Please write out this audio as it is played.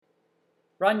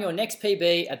Run your next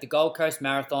PB at the Gold Coast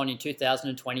Marathon in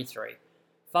 2023.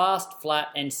 Fast, flat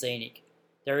and scenic.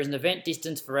 There is an event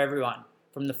distance for everyone,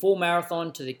 from the full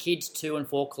marathon to the kids 2 and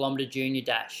 4 kilometre junior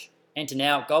dash. Enter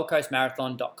now at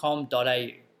goldcoastmarathon.com.au.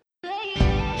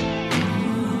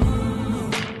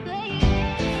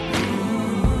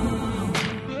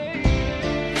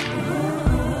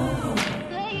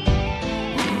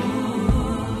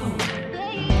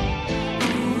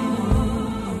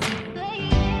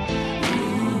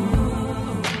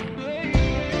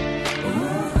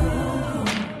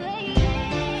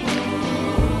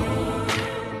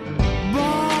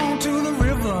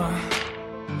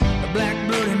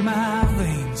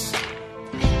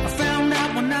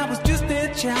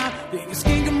 Your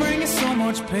skin can bring you so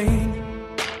much pain.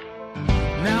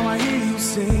 Now I hear you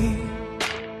say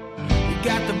you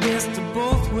got the best of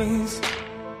both ways.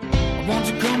 Won't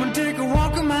you come and take a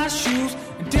walk in my shoes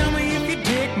and tell me if you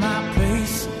take my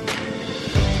place?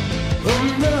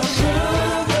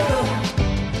 Undercover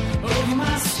of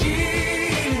my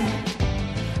skin,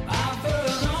 I've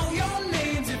heard all your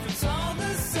names. If it's all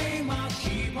the same, I'll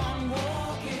keep on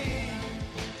walking.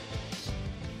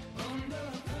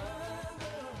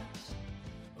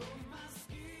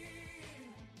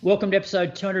 Welcome to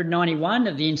episode 291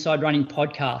 of the Inside Running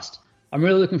podcast. I'm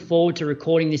really looking forward to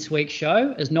recording this week's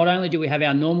show, as not only do we have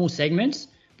our normal segments,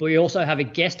 but we also have a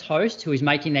guest host who is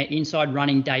making their Inside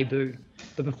Running debut.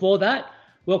 But before that,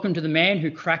 welcome to the man who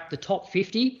cracked the top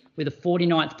 50 with a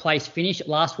 49th place finish at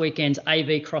last weekend's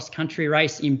AV cross-country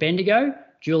race in Bendigo,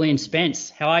 Julian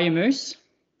Spence. How are you, Moose?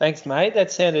 Thanks, mate.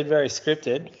 That sounded very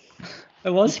scripted. It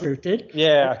was scripted.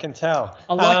 Yeah, I can tell.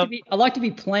 I like to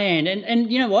be planned,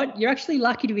 and you know what? You're actually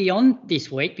lucky to be on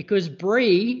this week because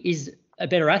Bree is a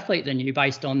better athlete than you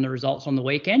based on the results on the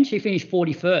weekend. She finished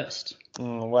 41st.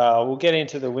 Well, we'll get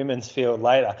into the women's field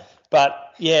later.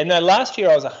 But yeah, no, last year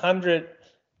I was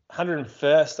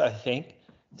 101st, I think.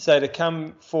 So to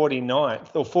come 49th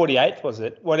or 48th, was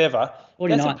it? Whatever.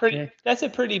 49th, that's a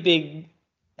pretty big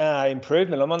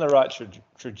improvement. I'm on the right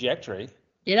trajectory.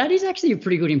 Yeah, that is actually a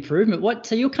pretty good improvement.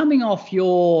 So you're coming off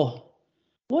your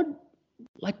what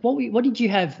did you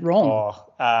have wrong?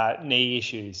 Knee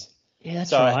issues. Yeah,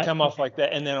 that's right. So I come off like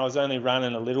that, and then I was only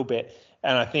running a little bit,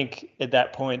 and I think at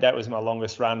that point that was my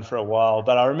longest run for a while.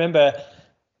 But I remember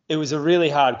it was a really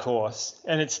hard course,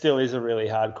 and it still is a really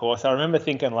hard course. I remember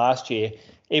thinking last year,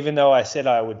 even though I said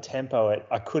I would tempo it,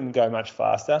 I couldn't go much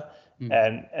faster,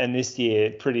 and this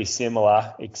year pretty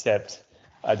similar, except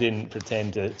I didn't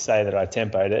pretend to say that I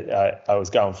tempoed it. I was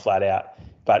going flat out,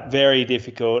 but very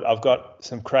difficult. I've got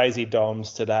some crazy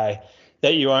DOMs today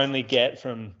that you only get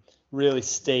from really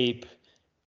steep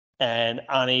and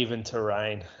uneven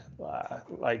terrain,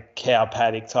 like cow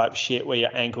paddock type shit where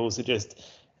your ankles are just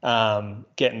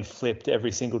getting flipped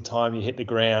every single time you hit the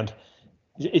ground.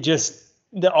 It just,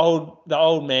 the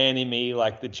old man in me,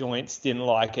 like the joints didn't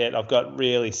like it. I've got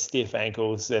really stiff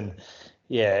ankles and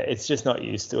yeah, it's just not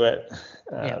used to it.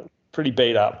 Pretty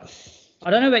beat up.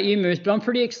 I don't know about you, Moose, but I'm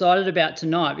pretty excited about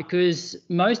tonight because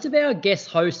most of our guest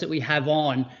hosts that we have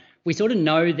on, we sort of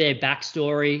know their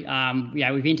backstory.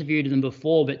 We've interviewed them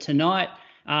before, but tonight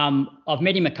I've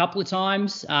met him a couple of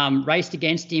times, raced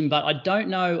against him, but I don't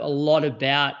know a lot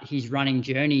about his running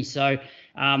journey. So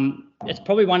it's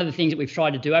probably one of the things that we've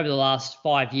tried to do over the last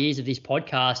 5 years of this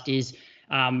podcast is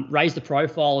raise the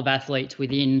profile of athletes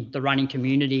within the running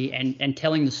community and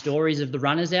telling the stories of the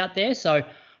runners out there. So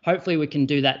hopefully we can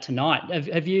do that tonight.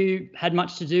 Have you had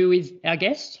much to do with our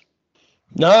guest?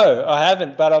 No, I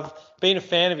haven't, but I've been a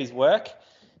fan of his work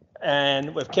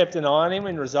and we've kept an eye on him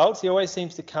in results. He always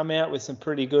seems to come out with some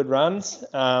pretty good runs.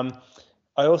 I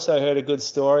also heard a good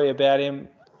story about him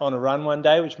on a run one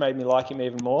day, which made me like him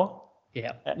even more.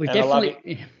 Yeah,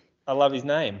 I love his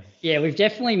name. Yeah, we've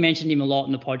definitely mentioned him a lot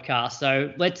in the podcast.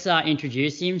 So let's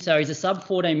introduce him. So he's a sub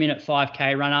 14-minute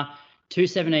 5K runner,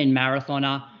 2:17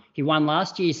 marathoner. He won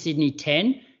last year's Sydney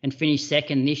 10 and finished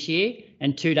second this year.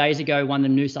 And 2 days ago won the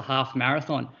Noosa Half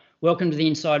Marathon. Welcome to the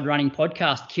Inside Running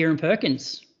podcast, Kieran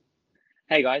Perkins.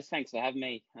 Hey guys, thanks for having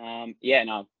me.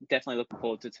 Definitely looking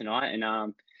forward to tonight.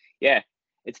 And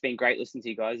it's been great listening to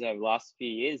you guys over the last few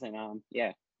years. And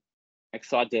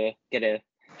excited to get a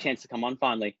chance to come on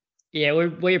finally. Yeah,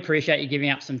 we appreciate you giving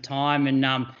up some time. And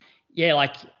I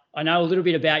know a little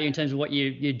bit about you in terms of what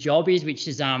your job is, which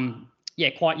is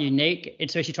quite unique,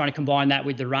 especially trying to combine that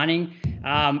with the running.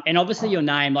 And obviously your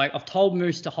name, like I've told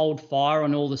Moose to hold fire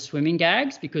on all the swimming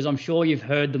gags because I'm sure you've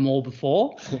heard them all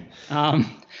before. And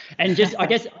just, I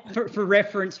guess, for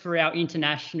reference for our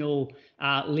international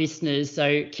listeners,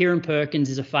 so Kieran Perkins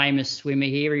is a famous swimmer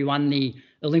here. He won the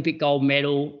Olympic gold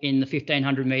medal in the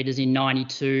 1500 metres in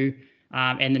 92.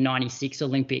 and the 96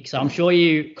 Olympics. So I'm sure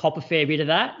you cop a fair bit of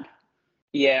that.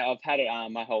 Yeah, I've had it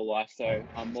my whole life, so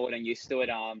I'm more than used to it.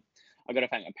 I got to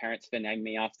thank my parents for naming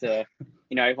me after,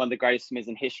 one of the greatest swimmers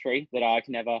in history that I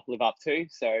can never live up to.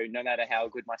 So no matter how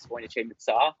good my sporting achievements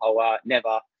are, I'll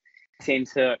never seem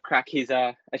to crack his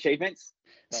achievements.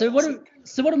 So what do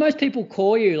most people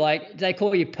call you? Like, do they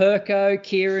call you Perko,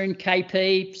 Kieran,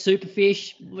 KP,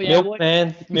 Superfish?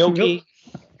 Milkman, Milky.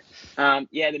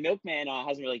 The Milkman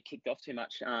hasn't really kicked off too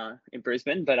much in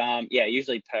Brisbane, but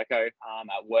usually Perko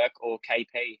at work or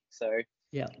KP. So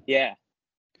yeah.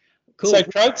 Cool. So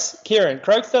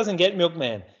Croaks doesn't get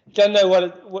Milkman. He doesn't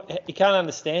know he can't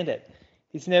understand it.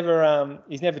 He's never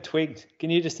twigged. Can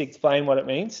you just explain what it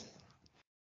means?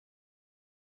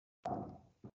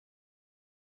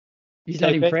 He's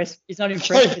not impressed. He's not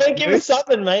impressed. Give us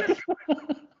something, mate.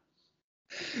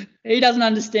 He doesn't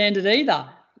understand it either.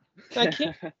 No,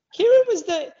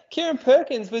 Kieran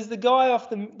Perkins was the guy off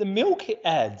the milk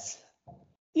ads.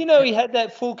 He had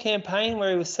that full campaign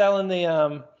where he was selling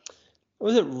the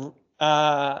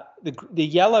the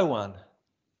yellow one.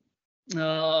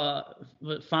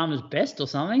 Farmer's Best or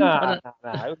something? No.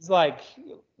 It was like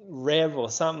Rev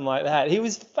or something like that. He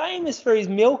was famous for his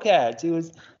milk ads.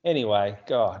 Anyway,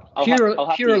 God.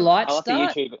 Pure Light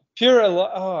start? Pure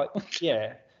Light. Oh,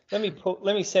 yeah.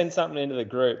 Let me send something into the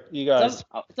group. You guys.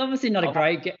 It's obviously not a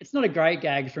great. It's not a great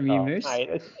gag from you, Moose.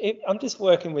 Mate, I'm just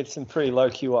working with some pretty low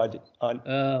QI.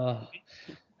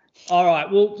 All right.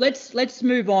 Well, let's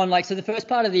move on. So the first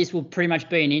part of this will pretty much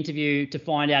be an interview to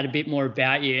find out a bit more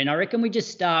about you, and I reckon we just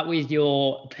start with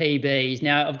your PBs.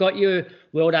 Now, I've got your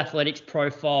World Athletics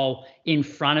profile in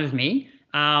front of me,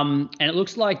 and it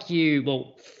looks like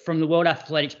from the World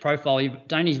Athletics profile, you've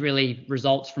done these really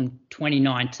results from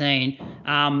 2019.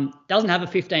 Doesn't have a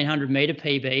 1500 meter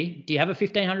PB. Do you have a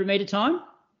 1500 meter time?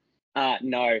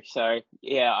 No. So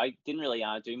yeah, I didn't really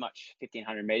do much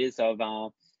 1500 meters. I've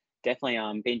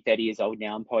definitely been 30 years old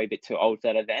now. I'm probably a bit too old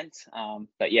for that event.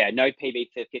 But yeah, no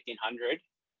PB for 1500.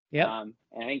 Yeah. And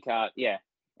I think it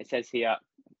says here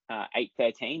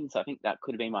 8:13. So I think that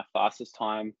could have been my fastest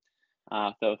time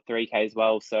for 3K as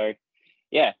well. So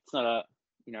yeah, it's not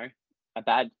a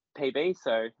bad PB.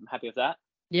 So I'm happy with that.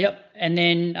 Yep. And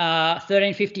then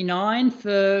 13:59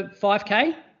 for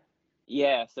 5K.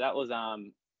 Yeah. So that was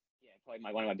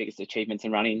probably one of my biggest achievements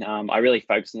in running. I really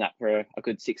focused on that for a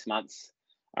good 6 months.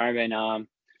 I remember in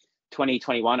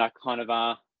 2021, I kind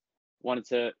of wanted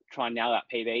to try and nail that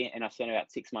PB, and I spent about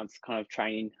 6 months kind of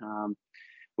training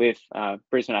with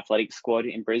Brisbane Athletics squad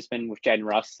in Brisbane with Jaden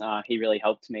Russ. He really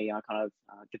helped me kind of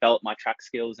develop my track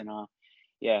skills and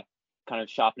kind of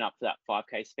sharpen up for that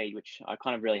 5K speed, which I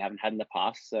kind of really haven't had in the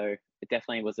past. So it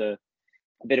definitely was a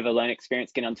bit of a learning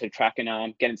experience getting onto the track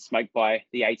and getting smoked by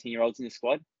the 18-year-olds in the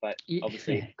squad, but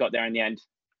obviously got there in the end.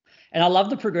 And I love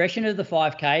the progression of the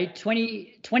 5K.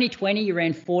 2020, you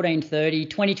ran 14:30,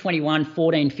 2021,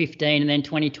 14:15, and then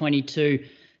 2022,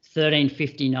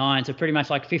 13:59. So pretty much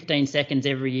like 15 seconds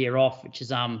every year off, which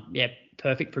is,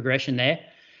 perfect progression there.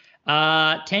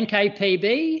 10K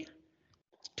PB,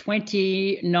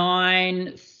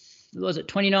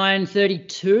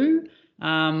 29:32,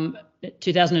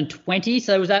 2020.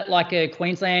 So was that like a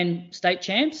Queensland state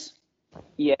champs?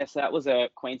 Yes, that was a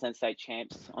Queensland State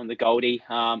Champs on the Goldie.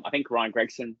 I think Ryan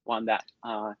Gregson won that,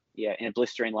 in a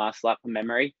blistering last lap from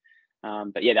memory.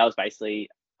 But yeah, that was basically,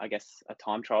 I guess, a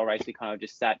time trial race. We kind of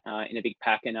just sat in a big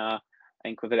pack, and I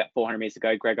think with about 400 meters to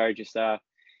go, Grego just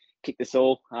kicked us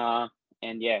all.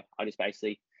 And yeah, I just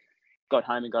basically got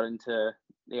home and got into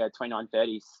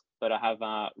 29:30s. But I have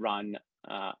run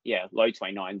low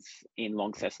 29s in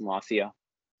Launceston last year.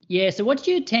 Yeah, so what's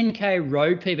your 10K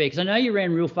road PB? Because I know you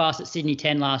ran real fast at Sydney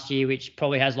 10 last year, which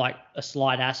probably has like a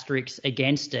slight asterisk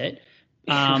against it.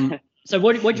 So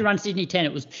what'd you run Sydney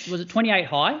 10? Was it 28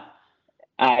 high?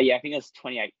 I think it was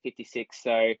 28:56.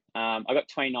 So I got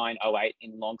 29:08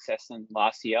 in Launceston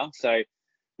last year. So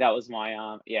that was my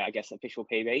I guess official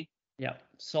PB. Yeah,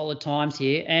 solid times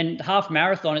here. And half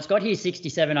marathon, it's got here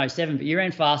 67:07, but you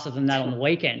ran faster than that on the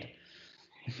weekend.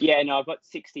 Yeah, no, I've got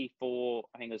 64,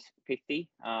 I think it was 50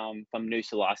 from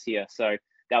Noosa last year. So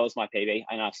that was my PB,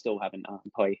 and I still haven't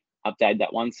probably updated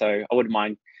that one. So I wouldn't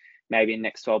mind maybe in the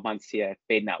next 12 months,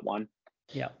 beating that one.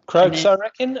 Yeah. Croaks, I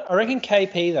reckon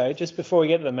KP, though, just before we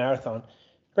get to the marathon, I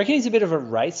reckon he's a bit of a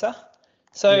racer.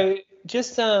 So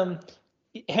just what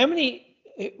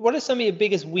are some of your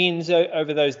biggest wins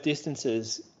over those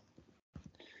distances?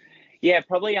 Yeah,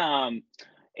 probably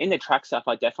in the track stuff,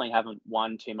 I definitely haven't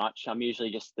won too much. I'm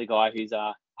usually just the guy who's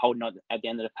holding on at the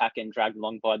end of the pack and dragged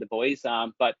along by the boys.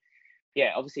 But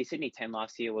yeah, obviously Sydney 10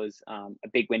 last year was a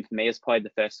big win for me. It was probably the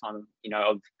first time,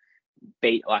 of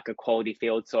beat like a quality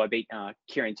field. So I beat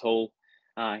Kieran Toole.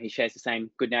 He shares the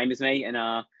same good name as me, and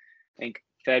I think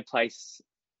third place.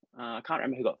 I can't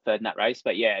remember who got third in that race,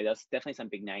 but yeah, there's definitely some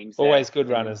big names. Always good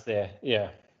runners there.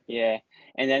 Yeah. Yeah,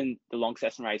 and then the long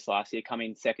session race last year,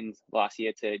 coming second last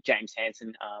year to James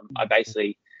Hansen. I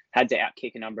basically had to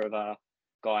outkick a number of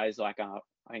guys like I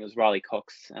think it was Riley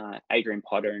Cox, Adrian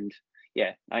Potter, and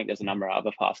yeah, I think there's a number of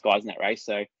other fast guys in that race.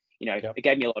 So it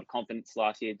gave me a lot of confidence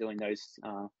last year doing those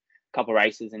couple of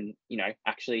races, and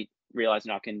actually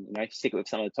realizing I can stick it with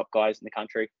some of the top guys in the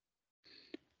country.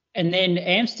 And then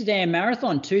Amsterdam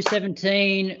Marathon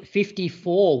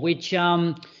 2:17:54, which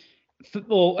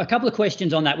well, a couple of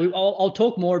questions on that. I'll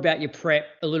talk more about your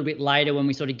prep a little bit later when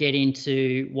we sort of get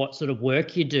into what sort of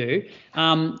work you do.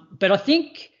 But I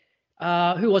think,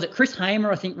 who was it? Chris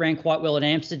Hamer, I think, ran quite well at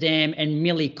Amsterdam, and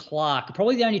Millie Clark,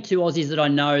 probably the only two Aussies that I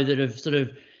know that have sort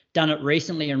of done it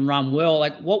recently and run well.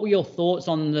 Like, what were your thoughts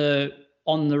on the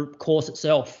course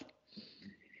itself?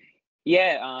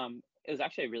 Yeah, it was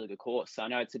actually a really good course. I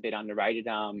know it's a bit underrated.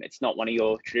 It's not one of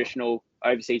your traditional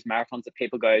overseas marathons that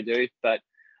people go do, but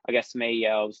I guess for me,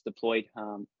 I was deployed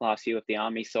last year with the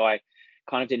Army, so I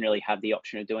kind of didn't really have the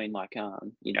option of doing like, a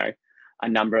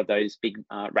number of those big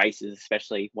races,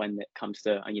 especially when it comes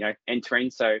to,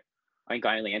 entering. So I think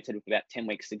I only entered with about 10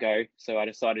 weeks to go. So I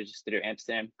decided just to do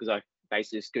Amsterdam because I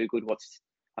basically just Googled what's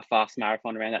a fast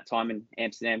marathon around that time, and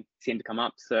Amsterdam seemed to come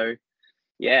up. So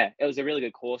yeah, it was a really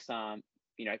good course.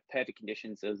 Perfect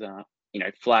conditions. It was,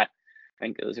 flat. I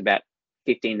think it was about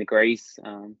 15 degrees.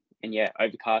 And yeah,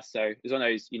 overcast. So it was one of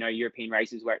those, European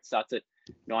races where it starts at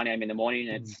 9 a.m. in the morning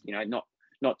and it's,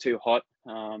 not too hot.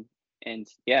 And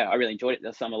yeah, I really enjoyed it.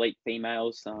 There's some elite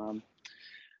females,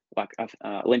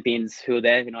 Olympians who were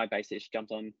there, and I basically just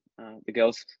jumped on the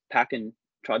girls' pack and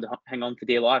tried to hang on for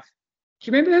dear life.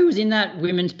 Do you remember who was in that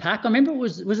women's pack? I remember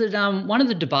was it one of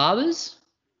the DeBarbers?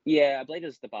 Yeah, I believe it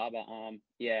was DeBarber.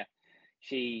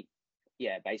 She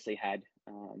basically had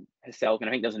herself, and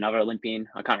I think there's another Olympian.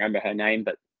 I can't remember her name,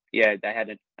 but yeah, they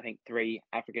had I think 3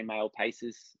 African male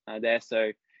pacers there.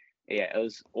 So yeah, it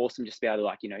was awesome just to be able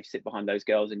to sit behind those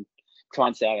girls and try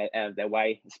and stay out of their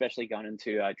way, especially going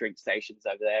into drink stations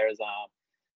over there. As I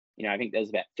think there's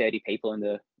about 30 people in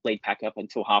the lead pack up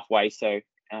until halfway. So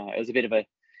it was a bit of a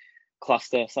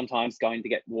cluster sometimes going to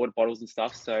get water bottles and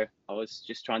stuff. So I was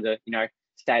just trying to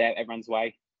stay out of everyone's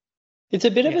way. It's a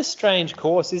bit of a strange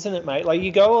course, isn't it, mate? Like,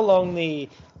 you go along the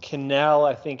canal,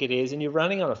 I think it is, and you're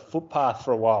running on a footpath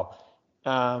for a while.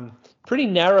 Pretty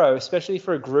narrow, especially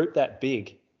for a group that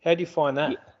big. How do you find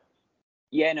that?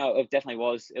 Yeah, no, it definitely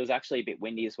was. It was actually a bit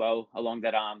windy as well along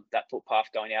that footpath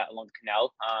going out along the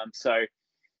canal. So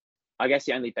I guess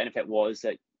the only benefit was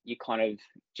that you kind of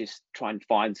just try and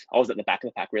find. I was at the back of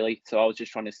the pack really, so I was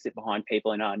just trying to sit behind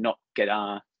people and not get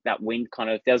that wind kind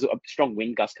of. There was a strong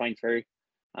wind gust coming through.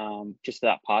 Just for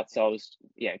that part, so I was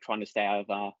trying to stay out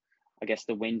of I guess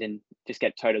the wind and just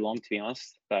get towed along, to be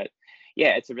honest. But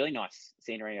yeah, it's a really nice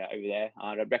scenery over there.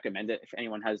 I'd recommend it if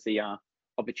anyone has the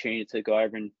opportunity to go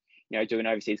over and do an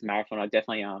overseas marathon. I'd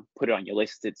definitely put it on your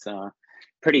list. It's a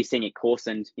pretty scenic course,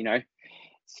 and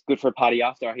it's good for a party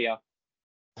after, I hear.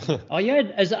 Oh, you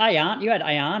had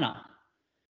Ayana.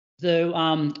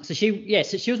 So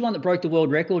she was one that broke the world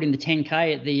record in the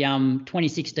 10K at the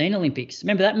 2016 Olympics.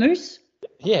 Remember that, Moose?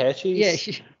 Yeah,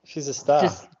 she's a star.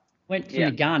 Just went from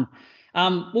the gun.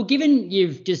 Well, given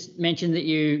you've just mentioned that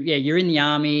you're in the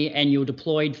Army and you're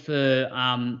deployed for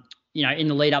in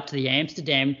the lead up to the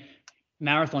Amsterdam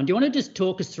Marathon, do you want to just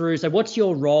talk us through? So, what's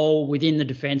your role within the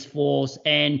Defence Force,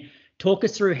 and talk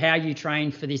us through how you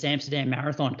train for this Amsterdam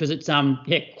Marathon, because it's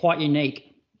quite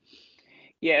unique.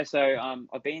 Yeah, so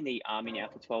I've been in the Army now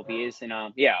for 12 years, and I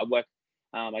work.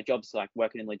 My job's like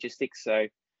working in logistics, so.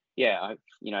 Yeah,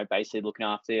 basically looking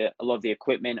after a lot of the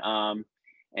equipment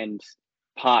and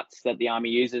parts that the Army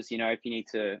uses. If you need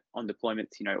to on deployment,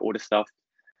 order stuff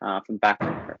from back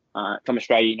from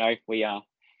Australia. We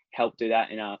help do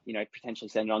that and potentially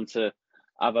send it on to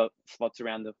other spots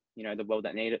around the world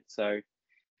that need it. So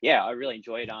yeah, I really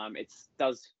enjoy it. It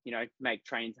does make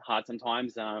training hard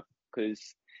sometimes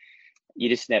because you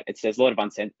just there's a lot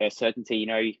of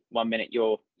uncertainty. 1 minute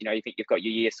you think you've got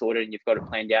your year sorted and you've got it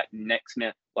planned out, and next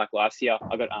minute, like last year,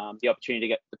 I got the opportunity to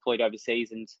get deployed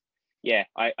overseas, and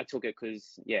I took it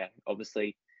because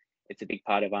obviously it's a big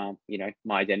part of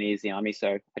my identity as the Army,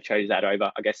 so I chose that over,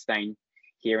 I guess, staying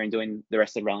here and doing the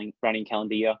rest of the running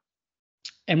calendar year.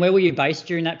 And where were you based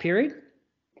during that period?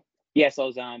 Yes, I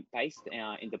was based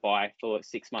in Dubai for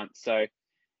 6 months, so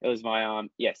it was my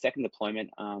second deployment.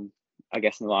 I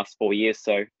guess in the last 4 years.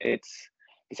 So it's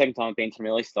the second time I've been to the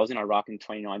Middle East. I was in Iraq in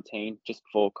 2019, just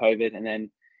before COVID. And then,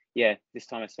 this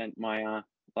time I spent my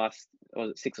last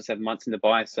 6 or 7 months in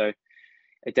Dubai, so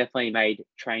it definitely made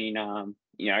training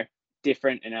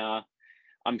different. And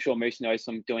I'm sure Moose knows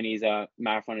from doing his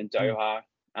marathon in Doha.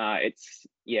 It's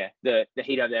the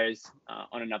heat over there is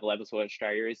on another level to what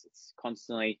Australia is. It's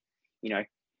constantly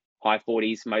high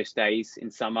 40s most days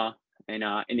in summer, and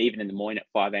even in the morning at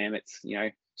 5 a.m. it's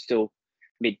still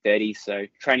mid 30s. So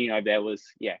training over there was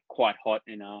quite hot,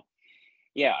 and I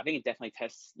think it definitely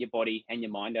tests your body and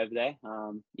your mind over there.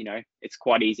 It's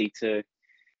quite easy to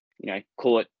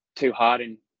call it too hard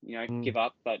and give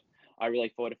up, but I really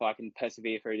thought if I can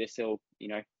persevere through this, it'll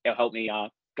help me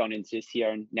going into this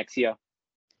year and next year.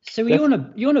 So you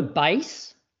on a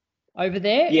base over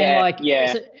there?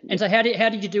 So how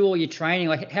did you do all your training?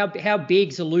 Like how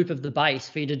big's a loop of the base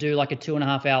for you to do like a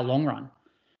 2.5 hour long run?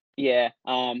 Yeah.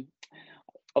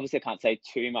 Obviously I can't say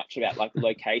too much about like the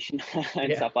location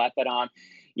and stuff like that, but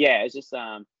it's just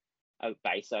a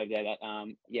base over there that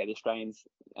the Australians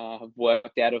have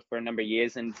worked out of for a number of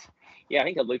years. And I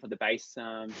think a loop of the base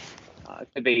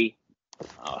could be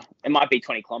it might be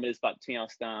 20 kilometers, but to be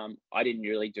honest, I didn't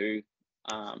really do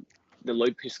the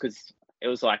loop just because it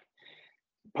was like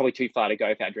probably too far to go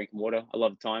without drinking water. A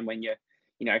lot of the time when you're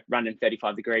running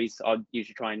 35 degrees, I'd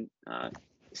usually try and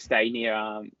stay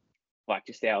near like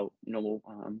just our normal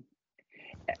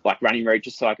like running route,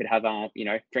 just so I could have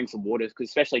drink some water, because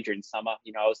especially during summer,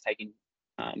 I was taking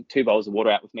 2 bowls of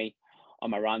water out with me on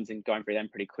my runs and going through them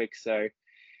pretty quick. So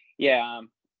it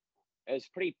was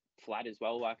pretty flat as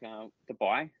well, like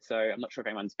Dubai. So I'm not sure if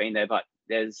anyone's been there, but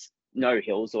there's no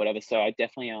hills or whatever. So I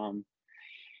definitely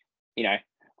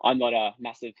I'm not a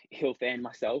massive hill fan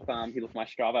myself. If you look at my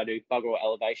Strava, I do bugger all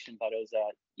elevation, but it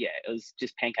was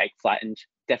just pancake flat. And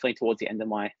definitely towards the end of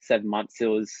my 7 months,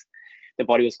 the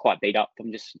body was quite beat up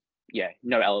from just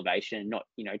no elevation, not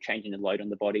changing the load on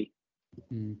the body.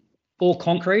 All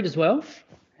concrete as well?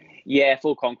 Yeah,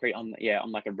 full concrete on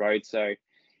like a road. So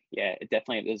it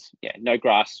definitely, there's no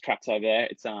grass tracks over there.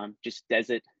 It's just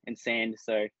desert and sand.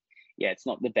 So it's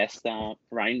not the best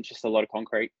running, just a lot of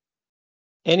concrete.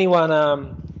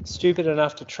 Anyone stupid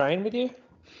enough to train with you?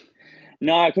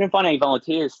 No, I couldn't find any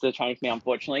volunteers to train with me,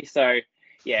 unfortunately. So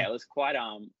it was quite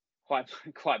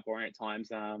boring at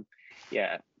times.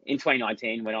 In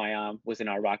 2019 when I was in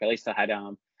Iraq, at least I had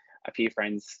a few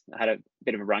friends. I had a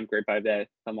bit of a run group over there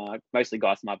from mostly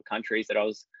guys from other countries that I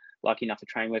was lucky enough to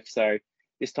train with. So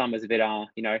this time was a bit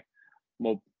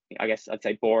more, I guess I'd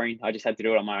say, boring. I just had to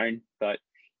do it on my own. But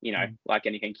like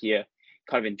anything here,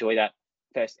 kind of enjoy that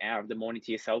first hour of the morning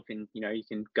to yourself, and you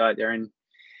can go out there and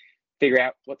figure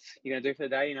out what you're gonna do for the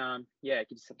day, and it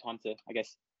gives you some time to, I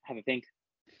guess, have a think.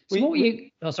 So what were you?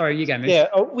 Oh, sorry, you go, Moose. Yeah,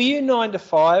 were you 9 to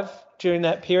 5 during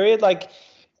that period,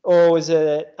 or was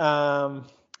it a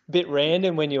bit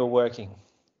random when you were working?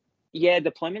 Yeah,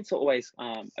 deployments are always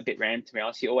a bit random, to be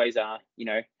honest. You always are,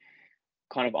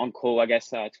 kind of on call, I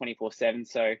guess, 24/7.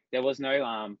 So there was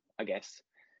no, I guess,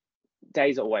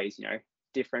 days are always,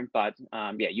 different, but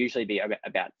usually be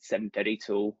about 7:30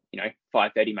 till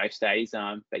 5:30 most days.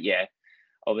 But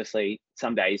obviously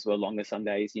some days were longer, some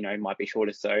days might be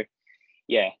shorter. So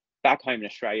back home in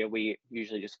Australia, we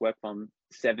usually just work from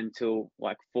 7 till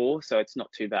like 4, so it's not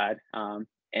too bad.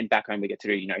 And back home we get to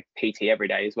do PT every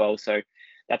day as well. So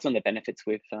that's one of the benefits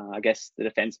with I guess the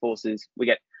Defence Forces. We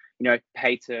get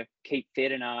paid to keep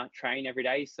fit and train every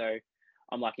day. So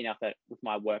I'm lucky enough that with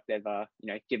my work they've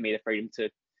given me the freedom to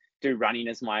do running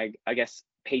as my, I guess,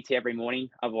 PT every morning.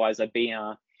 Otherwise I'd be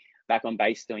back on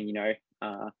base doing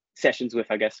sessions with,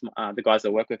 I guess, the guys I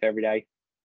work with every day.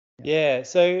 Yeah.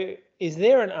 So is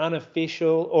there an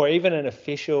unofficial or even an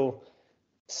official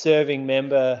serving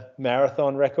member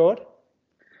marathon record?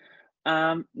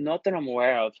 Not that I'm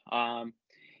aware of.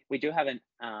 We do have an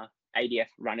ADF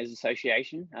Runners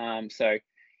Association. So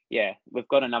we've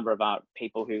got a number of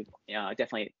people who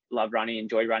definitely love running,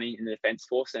 enjoy running in the Defence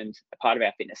Force, and a part of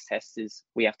our fitness test is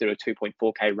we have to do a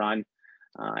 2.4k run,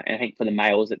 and I think for the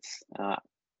males it's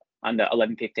under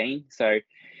 11:15. So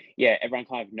everyone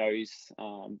kind of knows,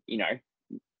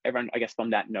 everyone, I guess,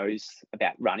 from that knows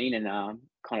about running, and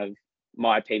kind of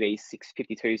my PB is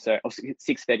 6:52, so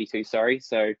 6:32, sorry.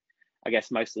 So I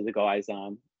guess most of the guys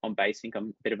on base think I'm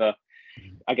a bit of a,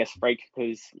 I guess, freak,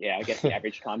 because I guess the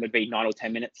average time would be 9 or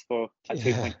 10 minutes for a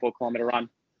 2.4 kilometer run.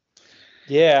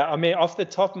 Yeah, I mean, off the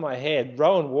top of my head,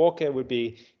 Rowan Walker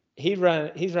he's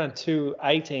run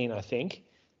 2:18, I think.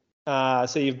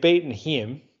 So you've beaten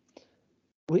him.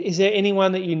 Is there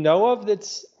anyone that you know of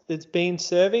that's been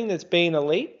serving, that's been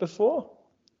elite before?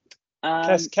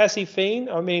 Cassie Fiend,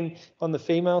 I mean, on the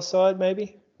female side,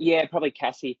 maybe? Yeah, probably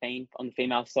Cassie Fiend on the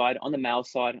female side. On the male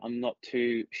side, I'm not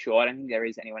too sure. I don't think there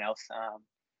is anyone else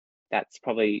that's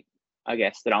probably, I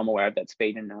guess, that I'm aware of that's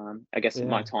beaten, I guess,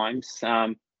 my times.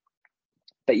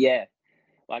 But yeah,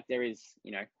 like there is,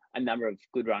 a number of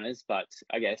good runners, but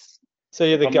I guess. So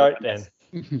you're the GOAT then?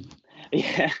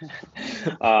 Yeah.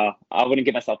 I wouldn't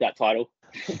give myself that title.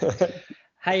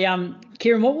 Hey,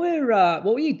 Kieran, what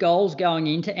were your goals going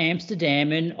into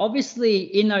Amsterdam? And obviously,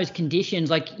 in those conditions,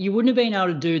 like you wouldn't have been able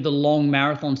to do the long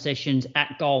marathon sessions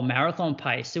at goal marathon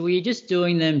pace. So were you just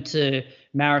doing them to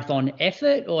marathon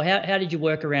effort, or how did you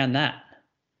work around that?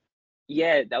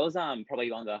 Yeah, that was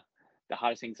probably one of the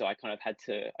hardest things that I kind of had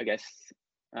to, I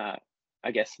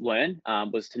guess, learn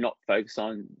was to not focus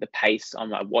on the pace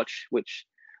on my watch, which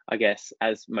I guess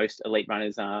as most elite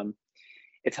runners,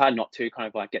 it's hard not to kind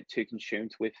of like get too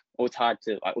consumed with, or it's hard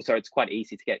to, also it's quite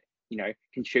easy to get,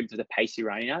 consumed with the pace you're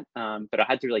running at. But I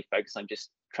had to really focus on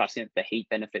just trusting that the heat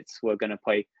benefits were going to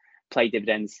play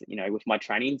dividends, with my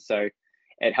training. So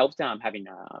it helped having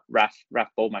Raf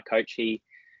Ball, my coach. He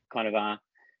kind of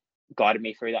guided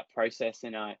me through that process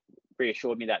and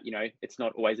reassured me that, it's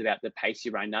not always about the pace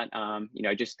you run at,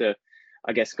 just to,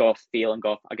 I guess, go off feel and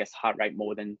go off, I guess, heart rate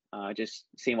more than just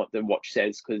seeing what the watch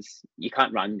says, because you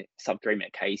can't run sub 3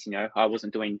 minute Ks. I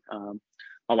wasn't doing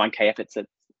my 1K efforts at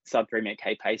sub 3 minute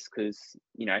K pace because,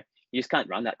 you just can't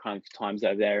run that kind of times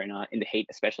over there in the heat,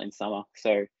 especially in summer.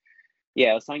 So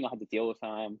yeah, it was something I had to deal with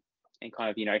and kind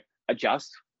of,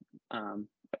 adjust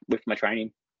with my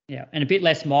training. Yeah, and a bit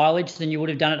less mileage than you would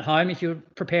have done at home if you were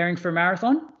preparing for a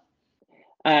marathon?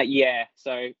 Yeah,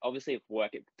 so obviously at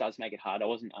work, it does make it hard. I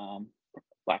wasn't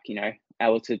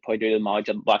able to probably do the mileage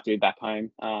I'd like to do back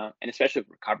home, and especially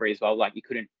with recovery as well. Like you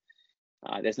couldn't,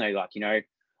 there's no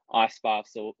ice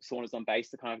baths or saunas on base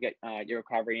to kind of get your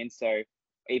recovery in. So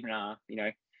even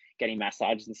getting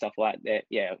massages and stuff like that,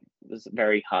 yeah, it was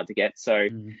very hard to get. So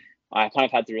I kind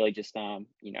of had to really just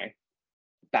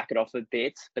back it off a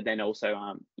bit, but then also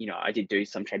I did do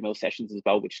some treadmill sessions as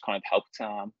well, which kind of helped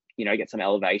get some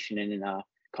elevation and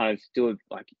kind of do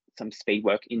some speed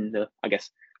work in the, I guess,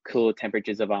 cooler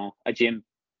temperatures of a gym.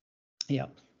 Yeah.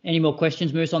 Any more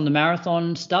questions, Moose, on the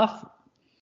marathon stuff?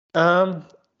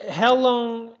 How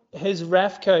long has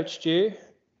Raf coached you?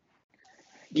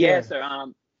 Yeah, so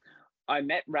I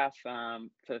met Raf for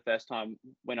the first time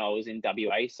when I was in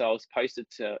WA. So I was posted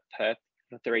to Perth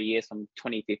for 3 years from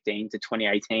 2015 to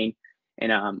 2018.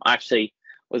 And I actually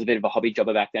was a bit of a hobby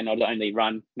jobber back then. I'd only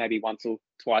run maybe once or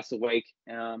twice a week.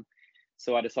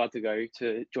 So I decided to go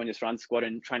to join this run squad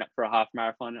and train up for a half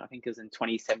marathon. I think it was in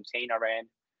 2017. I ran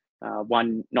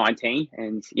 1:19,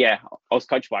 and yeah, I was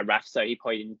coached by Raf, so he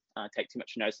probably didn't take too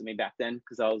much notice of me back then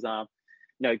because I was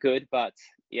no good. But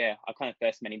yeah, I kind of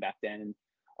first met him back then, and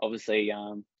obviously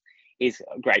he's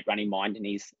a great running mind, and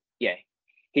he's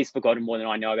forgotten more than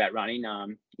I know about running.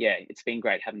 Yeah, it's been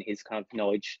great having his kind of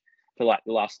knowledge for like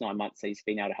the last 9 months. He's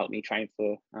been able to help me train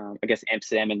for I guess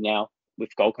Amsterdam, and now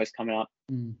with Gold Coast coming up.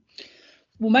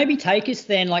 Well, maybe take us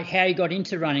then, like how you got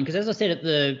into running, because as I said at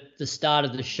the start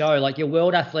of the show, like your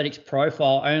World Athletics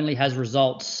profile only has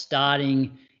results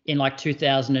starting in like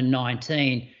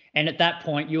 2019, and at that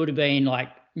point you would have been like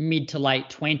mid to late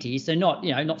 20s, so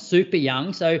not super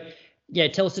young. So yeah,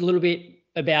 tell us a little bit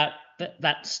about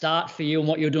that start for you and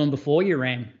what you were doing before you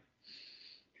ran.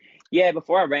 Yeah,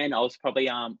 before I ran, I was probably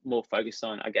more focused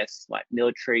on, I guess, like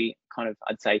military kind of,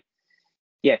 I'd say,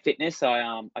 fitness.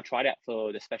 I tried out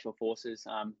for the Special Forces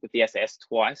with the SAS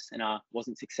twice, and I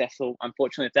wasn't successful,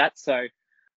 unfortunately, with that. So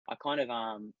I kind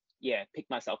of picked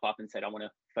myself up and said I want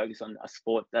to focus on a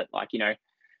sport that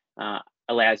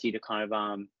allows you to kind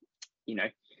of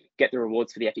get the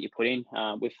rewards for the effort you put in.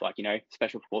 With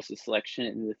Special Forces selection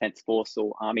in the Defence Force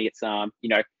or Army, it's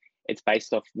it's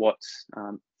based off what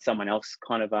someone else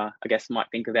kind of I guess might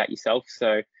think about yourself.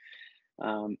 So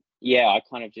I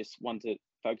kind of just wanted to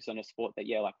focus on a sport that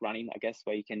like running, I guess,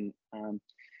 where you can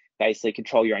basically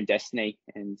control your own destiny.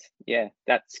 And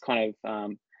that's kind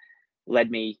of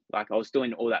led me, like I was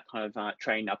doing all that kind of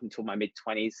training up until my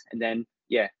mid-20s, and then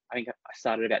I think I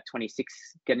started about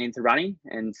 26 getting into running,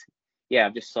 and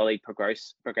I've just slowly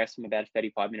progressed from about a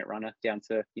 35-minute runner down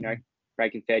to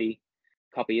breaking 30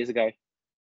 a couple of years ago.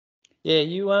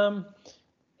 You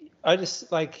I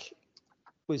just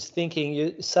was thinking,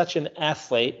 you're such an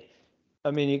athlete. I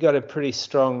mean, you got a pretty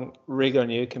strong rig on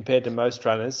you compared to most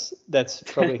runners. That's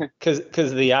probably because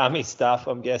of the Army stuff,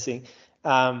 I'm guessing.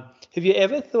 Have you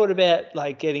ever thought about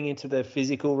getting into the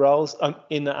physical roles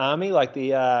in the Army, like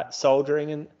the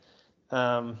soldiering,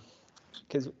 and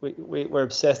because we're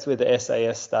obsessed with the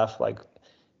SAS stuff, like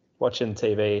watching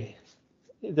TV.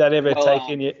 Has that ever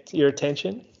taken your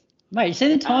attention? Mate, you see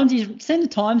the times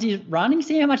he's running.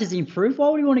 See how much has he improved. Why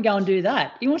would he want to go and do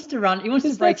that? He wants to run. He wants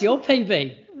to break your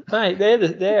PB. Mate, they're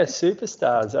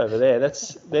superstars over there.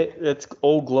 That's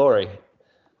all glory.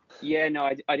 Yeah, no,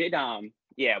 I did.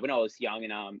 Yeah, when I was young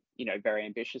and very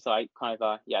ambitious, I kind of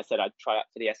I said I'd try out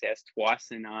for the SAS twice,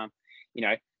 and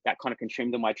that kind of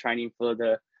consumed all my training for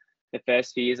the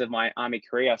first few years of my army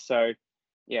career. So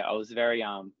yeah, I was very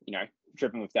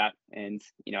driven with that, and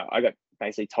I got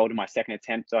basically told in my second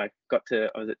attempt I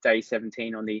was at day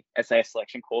 17 on the SAS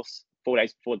selection course 4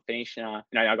 days before the finish, and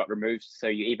I got removed. So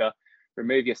you either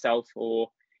remove yourself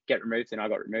or get removed, and I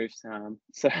got removed.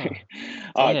 So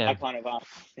I kind of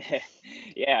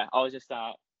yeah, I was just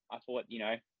I thought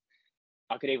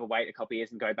I could either wait a couple of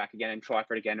years and go back again and try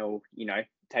for it again, or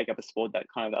take up a sport that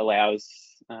kind of allows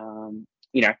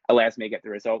allows me to get the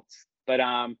results. But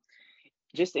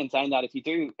just in saying that, if you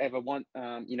do ever want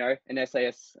an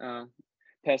SAS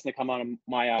person to come on,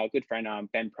 my good friend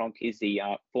Ben Pronk is the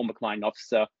former commanding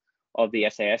officer of the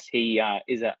SAS. He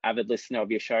is an avid listener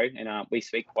of your show, and we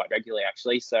speak quite regularly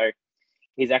actually. So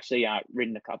he's actually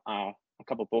written a couple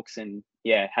of books, and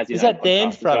has his Is own that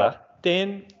Dan's podcast as well. brother?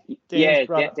 Dan's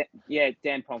brother.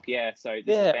 Dan Pronk. Yeah. So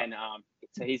this is Ben.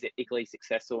 So he's equally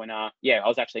successful, and I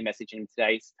was actually messaging him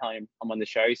today, telling him I'm on the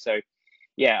show. So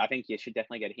I think you should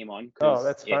definitely get him on. Oh,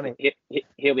 that's funny.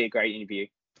 He'll be a great interview.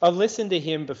 I've listened to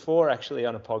him before actually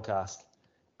on a podcast.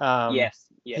 Yes.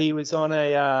 He was on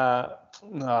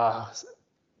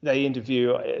they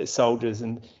interview soldiers,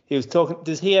 and he was talking.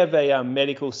 Does he have a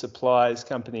medical supplies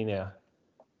company now?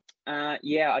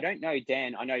 I don't know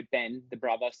Dan. I know Ben, the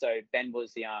brother. So Ben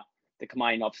was the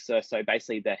commanding officer. So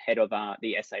basically the head of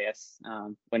the SAS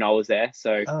when I was there.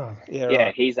 So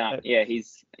right. he's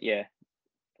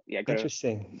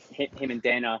Interesting. Him and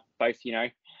Dan are both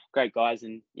great guys,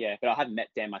 and but I haven't met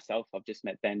Dan myself. I've just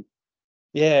met Ben.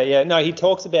 Yeah. No, he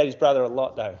talks about his brother a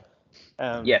lot though.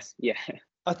 Yes. Yeah.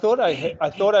 I thought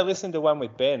I listened to one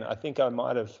with Ben. I think I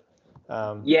might have.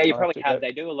 You probably have.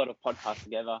 They do a lot of podcasts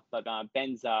together, but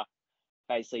Ben's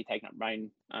basically taken up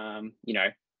running.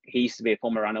 He used to be a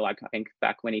former runner, like I think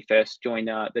back when he first joined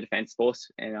the Defence Force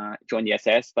and joined the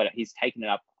SAS, but he's taken it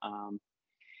up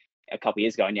a couple of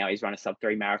years ago. Now he's run a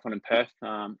sub-3 marathon in Perth,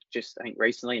 just I think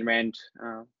recently, and ran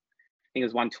I think it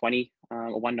was 120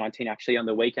 or 119 actually on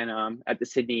the weekend at the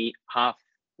Sydney half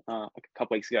a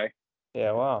couple weeks ago.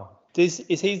 Yeah, wow.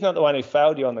 He's not the one who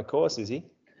failed you on the course, is he?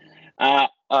 I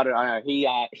don't know.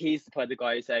 He's the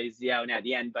guy who says yelling at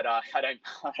the end, but I don't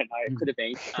know. It could have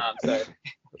been. So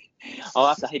I'll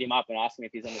have to hit him up and ask him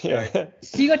if he's on the show. Yeah.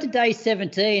 So you got to day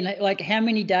 17. Like, how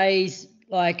many days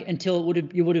until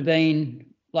you would have been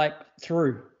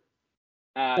through?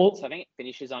 So I think it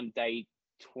finishes on day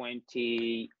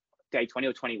 20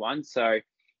 or 21. So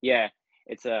yeah,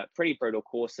 it's a pretty brutal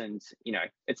course, and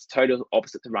it's total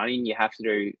opposite to running. You have to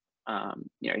do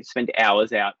spend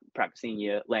hours out practicing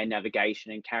your land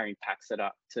navigation and carrying packs that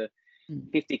up to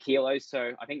 50 kilos.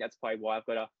 So I think that's probably why I've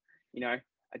got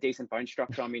a decent bone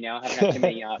structure on me now. I haven't had too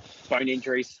many bone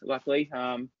injuries, luckily.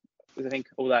 Because I think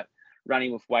all that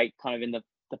running with weight kind of in the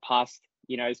past,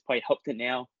 has probably helped it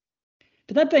now.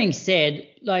 But that being said,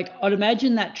 I'd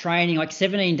imagine that training,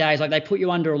 17 days, they put you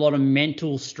under a lot of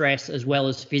mental stress as well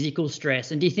as physical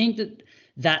stress. And do you think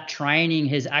that training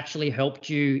has actually helped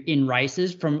you in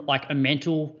races from a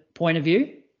mental point of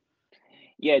view?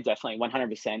 Yeah, definitely,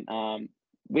 100%.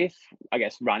 With, I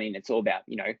guess, running, it's all about,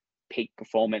 peak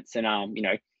performance and,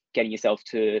 getting yourself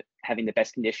to having the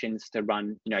best conditions to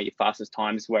run, your fastest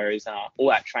times. Whereas all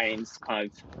that training's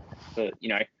kind of for,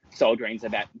 soldiering's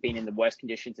about being in the worst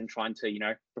conditions and trying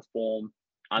to, perform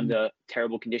under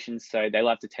terrible conditions. So they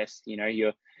love to test,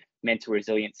 your mental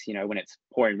resilience, when it's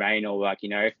pouring rain or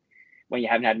when you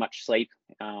haven't had much sleep.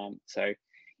 So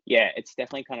yeah, it's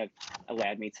definitely kind of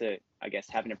allowed me to, I guess,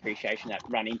 have an appreciation that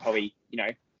running probably,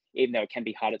 even though it can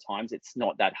be hard at times, it's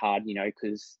not that hard,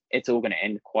 because it's all going to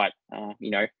end quite,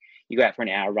 you go out for an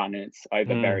hour run and it's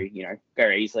over very,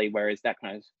 very easily. Whereas that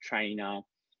kind of training,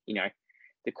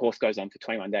 the course goes on for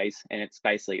 21 days and it's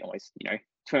basically almost,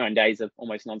 21 days of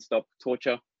almost nonstop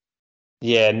torture.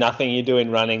 Yeah, nothing you do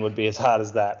in running would be as hard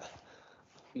as that.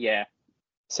 Yeah.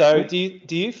 So do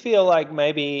you feel like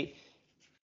maybe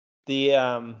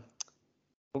the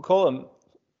we'll call them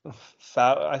it's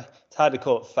hard to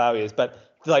call it failures,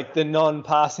 but the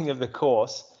non-passing of the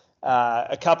course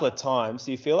a couple of times,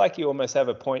 do you feel like you almost have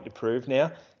a point to prove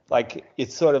now?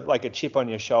 It's sort of like a chip on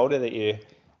your shoulder that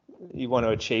you want to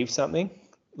achieve something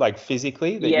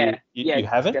physically that you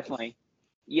haven't? Definitely.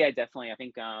 Yeah, definitely. I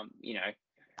think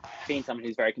being someone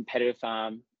who's very competitive,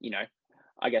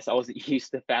 I guess I wasn't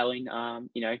used to failing,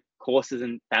 courses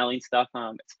and failing stuff.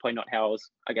 It's probably not how I was,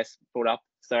 I guess, brought up.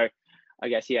 So I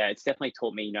guess, it's definitely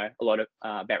taught me, a lot of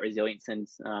about resilience and,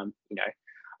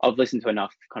 I've listened to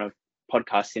enough kind of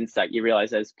podcasts since that you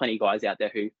realize there's plenty of guys out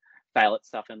there who fail at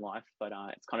stuff in life, but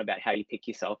it's kind of about how you pick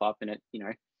yourself up, and it,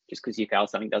 just because you fail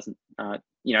something doesn't,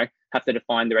 have to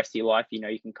define the rest of your life.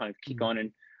 You can kind of kick on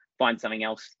and find something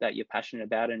else that you're passionate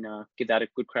about and give that a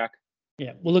good crack.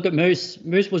 Yeah, well, look at Moose.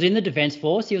 Moose was in the Defence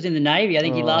Force. He was in the Navy. I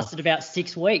think he lasted about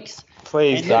 6 weeks.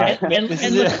 Please don't.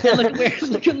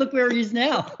 Look where he is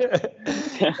now.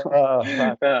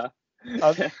 Oh, fuck.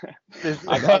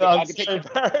 I'm so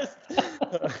embarrassed.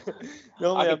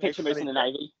 I can picture Moose in the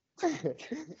Navy.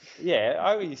 Yeah,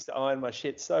 I used to iron my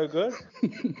shit so good.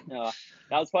 That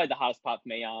was probably the hardest part for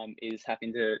me. Is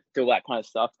having to do all that kind of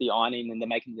stuff, the ironing and the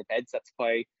making the beds. That's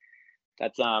for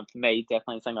me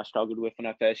definitely something I struggled with when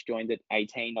I first joined at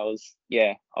 18. I was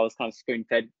kind of spoon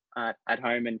fed at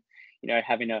home, and I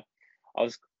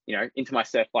was into my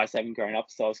surf lifesaving growing up,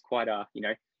 so I was quite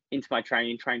into my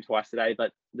training, trained twice a day,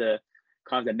 but the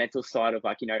kind of the mental side of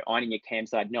ironing your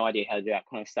cams, I had no idea how to do that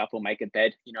kind of stuff or make a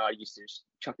bed. I used to just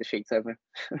chuck the sheets over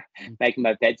making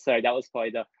my bed. So that was probably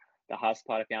the hardest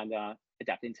part I found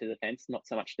adapting to the defence, not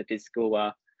so much the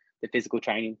physical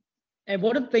training. And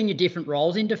what have been your different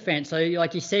roles in defence? So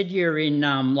like you said, you're in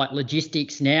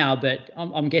logistics now, but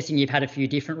I'm guessing you've had a few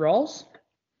different roles?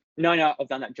 No, I've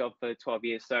done that job for 12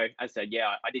 years. So as I said,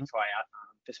 I did try out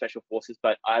for Special Forces,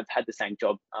 but I've had the same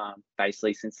job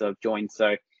basically since I've joined.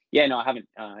 So I haven't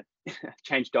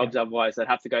changed jobs. Yeah. Otherwise, I'd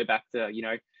have to go back to,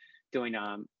 doing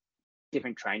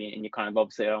different training, and you kind of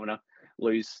obviously don't want to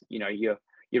lose, your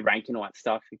rank and all that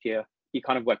stuff. If you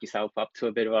kind of work yourself up to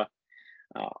a bit of a,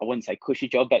 I wouldn't say cushy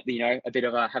job, but a bit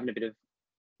of having a bit of,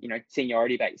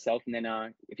 seniority about yourself. And then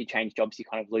if you change jobs, you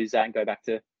kind of lose that and go back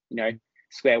to,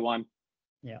 square one.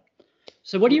 Yeah.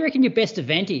 So what do you reckon your best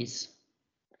event is?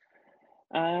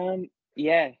 I'm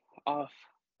not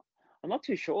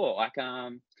too sure. Like,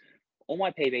 all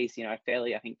my PBs,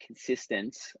 fairly, I think,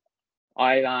 consistent.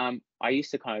 I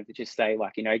used to kind of just say,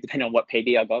 like, depending on what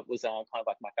PB I got was kind of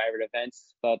like my favorite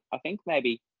events. But I think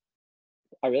maybe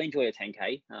I really enjoy a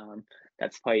 10K.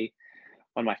 That's probably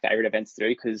one of my favorite events to do,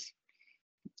 because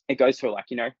it goes for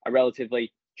a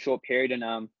relatively short period,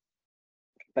 and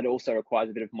but it also requires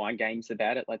a bit of mind games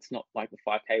about it. Like, it's not like the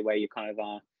 5K where you kind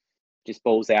of just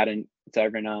balls out and it's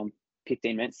over in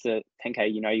 15 minutes. The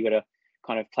 10K, you got to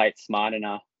kind of play it smart and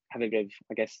have a bit of,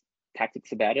 I guess,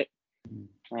 tactics about it.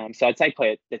 So I'd say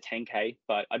play the 10K,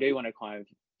 but I do want to kind of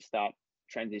start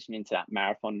transitioning into that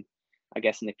marathon, I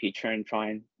guess, in the future, and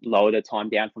try and lower the time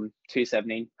down from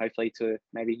 2:17, hopefully, to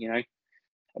maybe, a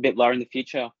bit lower in the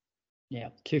future.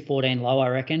 Yeah, 2:14 low, I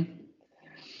reckon.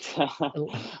 No,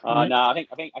 I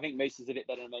think Moose is a bit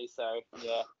better than me, so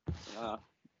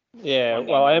yeah.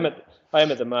 Well, I am at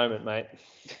the moment, mate.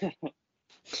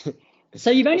 So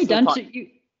you've only done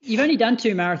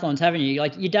two marathons, haven't you?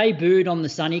 Like, you debuted on the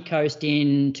sunny coast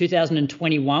in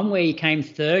 2021, where you came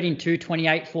third in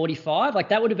 2:28:45. Like,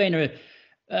 that would have been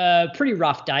a pretty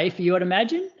rough day for you, I'd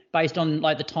imagine, based on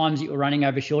like the times that you were running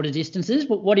over shorter distances.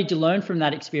 But what did you learn from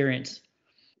that experience?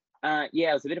 It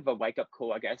was a bit of a wake-up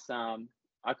call, I guess.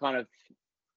 I kind of,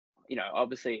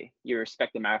 obviously you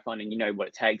respect the marathon and you know what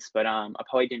it takes, but I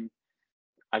probably didn't,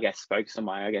 I guess, focus on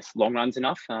my, long runs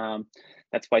enough.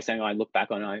 That's probably something I look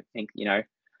back on. I think,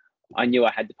 I knew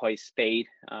I had to play speed,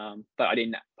 but I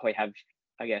didn't probably have,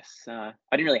 I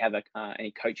didn't really have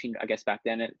any coaching, I guess, back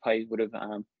then. It probably would have,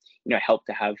 helped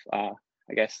to have,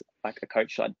 like a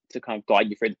coach to kind of guide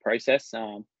you through the process.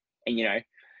 And,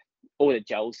 all the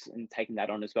gels and taking that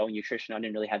on as well, nutrition. I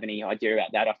didn't really have any idea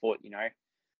about that. I thought, if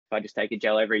I just take a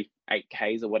gel every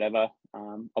 8Ks or whatever,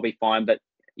 I'll be fine. But,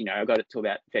 I got it to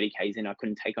about 30Ks and I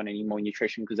couldn't take on any more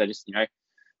nutrition because I just,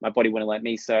 my body wouldn't let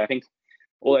me. So I think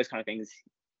all those kind of things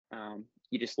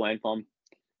you just learn from.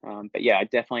 But I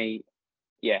definitely,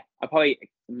 I probably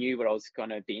knew what I was going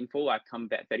to be in for. I'd come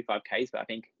about 35Ks, but I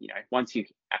think, once it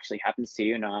actually happens to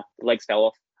you, and the legs fell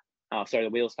off, the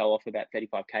wheels fell off about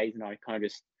 35Ks, and I kind of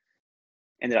just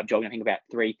ended up jogging, I think, about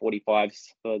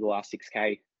 3:45s for the last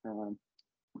 6K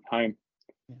home.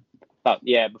 But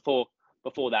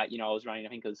before that, I was running, I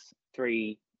think it was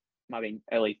might have been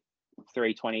early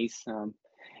 3:20s.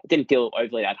 It didn't feel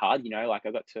overly that hard, like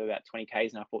I got to about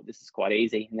 20Ks and I thought this is quite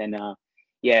easy. And then,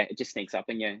 it just sneaks up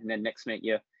on you. And then next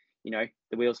minute, the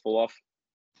wheels fall off.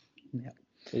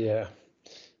 Yeah.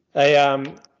 Hey,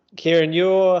 Kieran,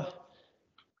 you're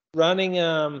running,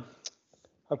 I'm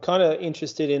kind of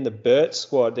interested in the Burt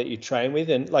squad that you train with,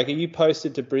 and like, are you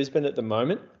posted to Brisbane at the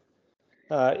moment?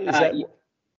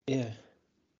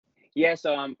 Yeah,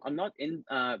 so I'm not in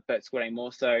Burt squad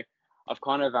anymore. So I've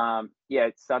kind of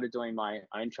started doing my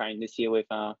own training this year with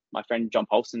my friend John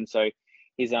Paulson. So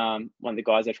He's one of the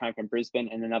guys I train from Brisbane,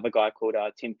 and another guy called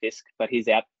Tim Fisk, but he's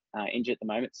out injured at the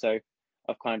moment. So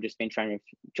I've kind of just been training with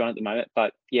John at the moment.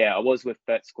 But yeah, I was with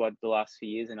Bert's squad the last few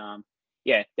years, and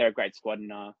yeah, they're a great squad,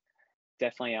 and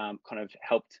definitely kind of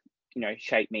helped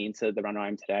shape me into the runner I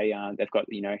am today. They've got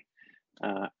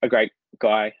a great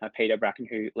guy, Peter Bracken,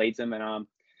 who leads them, and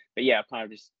but yeah, I've kind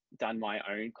of just done my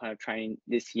own kind of training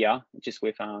this year, just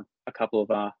with a couple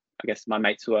of I guess my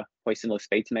mates who are quite similar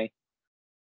speed to me.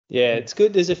 Yeah, it's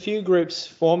good. There's a few groups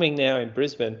forming now in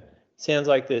Brisbane. Sounds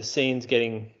like the scene's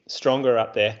getting stronger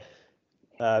up there.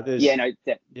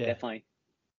 Definitely.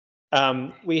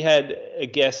 We had a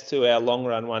guest to our long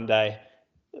run one day,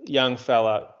 young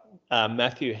fella,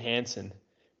 Matthew Hansen,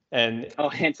 and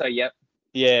Hanso, yep.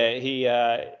 Yeah,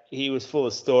 he was full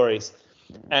of stories,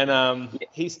 and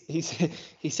he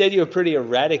said you were pretty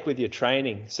erratic with your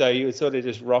training, so you would sort of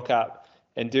just rock up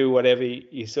and do whatever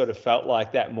you sort of felt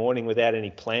like that morning without any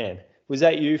plan. Was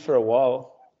that you for a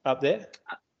while up there?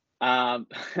 Hanso,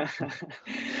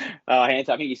 I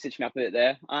think you stitched me up a bit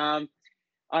there.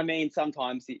 I mean,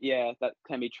 sometimes, yeah, that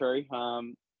can be true. I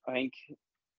think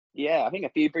a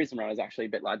few Brisbane runners actually a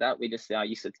bit like that. We just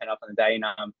used to turn up on the day and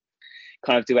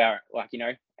kind of do our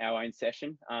own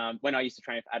session. When I used to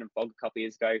train with Adam Fogg a couple of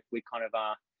years ago, we kind of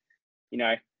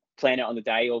plan it on the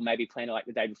day, or maybe plan it like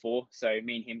the day before. So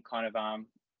me and him kind of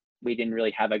we didn't really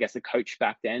have, I guess, a coach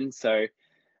back then. So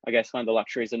I guess one of the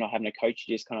luxuries of not having a coach,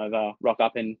 you just kind of rock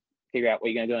up and figure out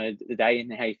what you're going to do on the day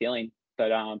and how you're feeling.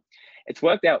 But it's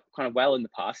worked out kind of well in the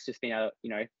past, just being able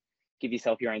to, give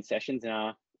yourself your own sessions.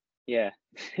 And yeah,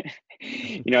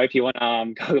 if you want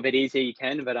to go a bit easier, you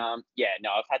can. But I've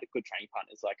had good training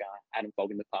partners like Adam Fogg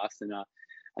in the past, and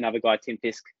another guy, Tim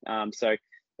Fisk. So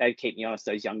they keep me honest,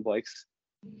 those young blokes.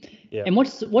 Yeah. And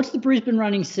what's the Brisbane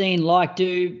running scene like?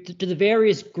 Do the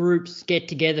various groups get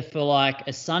together for like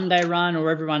a Sunday run, or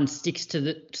everyone sticks to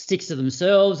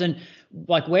themselves? And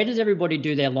like, where does everybody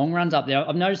do their long runs up there?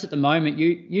 I've noticed at the moment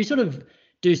you sort of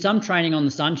do some training on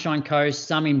the Sunshine Coast,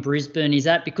 some in Brisbane. Is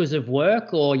that because of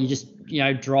work, or you just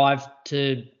drive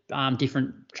to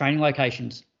different training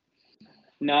locations?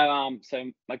 No,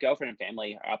 so my girlfriend and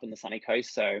family are up in the sunny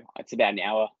coast, so it's about an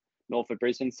hour north of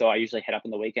Brisbane. So I usually head up on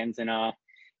the weekends and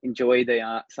enjoy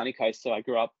the sunny coast. So I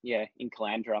grew up in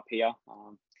Caloundra up here.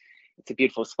 It's a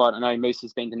beautiful spot. I know Moose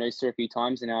has been to Noosa a few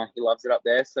times, and he loves it up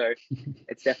there. So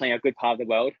it's definitely a good part of the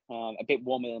world. A bit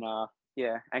warmer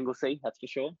than Anglesea, that's for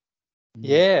sure.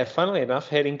 Yeah, funnily enough,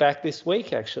 heading back this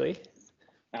week actually.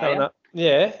 Up.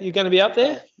 Yeah, you're going to be up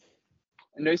there?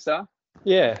 Noosa?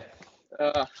 Yeah.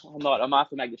 I'm not. I might have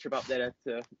to make the trip up there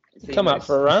to see come up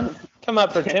for a run. Come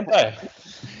up for a tempo.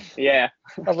 Yeah.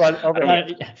 I'll run.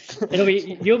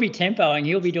 You'll be tempoing.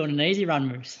 You'll be doing an easy run,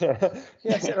 Moose.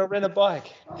 Yes, I'll rent a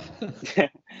bike.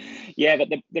 Yeah, but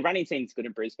the running scene's good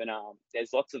in Brisbane.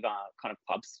 There's lots of kind of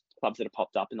clubs that have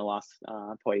popped up in the last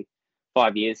probably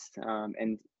 5 years.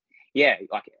 And yeah,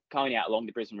 like going out along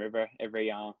the Brisbane River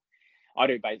every. I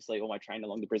do basically all my training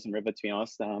along the Brisbane River. To be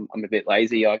honest, I'm a bit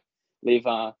lazy. I live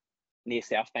near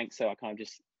South Bank, so I kind of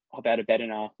just hop out of bed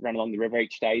and run along the river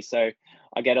each day. So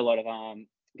I get a lot of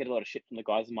shit from the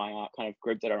guys in my kind of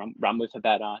group that I run with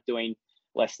about doing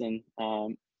less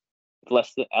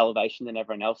elevation than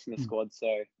everyone else in the squad.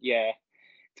 So yeah,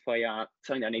 it's probably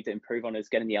something I need to improve on, is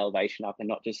getting the elevation up and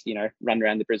not just run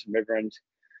around the Brisbane River and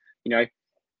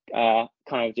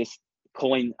kind of just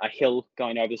calling a hill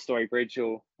going over the Story Bridge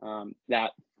or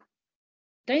that.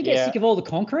 Don't you get sick of all the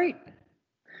concrete?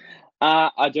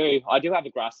 I do have a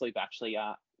grass loop actually.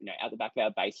 At the back of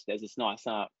our base, there's this nice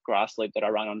grass loop that I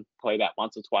run on probably about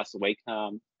once or twice a week.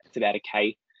 It's about a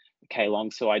k long,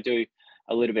 so I do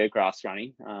a little bit of grass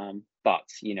running. But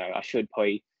I should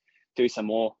probably do some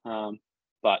more.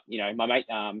 But my mate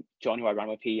John, who I run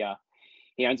with, he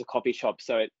owns a coffee shop,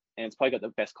 and it's probably got the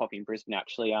best coffee in Brisbane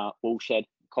actually. Woolshed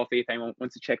Coffee, if anyone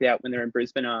wants to check it out when they're in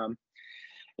Brisbane.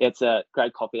 It's a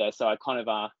great coffee there, so I kind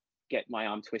of get my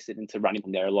arm twisted into running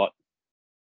from there a lot.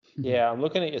 Yeah, I'm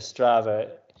looking at your Strava.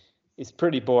 It's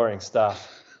pretty boring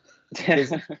stuff.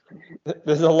 There's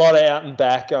a lot of out and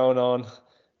back going on.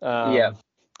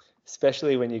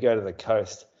 Especially when you go to the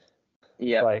coast.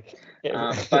 Yeah.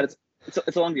 But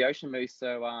it's along the ocean, Moose.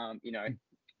 So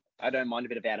I don't mind a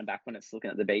bit of out and back when it's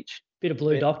looking at the beach. Bit of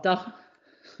Blue Doctor.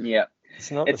 Yeah. It's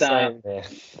not the same there.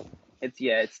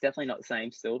 It's definitely not the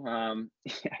same still. I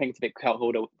think it's a bit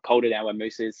colder now where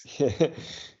Moose is.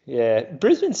 Yeah.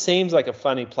 Brisbane seems like a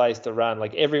funny place to run.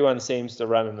 Like everyone seems to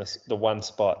run in the one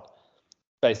spot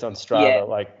based on Strava. Yeah,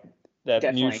 like that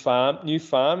definitely. New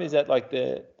Farm, is that like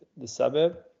the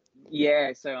suburb?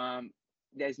 Yeah, so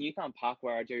there's New Farm Park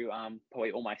where I do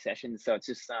probably all my sessions. So it's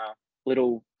just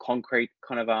little concrete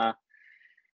kind of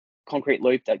concrete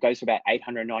loop that goes for about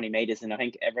 890 meters, and I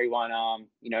think everyone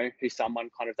who's someone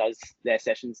kind of does their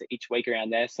sessions each week around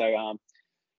there. So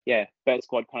yeah, Bird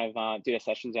Squad kind of do their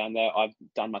sessions around there. I've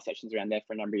done my sessions around there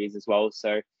for a number of years as well,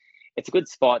 so it's a good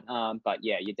spot. But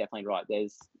yeah, you're definitely right.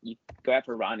 You go out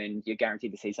for a run and you're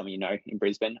guaranteed to see someone in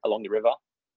Brisbane along the river.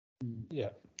 Yeah.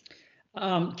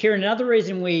 Kieran, another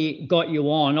reason we got you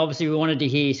on, obviously we wanted to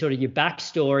hear sort of your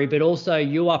backstory, but also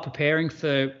you are preparing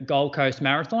for Gold Coast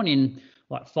Marathon in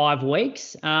like 5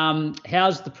 weeks.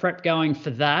 How's the prep going for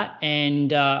that,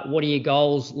 and what are your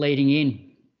goals leading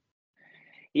in?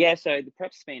 Yeah, so the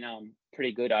prep's been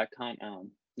pretty good. I can't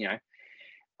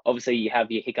obviously you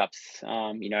have your hiccups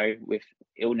with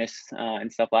illness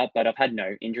and stuff like that, but I've had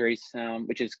no injuries,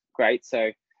 which is great.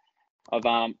 So I've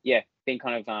been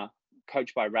kind of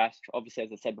coached by Raf, obviously,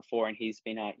 as I said before, and he's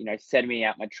been setting me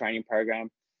out my training program,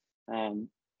 and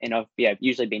I've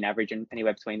usually been averaging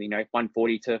anywhere between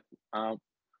 140 to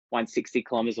 160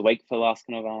 kilometers a week for the last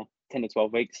kind of 10 to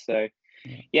 12 weeks. So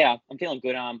yeah, I'm feeling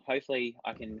good. Hopefully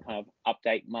I can kind of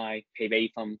update my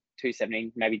PB from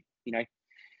 217, maybe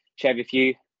shave a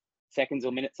few seconds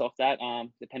or minutes off that,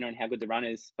 depending on how good the run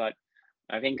is. But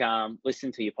I think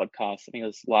listening to your podcast, I think it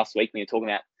was last week when you were talking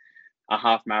about a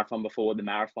half marathon before the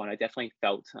marathon, I definitely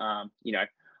felt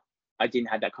I didn't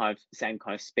have that kind of same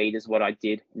kind of speed as what I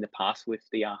did in the past with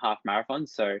the half marathon.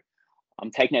 So I'm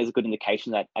taking it as a good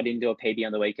indication that I didn't do a PB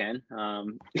on the weekend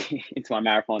into my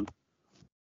marathon.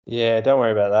 Yeah, don't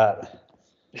worry about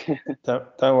that.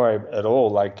 don't worry at all.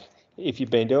 Like, if you've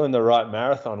been doing the right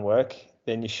marathon work,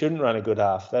 then you shouldn't run a good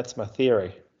half. That's my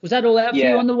theory. Was that all out for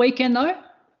you on the weekend though?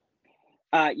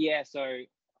 Yeah, so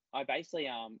I basically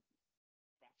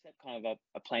set kind of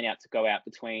a plan out to go out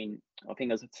between, I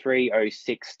think it was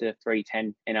 3:06 to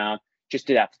 3:10, and just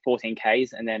do that for 14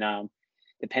 Ks, and then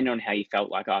depending on how you felt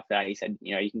like after that, he said,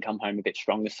 you can come home a bit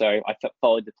stronger. So I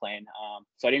followed the plan.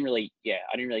 So I didn't really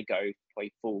go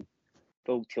quite full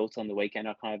tilt on the weekend.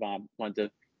 I kind of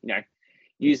wanted to,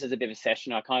 use as a bit of a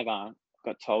session. I kind of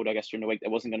got told, I guess, during the week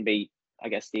there wasn't going to be, I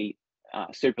guess, the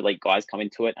super elite guys coming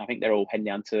to it. I think they're all heading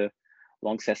down to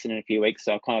Launceston in a few weeks.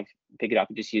 So I kind of pick it up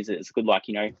and just use it as a good,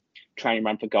 training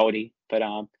run for Goldie. But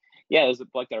there was a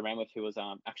bloke that I ran with who was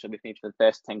actually with me for the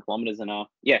first 10 kilometers, and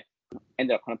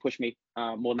ended up kind of pushing me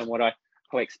more than what I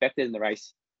probably expected in the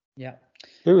race. Yeah.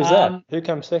 Who was that? Who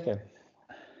comes second?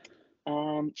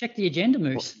 Check the agenda,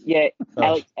 Moose. Yeah,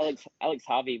 Alex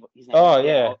Harvey. His name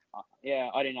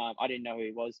I didn't know who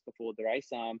he was before the race.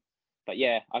 But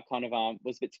yeah, I kind of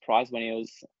was a bit surprised when he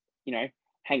was,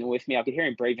 hanging with me. I could hear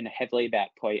him breathing heavily about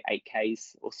probably 8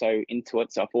 Ks or so into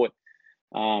it. So I thought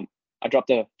I dropped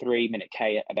a 3-minute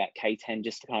K at about K10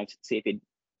 just to kind of see if he'd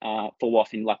fall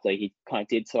off, and luckily he kind of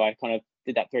did. So I kind of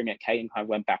did that 3-minute K and kind of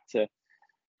went back to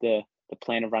the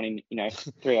plan of running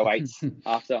 3:08s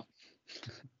after.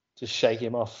 Just shake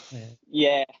him off.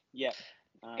 Yeah.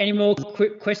 Any more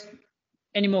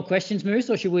questions, Moose,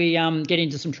 or should we get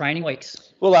into some training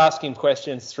weeks? We'll ask him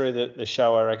questions through the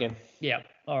show, I reckon. Yeah.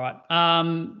 All right.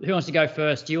 Who wants to go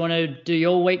first? Do you want to do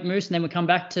your week, Moose, and then we'll come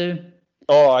back to?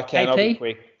 Oh, I can. AP? I'll be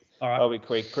quick. All right. I'll be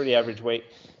quick. Pretty average week.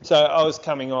 So I was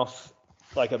coming off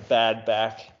like a bad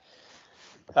back.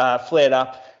 Flared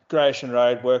up. Gratian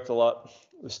Road, worked a lot.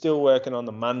 Was still working on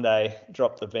the Monday.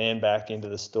 Dropped the van back into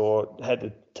the store. Had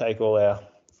to take all our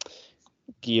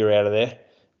gear out of there.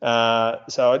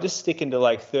 So I just stick into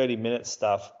 30-minute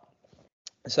stuff.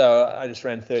 So I just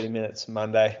ran 30 minutes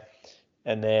Monday,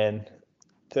 and then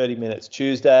 30 minutes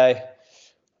Tuesday.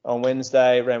 On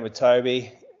Wednesday, ran with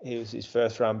Toby. He was his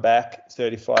first run back,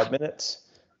 35 minutes.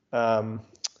 And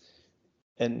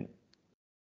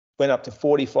went up to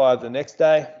 45 the next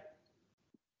day.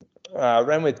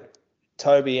 Ran with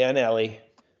Toby and Ellie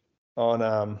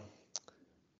on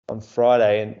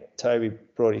Friday, and Toby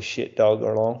brought his shit dog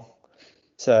along.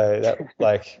 So that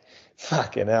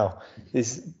fucking hell.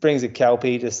 This brings a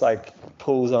Kelpie, just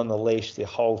pulls on the leash the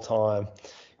whole time,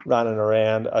 running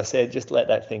around. I said, just let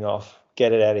that thing off,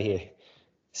 get it out of here.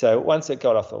 So once it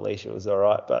got off the leash, it was all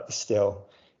right, but still,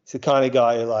 it's the kind of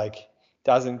guy who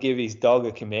doesn't give his dog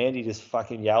a command. He just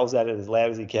fucking yells at it as loud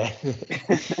as he can.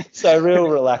 So real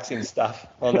relaxing stuff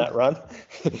on that run.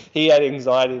 He had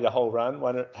anxiety the whole run,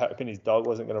 hoping his dog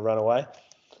wasn't going to run away.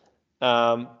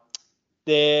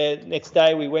 The next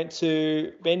day we went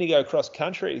to Bendigo cross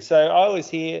country. So I was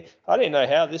here. I didn't know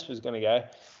how this was going to go.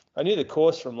 I knew the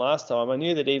course from last time. I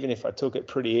knew that even if I took it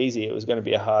pretty easy, it was going to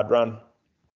be a hard run.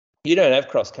 You don't have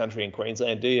cross country in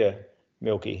Queensland, do you,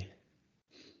 Milky?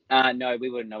 No, we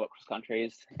wouldn't know what cross country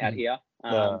is out here.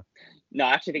 No,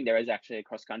 I actually think there is actually a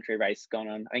cross country race going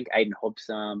on. I think Aidan Hobbs,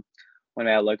 one of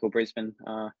our local Brisbane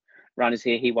runners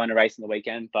here, he won a race in the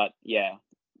weekend. But yeah,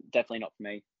 definitely not for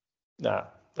me. Nah.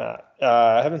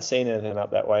 I haven't seen anything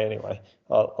up that way anyway.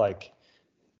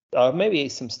 Maybe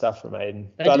some stuff from Aiden.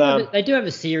 They do have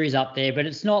a series up there, but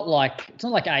it's not like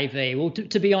AV. Well,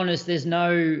 to be honest, there's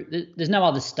no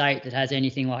other state that has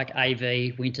anything like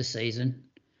AV winter season.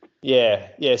 Yeah.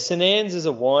 St Anne's is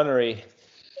a winery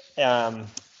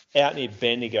out near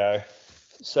Bendigo,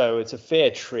 so it's a fair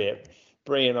trip.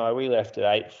 Bree and I, we left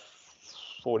at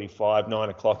 8:45, 9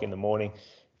 o'clock in the morning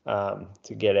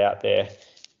to get out there.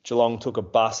 Geelong took a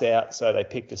bus out, so they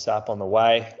picked us up on the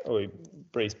way.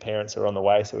 Bree's parents are on the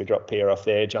way, so we dropped Pia off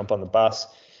there, jump on the bus.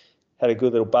 Had a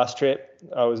good little bus trip.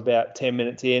 I was about 10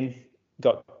 minutes in,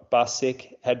 got bus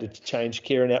sick, had to change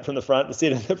Kieran out from the front to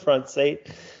sit in the front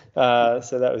seat. So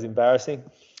that was embarrassing.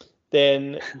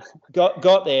 Then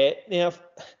got there. Now,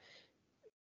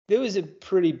 there was a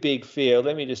pretty big field.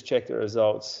 Let me just check the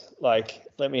results.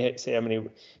 Let me see how many.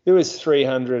 There was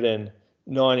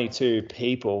 392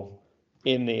 people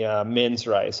in the men's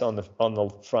race on the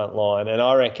front line, and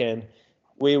I reckon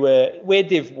we're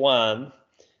Div 1,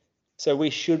 so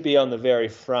we should be on the very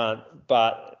front,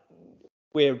 but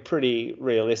we're pretty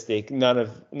realistic. None of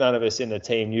us in the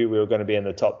team knew we were going to be in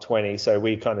the top 20, so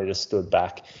we kind of just stood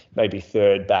back, maybe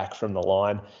third back from the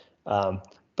line.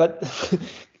 But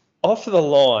off the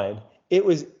line, it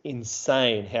was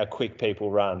insane how quick people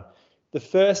run. The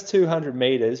first 200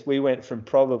 meters, we went from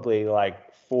probably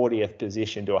 40th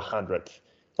position to 100th,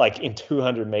 in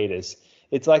 200 meters.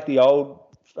 It's like the old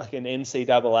fucking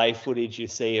NCAA footage you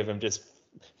see of him just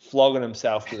flogging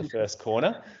himself to the first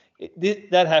corner.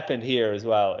 That happened here as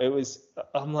well.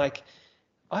 I'm like,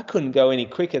 I couldn't go any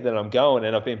quicker than I'm going,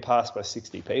 and I've been passed by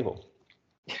 60 people.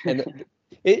 And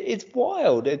it's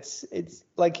wild. It's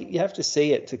like you have to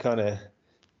see it to kind of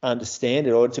understand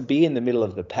it, or to be in the middle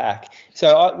of the pack.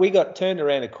 So we got turned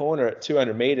around a corner at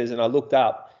 200 meters, and I looked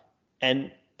up,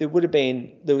 and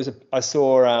I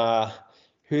saw,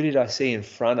 who did I see in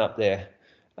front up there?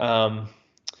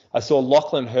 I saw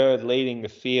Lachlan Hurd leading the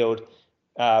field.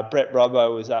 Brett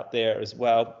Robbo was up there as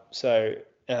well. So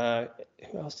who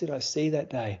else did I see that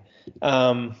day?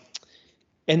 And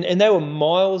they were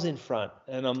miles in front.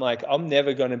 And I'm like, I'm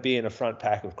never going to be in a front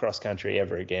pack of cross country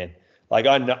ever again.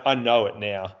 I know it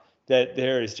now, that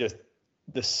there is just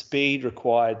the speed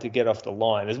required to get off the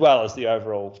line, as well as the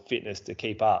overall fitness to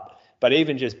keep up. But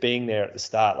even just being there at the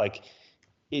start,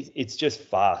 it's just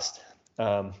fast.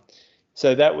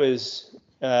 So that was,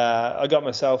 I got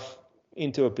myself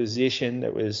into a position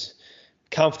that was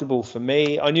comfortable for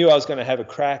me. I knew I was going to have a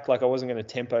crack, I wasn't going to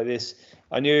tempo this.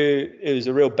 I knew it was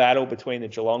a real battle between the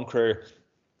Geelong crew,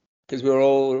 because we're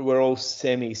all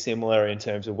semi-similar in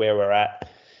terms of where we're at.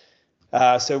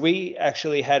 So we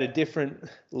actually had a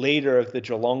different leader of the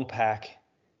Geelong pack.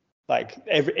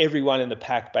 Everyone in the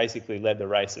pack basically led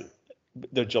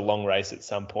the Geelong race at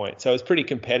some point. So it was pretty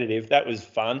competitive. That was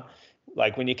fun.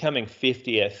 When you're coming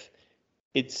 50th,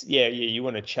 you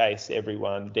want to chase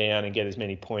everyone down and get as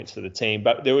many points for the team.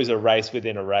 But there was a race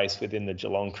within the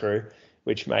Geelong crew,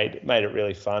 which made it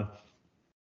really fun.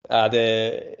 I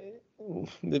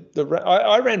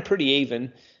ran pretty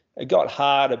even. It got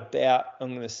hard about, I'm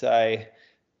going to say,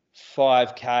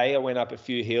 5K. I went up a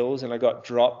few hills, and I got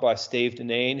dropped by Steve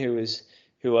Deneen,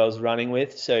 who I was running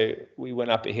with. So we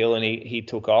went up a hill, and he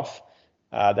took off.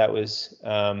 That was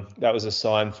a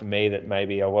sign for me that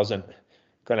maybe I wasn't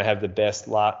going to have the best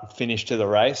finish to the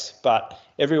race, but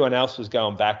everyone else was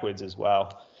going backwards as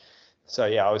well. So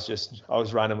yeah, I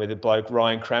was running with a bloke,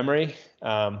 Ryan Cramery,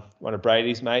 one of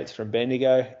Brady's mates from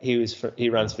Bendigo. He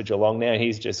runs for Geelong now.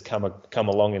 He's just come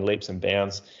along in leaps and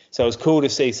bounds. So it was cool to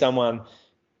see someone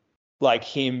like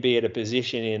him be at a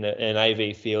position in an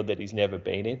AV field that he's never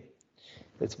been in.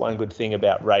 That's one good thing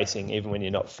about racing, even when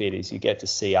you're not fit, is you get to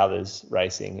see others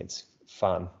racing. It's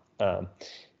fun.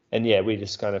 And yeah, we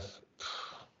just kind of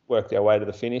worked our way to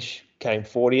the finish, came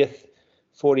 40th,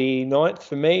 49th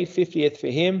for me, 50th for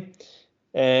him,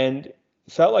 and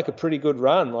felt like a pretty good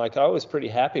run. I was pretty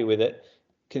happy with it,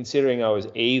 considering I was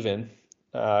even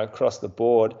across the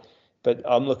board. But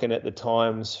I'm looking at the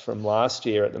times from last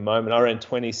year at the moment. I ran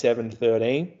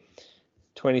 27:13.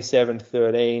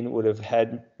 27:13 would have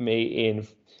had me in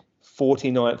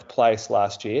 49th place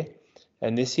last year.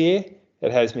 And this year,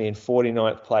 it has me in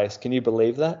 49th place. Can you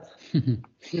believe that?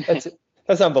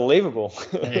 That's unbelievable.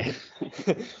 So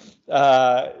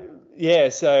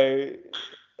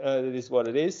it is what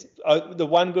it is. The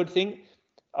one good thing,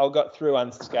 I got through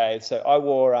unscathed. So I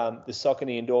wore the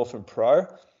Saucony Endorphin Pro,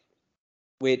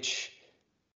 which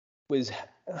was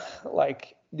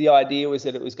the idea was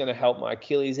that it was going to help my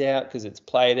Achilles out because it's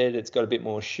plated. It's got a bit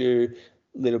more shoe,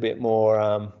 a little bit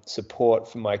more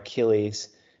support for my Achilles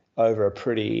over a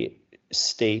pretty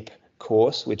steep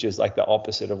course, which is like the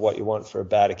opposite of what you want for a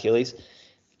bad Achilles.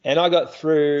 And I got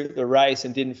through the race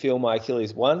and didn't feel my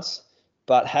Achilles once,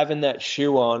 but having that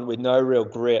shoe on with no real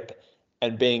grip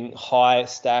and being high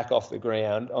stack off the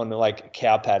ground on like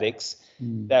cow paddocks,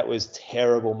 that was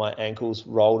terrible. My ankles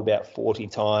rolled about 40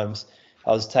 times.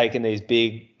 I was taking these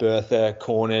big Bertha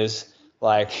corners.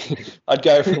 Like I'd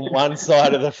go from one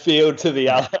side of the field to the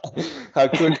other. I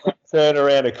couldn't turn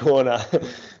around a corner.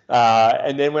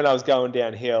 And then when I was going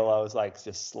downhill, I was like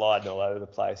just sliding all over the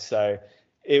place. So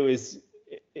it was,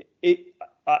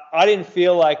 I didn't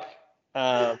feel like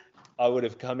I would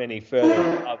have come any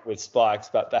further up with spikes,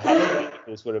 but perhaps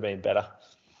this would have been better.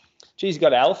 Geez, you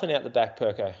got an elephant out the back,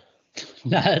 Perko.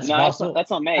 No, Russell. That's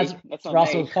not me. That's not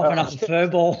Russell me. coughing up a fur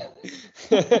ball.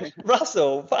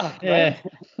 Russell, fuck, Yeah.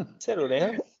 mate. Settle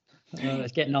down. Oh,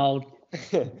 it's getting old.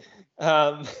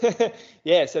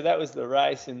 Yeah, so that was the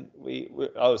race, and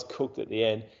I was cooked at the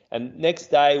end. And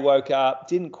next day, woke up,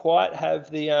 didn't quite have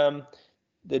the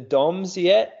DOMs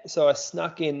yet, so I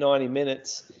snuck in 90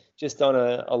 minutes just on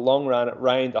a long run. It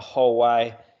rained the whole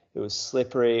way. It was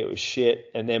slippery. It was shit.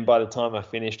 And then by the time I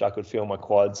finished, I could feel my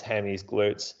quads, hammies,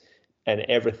 glutes, and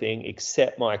everything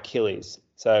except my Achilles.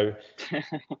 So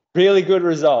really good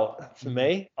result for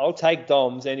me. I'll take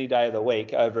DOMs any day of the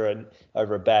week over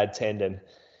a bad tendon.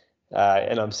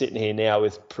 And I'm sitting here now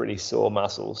with pretty sore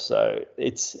muscles. So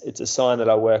it's a sign that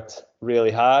I worked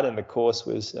really hard, and the course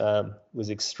was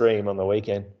extreme on the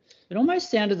weekend. It almost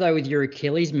sounded though with your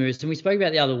Achilles moves, and we spoke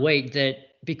about the other week, that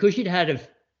because you'd had a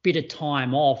bit of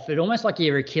time off, it almost like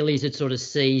your Achilles had sort of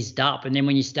seized up, and then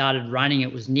when you started running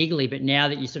it was niggly, but now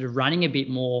that you're sort of running a bit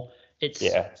more, it's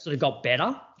sort of got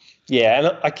better. Yeah,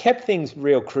 and I kept things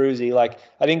real cruisy. Like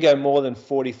I didn't go more than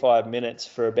 45 minutes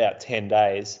for about 10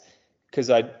 days because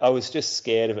I was just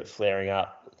scared of it flaring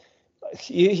up.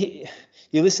 You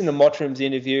listen to Mottram's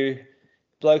interview,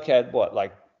 bloke had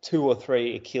like 2 or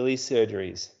 3 Achilles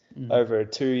surgeries over a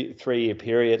 2-3 year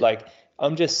period. Like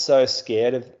I'm just so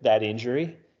scared of that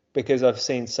injury because I've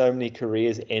seen so many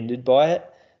careers ended by it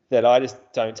that I just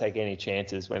don't take any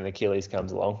chances when Achilles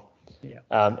comes along. Yeah.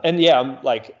 I'm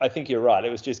like, I think you're right.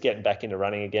 It was just getting back into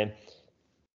running again,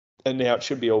 and now it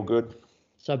should be all good.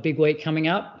 So a big week coming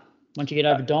up once you get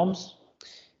over DOMs.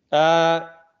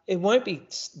 It won't be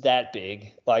that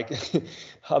big. Like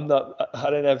I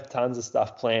don't have tons of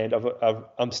stuff planned.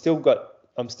 I'm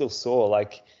still sore.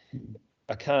 Like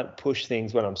I can't push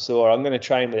things when I'm sore. I'm going to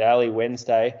train with Ali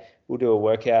Wednesday. We'll do a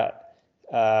workout,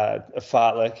 a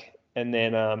fartlek, and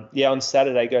then on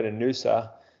Saturday go to Noosa.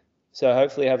 So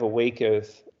hopefully have a week of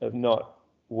not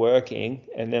working,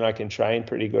 and then I can train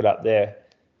pretty good up there.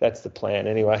 That's the plan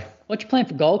anyway. What's your plan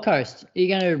for Gold Coast? Are you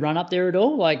going to run up there at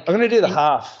all? I'm going to do the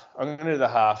half.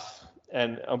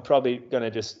 And I'm probably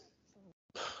going to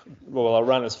I'll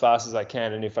run as fast as I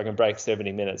can, and if I can break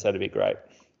 70 minutes, that'd be great.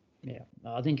 Yeah,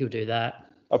 I think you'll do that.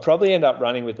 I'll probably end up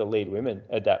running with the lead women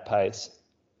at that pace.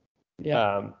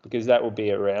 Yeah. Because that will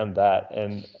be around that.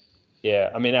 And yeah,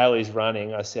 I mean, Ali's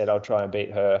running. I said I'll try and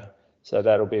beat her. So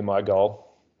that'll be my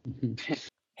goal.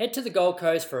 Head to the Gold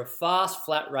Coast for a fast,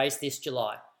 flat race this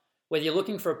July. Whether you're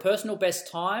looking for a personal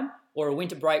best time or a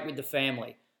winter break with the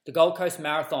family, the Gold Coast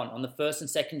Marathon on the 1st and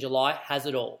 2nd July has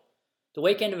it all. The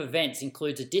weekend of events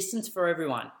includes a distance for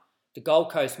everyone: the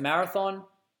Gold Coast Marathon,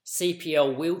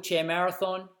 CPL Wheelchair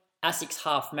Marathon, ASICS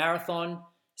Half Marathon,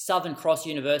 Southern Cross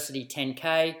University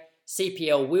 10K,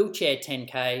 CPL Wheelchair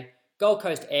 10K, Gold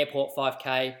Coast Airport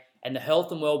 5K, and the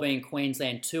Health and Wellbeing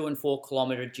Queensland 2 and 4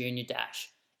 kilometre junior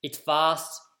dash. It's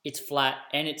fast, it's flat,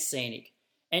 and it's scenic.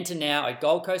 Enter now at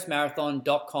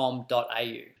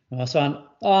goldcoastmarathon.com.au. Nice one.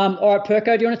 All right,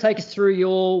 Perko, do you want to take us through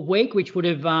your week, which would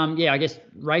have, I guess,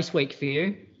 race week for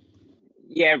you?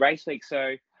 Yeah, race week. So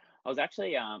I was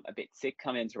actually a bit sick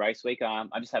coming into race week. I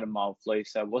just had a mild flu,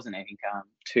 so it wasn't anything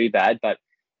too bad, but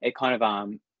it kind of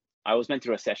I was meant to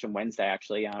do a session Wednesday,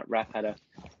 actually. Raf had a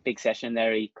big session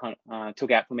there. He kind of took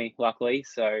out for me, luckily.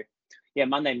 So, yeah,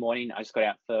 Monday morning, I just got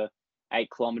out for 8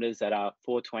 kilometres at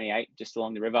 4:28, just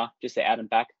along the river, just the out and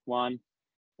back one.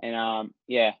 And,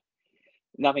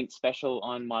 nothing special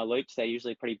on my loops. They're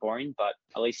usually pretty boring, but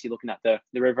at least you're looking at the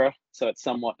river. So it's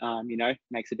somewhat,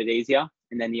 makes it a bit easier.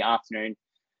 And then the afternoon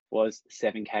was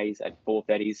 7Ks at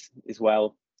 4:30s as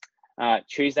well.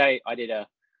 Tuesday, I did a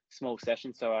small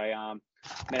session. So I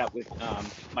met up with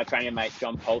my training mate,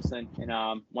 John Paulson,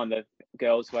 and one of the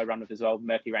girls who I run with as well,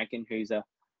 Murphy Rankin, who's a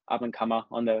up and comer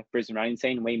on the Brisbane running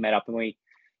scene. We met up and we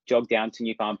jogged down to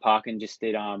New Farm Park and just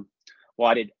did, I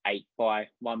did 8 by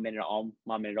 1 minute on,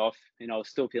 1 minute off. And I was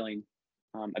still feeling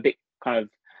a bit kind of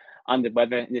under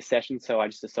weather in this session. So I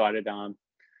just decided,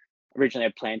 originally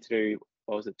I planned to do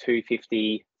what was it,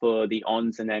 250 for the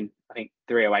ons, and then I think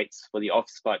 308s for the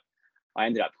offs. But I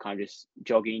ended up kind of just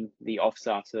jogging the offs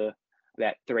after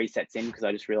about 3 sets in, because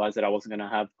I just realized that I wasn't going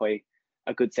to have probably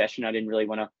a good session. I didn't really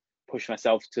want to push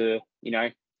myself to,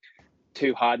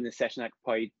 too hard in the session. That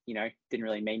probably, didn't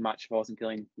really mean much if I wasn't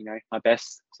feeling, my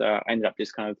best. So I ended up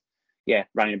just kind of,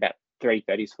 running about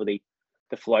 330s for the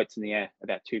floats, and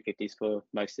about 250s for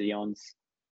most of the ons.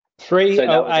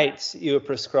 308s you were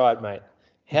prescribed, mate.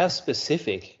 How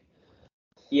specific?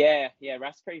 Yeah,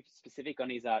 Raf's pretty specific on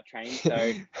his training.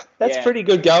 So that's pretty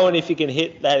good going if you can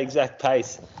hit that exact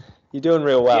pace. You're doing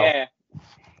real well.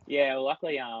 Yeah. Well,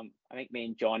 luckily, I think me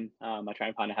and John, my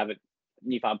training partner, have a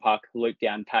New Farm Park loop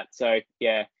down pat. So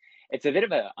it's a bit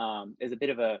of a there's a bit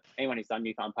of a, anyone who's done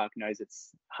New Farm Park knows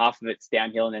it's half of it's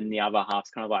downhill, and then the other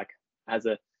half's kind of like has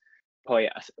probably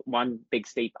one big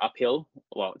steep uphill.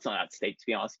 Well, it's not that steep to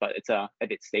be honest, but it's a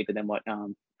bit steeper than what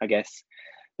I guess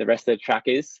the rest of the track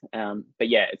is. But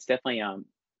it's definitely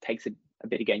takes a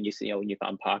bit of getting used to the old New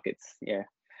Farm Park. It's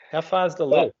How far is the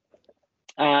loop?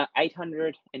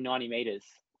 890 meters.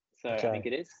 So okay. I think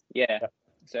it is. Yeah.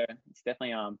 So it's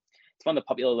definitely it's one of the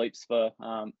popular loops for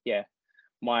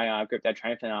my group that I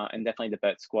train for, and definitely the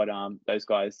Burt squad. Those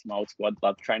guys, my old squad,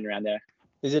 love training around there.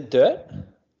 Is it dirt?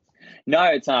 No,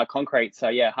 it's concrete.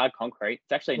 So hard concrete.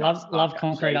 It's actually love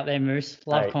concrete actually. Up there, Moose.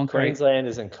 Love concrete.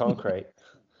 Queenslanders and concrete.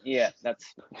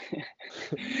 That's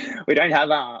we don't have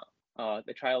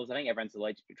the trails. I think everyone's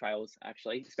allergic to trails,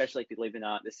 actually, especially if you live in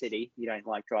the city. You don't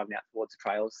like driving out towards the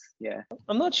trails. Yeah.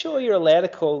 I'm not sure you're allowed to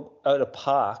call it a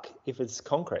park if it's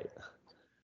concrete.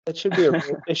 That should be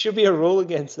there should be a rule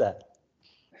against that.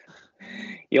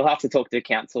 You'll have to talk to the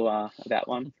council about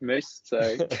one, Moose.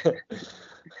 So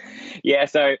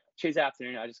so Tuesday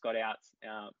afternoon I just got out.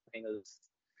 I think it was,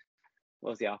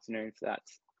 what was the afternoon for that?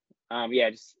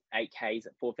 Just 8Ks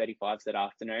at 4:35 that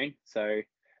afternoon. So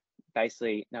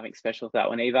basically nothing special for that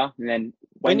one either. And then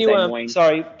Wednesday morning.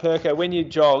 Sorry, Perko, when you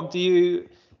jog, do you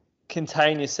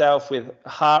contain yourself with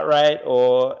heart rate,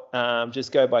 or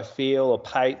just go by feel or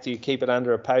pace? Do you keep it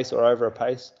under a pace or over a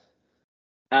pace?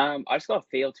 I just got a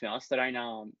feel, to be honest. I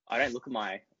don't look at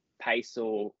my pace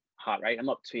or heart rate. I'm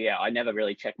not too. I never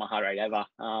really check my heart rate ever.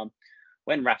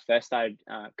 When Raf first started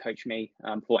coaching me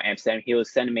for Amsterdam, he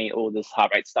was sending me all this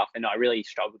heart rate stuff, and I really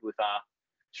struggled with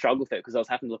it because I was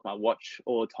having to look at my watch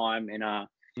all the time, and I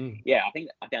think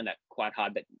I found that quite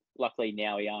hard. But luckily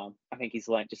now, I think he's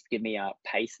learned just to give me a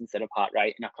pace instead of heart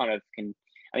rate, and I kind of can.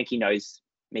 I think he knows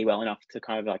me well enough to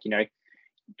kind of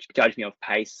judge me off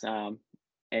pace.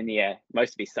 And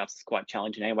most of his stuff's quite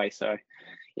challenging anyway. So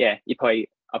I'd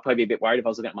probably be a bit worried if I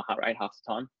was looking at my heart rate half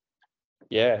the time.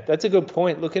 Yeah, that's a good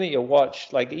point. Looking at your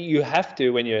watch, like you have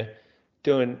to when you're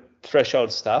doing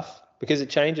threshold stuff because it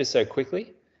changes so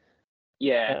quickly.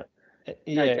 No,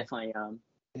 definitely.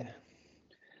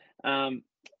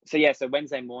 So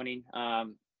Wednesday morning, I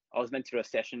was meant to do a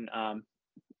session. I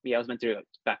was meant to do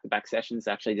back-to-back sessions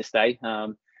actually this day.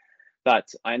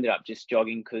 But I ended up just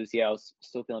jogging because I was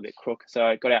still feeling a bit crook. So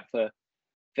I got out for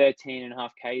 13.5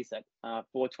 Ks at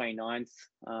 4:29s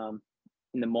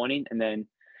in the morning, and then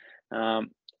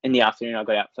in the afternoon I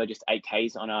got out for just 8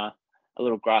 Ks on a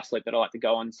little grass loop that I like to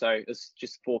go on. So it was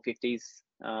just 450s,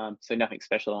 so nothing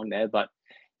special along there, but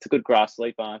it's a good grass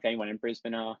loop. If anyone in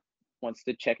Brisbane wants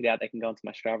to check it out, they can go onto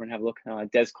my Strava and have a look.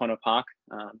 Des Connor Park.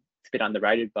 It's a bit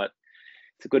underrated, but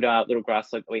it's a good little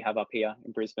grass loop that we have up here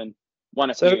in Brisbane.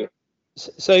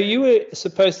 So you were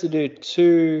supposed to do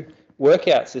 2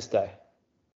 workouts this day?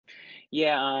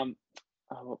 Yeah.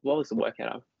 What was the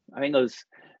workout? I think it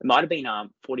might have been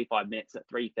 45 minutes at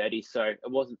 3:30. So it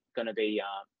wasn't going to be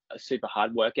a super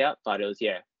hard workout, but it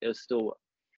was still,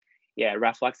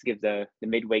 Raf likes to give the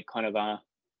midweek kind of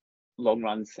long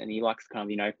runs, and he likes to kind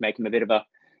of, make him a bit of a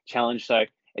challenge. So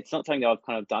it's not something that I've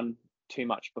kind of done too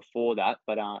much before that,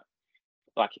 but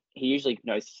like he usually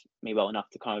knows me well enough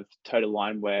to kind of toe the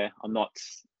line where I'm not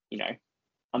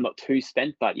too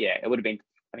spent. But it would have been,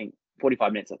 I think,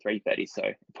 45 minutes at 3:30, so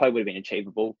it probably would have been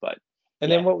achievable. But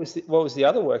then what was the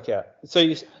other workout? So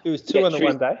it was 2 on the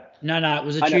one day? No, it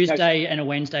was a Tuesday and a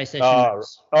Wednesday session.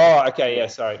 Oh, okay, yeah,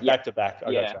 sorry, back to back.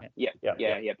 Back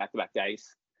to back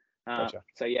days. Gotcha.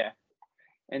 So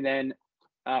and then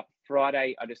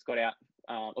Friday I just got out.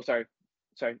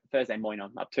 Thursday morning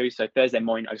I'm up to. So Thursday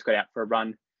morning I just got out for a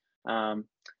run,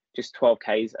 just 12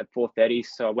 Ks at 4:30.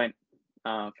 So I went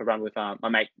for a run with my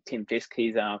mate Tim Fisk.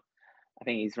 He's I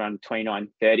think he's run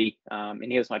 29:30,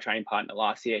 and he was my training partner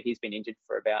last year. He's been injured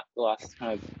for about the last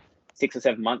kind of 6 or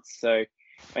 7 months. So I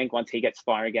think once he gets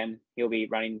firing again, he'll be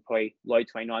running probably low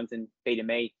 29s and beating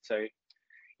me. So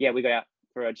we got out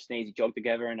for just an easy jog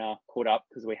together and caught up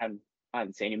because we hadn't I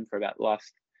haven't seen him for about the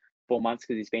last 4 months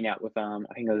because he's been out with I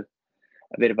think a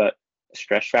bit of a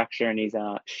stress fracture in his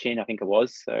shin, I think it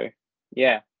was. So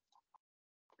yeah,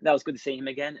 that was good to see him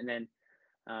again. And then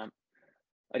I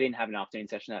didn't have an afternoon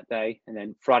session that day. And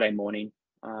then Friday morning,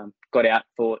 got out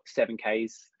for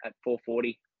 7Ks at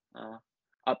 4:40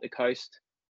 up the coast.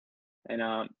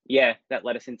 And yeah, that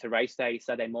led us into race day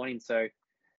Saturday morning. So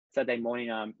Saturday morning,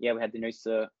 yeah, we had the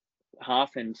Noosa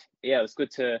half, and yeah, it was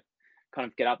good to kind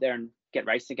of get up there and get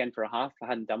racing again for a half. I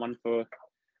hadn't done one for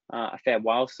a fair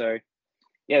while. So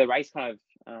yeah, the race kind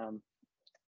of,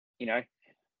 you know,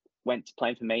 went to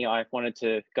plan for me. I wanted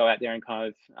to go out there and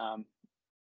kind of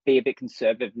be a bit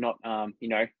conservative, not, you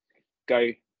know,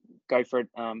 go for it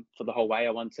for the whole way.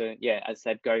 I want to, yeah, as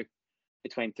I said, go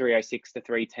between 3:06 to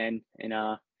 3:10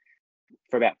 and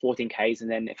for about 14 Ks.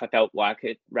 And then if I felt like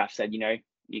it, Raf said, you know,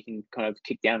 you can kind of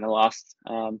kick down the last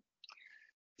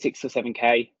 6 or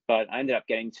 7K. But I ended up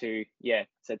getting to, yeah,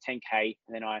 so 10K.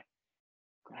 And then I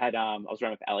had, I was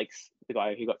running with Alex, the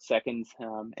guy who got second.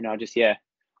 And I just, yeah,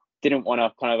 didn't want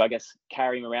to kind of, I guess,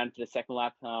 carry him around for the second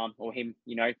lap or him,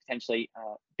 you know, potentially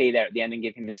be there at the end and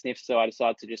give him a sniff. So I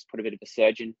decided to just put a bit of a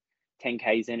surge in,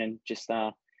 10Ks in, and just,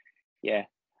 yeah,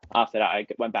 after that, I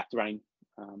went back to running,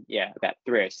 yeah, about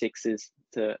 3:06s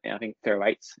to, I think,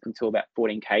 3:08s until about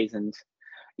 14 Ks. And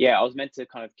yeah, I was meant to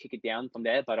kind of kick it down from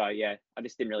there, but I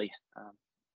just didn't really, I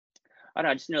don't know,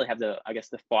 I just didn't really have the, I guess,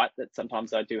 the fight that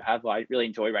sometimes I do have. I really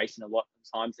enjoy racing a lot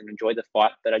of times and enjoy the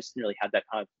fight, but I just didn't really have that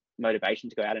kind of motivation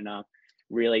to go out and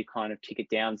really kind of kick it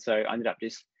down. So I ended up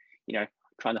just, you know,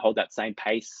 trying to hold that same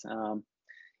pace.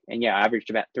 And yeah, I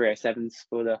averaged about 3:07s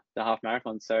for the half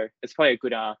marathon. So it's probably a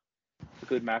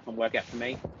good marathon workout for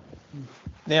me.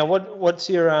 Now, what's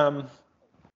your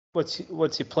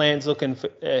plans looking for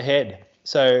ahead?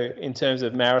 So in terms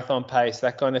of marathon pace,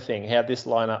 that kind of thing, how'd this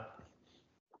line up?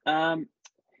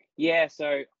 Yeah,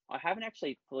 so I haven't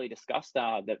actually fully discussed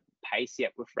the pace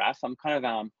yet with Raf. I'm kind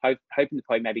of hoping to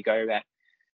probably maybe go about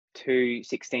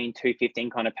 2:16, 2:15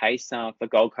 kind of pace for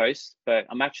Gold Coast. But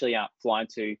I'm actually flying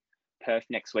to Perth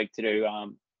next week to do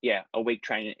a week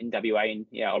training in WA, and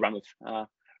yeah, I'll run with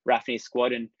Raf and his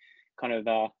squad and kind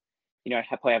of you know,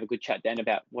 probably have a good chat then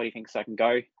about what he thinks I can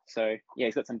go. So yeah,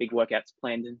 he's got some big workouts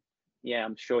planned, and yeah,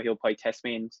 I'm sure he'll probably test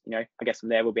me, and you know, I guess from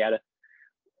there we'll be able to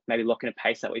maybe lock in a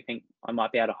pace that we think I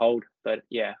might be able to hold. But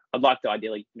yeah, I'd like to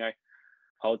ideally, you know,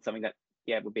 hold something that,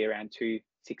 yeah, would be around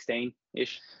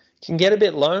 2:16-ish. Can get a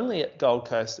bit lonely at Gold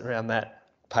Coast around that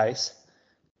pace,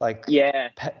 like yeah,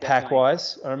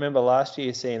 pack-wise. I remember last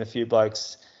year seeing a few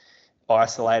blokes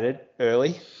isolated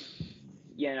early.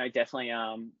 Yeah, no, definitely.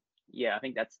 Yeah, I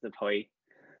think that's probably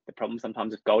the problem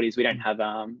sometimes with Gold is we don't have,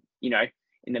 you know,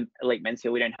 in the elite men's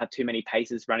field, we don't have too many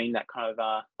paces running that kind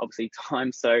of obviously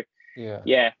time. So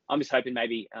yeah, I'm just hoping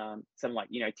maybe something like,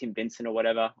 you know, Tim Vincent or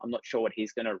whatever. I'm not sure what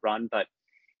he's going to run, but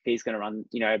if he's going to run,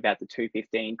 you know, about the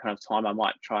 2:15 kind of time, I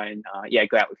might try and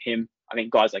go out with him. I think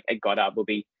guys like Ed Goddard will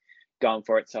be going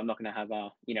for it, so I'm not going to have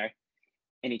you know,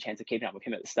 any chance of keeping up with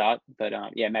him at the start. But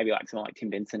yeah, maybe like someone like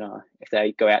Tim Vincent, if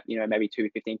they go out, you know, maybe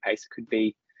 2:15 pace, could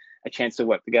be a chance to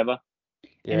work together.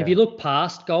 Yeah. And if you look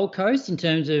past Gold Coast in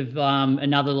terms of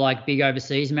another like big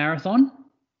overseas marathon?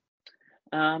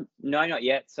 No, not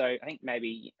yet. So I think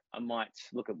maybe I might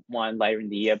look at one later in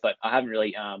the year, but I haven't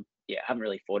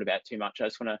really thought about it too much. I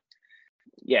just want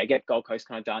to get Gold Coast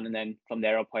kind of done, and then from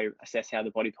there I'll probably assess how the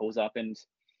body pulls up, and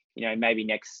you know, maybe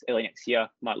early next year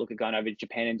might look at going over to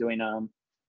Japan and doing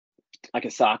like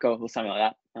Osaka or something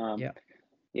like that.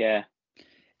 Yeah.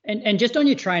 And just on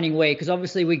your training week, because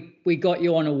obviously we got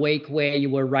you on a week where you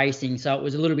were racing, so it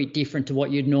was a little bit different to what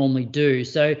you'd normally do.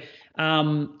 So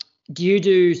do you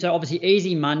do, so obviously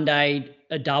easy Monday,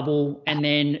 a double, and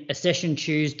then a session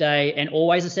Tuesday, and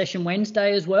always a session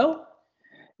Wednesday as well?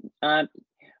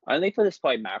 Only for this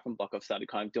probably marathon block I've started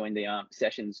kind of doing the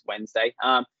sessions Wednesday.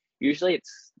 Usually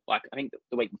it's like, I think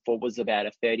the week before was about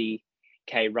a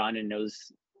 30K run, and I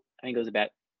think it was about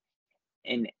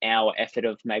an hour effort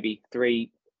of maybe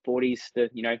 3:40s to,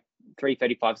 you know,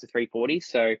 3:35s to 3:40s.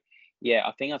 So yeah,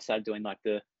 I think I've started doing like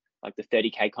the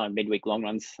 30K kind of midweek long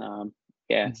runs. So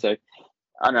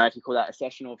I don't know if you call that a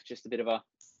session or if it's just a bit of a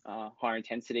higher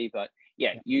intensity, but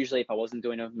yeah, usually if I wasn't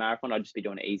doing a marathon, I'd just be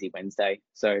doing an easy Wednesday.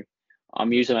 So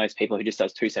I'm usually one of those people who just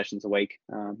does 2 sessions a week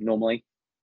normally.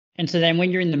 And so then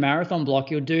when you're in the marathon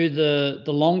block, you'll do the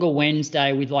longer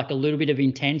Wednesday with like a little bit of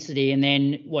intensity, and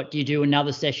then what do you do,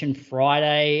 another session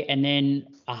Friday and then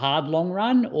a hard long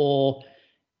run, or?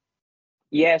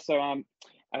 Yeah, so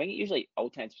I think it usually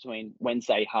alternates between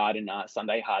Wednesday hard and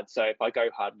Sunday hard. So if I go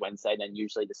hard Wednesday, then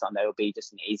usually the Sunday will be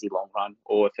just an easy long run,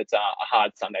 or if it's a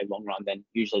hard Sunday long run, then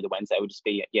usually the Wednesday will just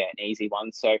be an easy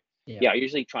one. So I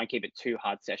usually try and keep it 2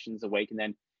 hard sessions a week. And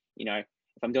then,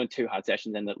 if I'm doing 2 hard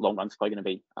sessions, then the long run's probably going to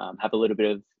be have a little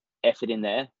bit of effort in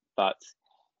there. But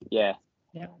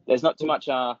there's not too much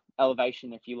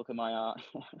elevation if you look at my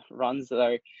runs,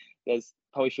 though. There's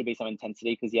probably should be some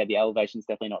intensity because the elevation's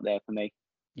definitely not there for me.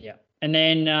 Yeah. And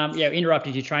then,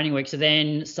 interrupted your training week. So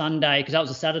then Sunday, because that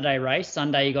was a Saturday race,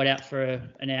 Sunday you got out for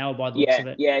an hour by the looks of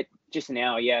it. Yeah, just an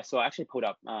hour. Yeah. So I actually pulled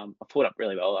up,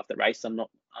 really well after the race. I'm not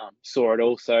sore at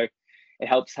all. So it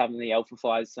helps having the Alpha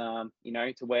Flies, to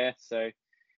wear. So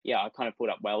I kind of pulled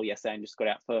up well yesterday and just got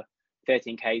out for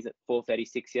 13 Ks at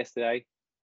 4:36 yesterday.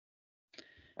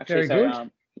 Actually, very good. So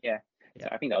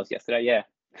I think that was yesterday. Yeah.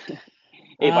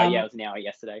 It was an hour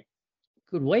yesterday.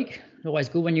 Good week. Always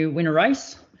good when you win a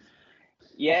race.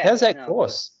 Yeah. How's that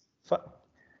course?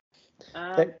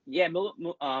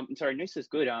 Noosa's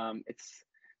good. It's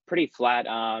pretty flat.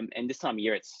 And this time of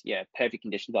year, it's perfect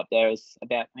conditions up there. It was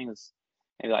about, I think it was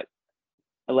maybe like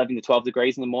 11 to 12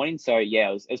 degrees in the morning. So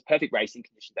it was perfect racing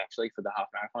conditions actually for the half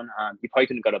marathon. You probably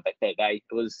couldn't have got a better day.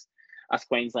 It was, us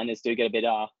Queenslanders do get a bit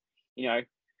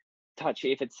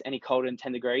touchy if it's any colder than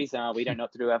 10 degrees. We don't know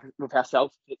what to do with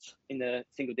ourselves if it's in the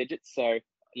single digits. So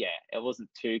it wasn't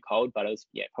too cold, but it was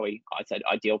probably, I'd say,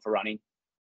 ideal for running.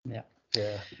 Yeah.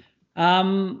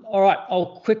 All right,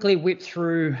 I'll quickly whip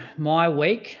through my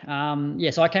week.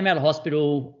 So I came out of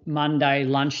hospital Monday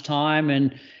lunchtime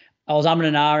and I was umming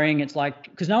and ahhing. It's like,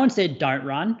 because no one said don't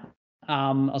run.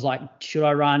 I was like, should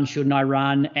I run? Shouldn't I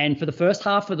run? And for the first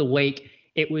half of the week,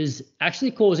 it was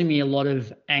actually causing me a lot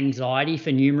of anxiety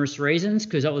for numerous reasons,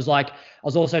 because it was like I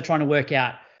was also trying to work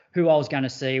out who I was going to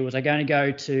see. Was I going to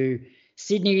go to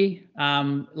Sydney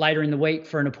later in the week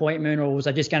for an appointment, or was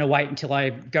I just going to wait until I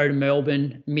go to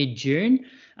Melbourne mid-June?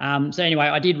 So anyway,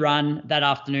 I did run that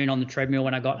afternoon on the treadmill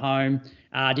when I got home.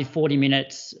 I did 40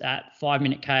 minutes at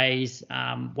 5-minute Ks,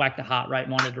 whacked the heart rate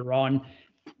monitor on,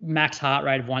 max heart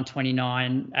rate of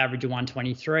 129, average of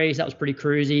 123. So that was pretty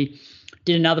cruisy.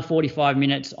 Did another 45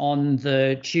 minutes on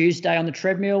the Tuesday on the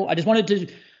treadmill. I just wanted to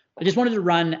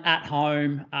run at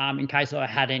home in case I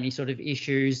had any sort of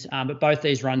issues, but both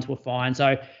these runs were fine.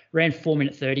 So ran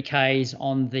 4-minute 30 Ks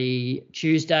on the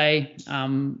Tuesday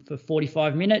for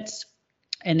 45 minutes.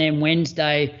 And then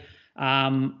Wednesday,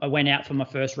 I went out for my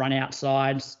first run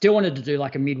outside. Still wanted to do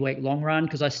like a midweek long run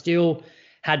because I still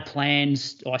got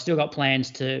plans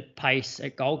to pace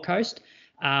at Gold Coast.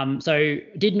 So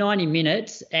did 90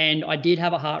 minutes and I did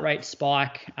have a heart rate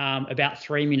spike about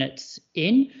 3 minutes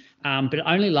in, but it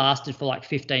only lasted for like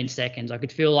 15 seconds. I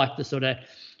could feel like the sort of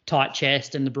tight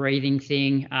chest and the breathing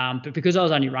thing. But because I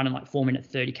was only running like 4-minute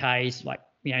 30 Ks,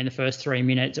 in the first 3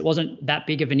 minutes, it wasn't that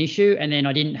big of an issue. And then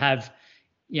I didn't have,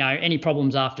 any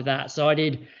problems after that. So I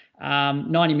did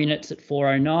 90 minutes at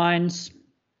 4:09s.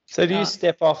 So do you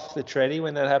step off the treadie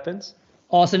when that happens?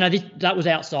 Oh, so no, that was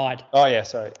outside. Oh, yeah,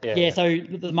 sorry. Yeah. So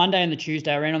the Monday and the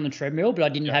Tuesday I ran on the treadmill, but I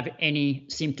didn't have any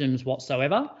symptoms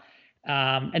whatsoever.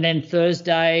 And then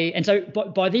Thursday, and so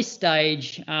by this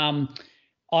stage, I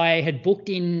had booked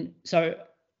in, so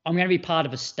I'm going to be part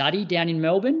of a study down in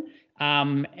Melbourne,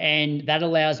 and that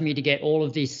allows me to get all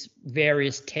of this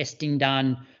various testing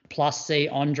done plus see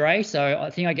Andre. So I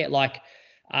think I get like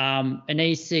an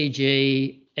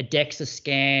ECG, a DEXA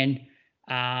scan,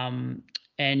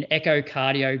 an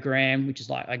echocardiogram, which is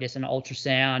like, I guess, an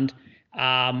ultrasound.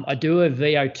 I do a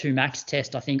VO2 max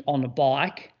test, I think, on a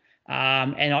bike.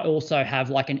 And I also have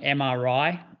like an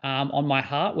MRI on my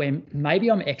heart where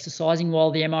maybe I'm exercising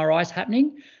while the MRI is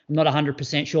happening. I'm not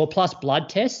 100% sure, plus blood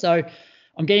tests. So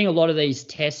I'm getting a lot of these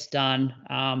tests done.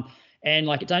 And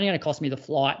like, it's only going to cost me the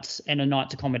flights and a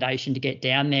night's accommodation to get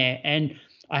down there. And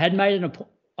I had made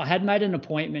an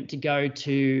appointment to go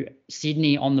to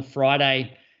Sydney on the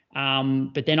Friday.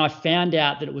 But then I found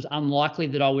out that it was unlikely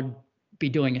that I would be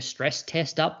doing a stress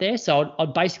test up there. So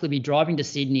I'd basically be driving to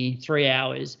Sydney 3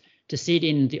 hours to sit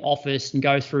in the office and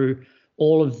go through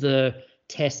all of the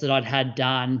tests that I'd had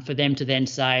done for them to then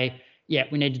say, yeah,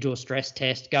 we need to do a stress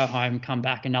test, go home, come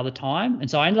back another time. And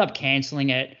so I ended up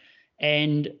cancelling it.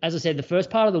 And as I said, the first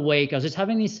part of the week, I was just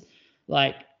having this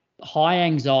like high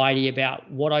anxiety about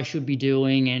what I should be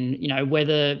doing and,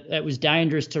 whether it was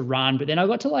dangerous to run. But then I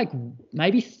got to like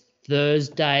maybe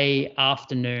Thursday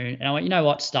afternoon and I went, you know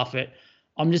what, stuff it.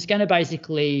 I'm just going to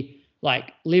basically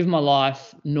like live my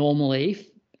life normally,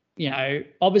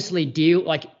 obviously deal,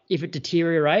 like if it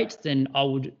deteriorates, then I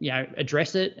would,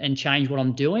 address it and change what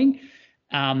I'm doing.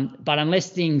 But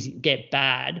unless things get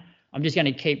bad, I'm just going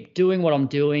to keep doing what I'm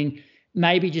doing,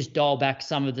 maybe just dial back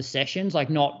some of the sessions, like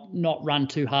not run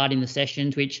too hard in the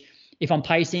sessions, which if I'm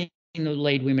pacing the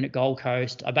lead women at Gold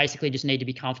Coast, I basically just need to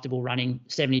be comfortable running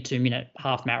 72-minute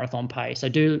half marathon pace. So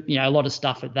do, a lot of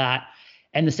stuff at that.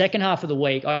 And the second half of the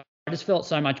week, I just felt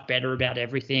so much better about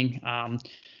everything.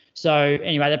 So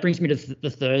anyway, that brings me to the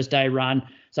Thursday run.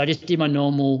 So I just did my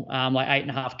normal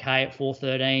 8.5K at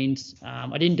 4:13s.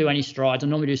 I didn't do any strides. I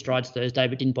normally do strides Thursday,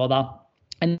 but didn't bother.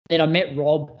 And then I met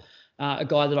Rob, a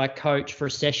guy that I coach, for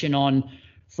a session on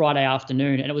Friday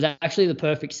afternoon, and it was actually the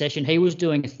perfect session. He was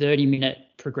doing a 30-minute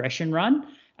progression run,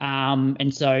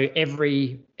 and so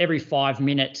every 5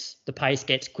 minutes the pace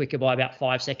gets quicker by about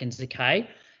 5 seconds a K,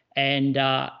 and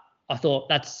I thought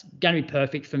that's going to be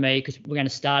perfect for me because we're going to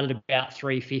start at about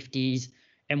 350s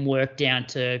and work down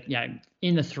to,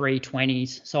 in the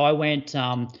 320s. So I went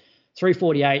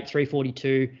 348,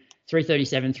 342,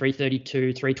 337,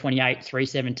 332, 328,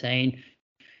 317.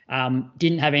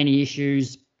 Didn't have any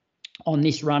issues on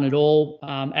this run at all.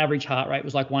 Average heart rate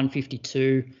was like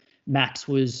 152. Max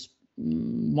was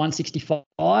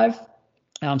 165.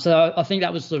 So I think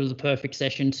that was sort of the perfect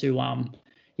session to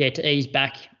ease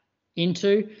back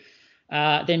into.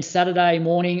 Then Saturday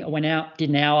morning, I went out, did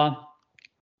an hour.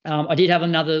 I did have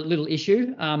another little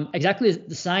issue. Exactly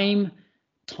the same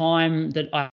time that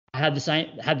I had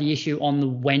the issue on the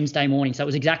Wednesday morning. So it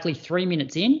was exactly 3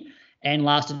 minutes in and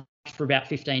lasted for about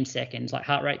 15 seconds. Like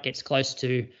heart rate gets close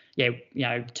to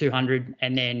 200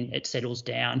 and then it settles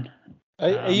down.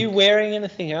 Are you wearing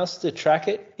anything else to track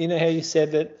it? You know how you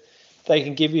said that they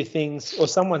can give you things, or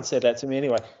someone said that to me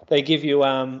anyway. They give you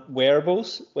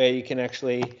wearables where you can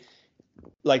actually,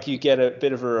 you get a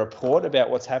bit of a report about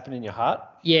what's happening in your heart.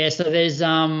 Yeah, so there's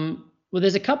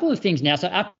a couple of things now. So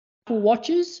Apple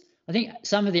Watches, I think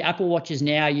some of the Apple Watches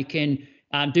now you can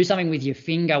do something with your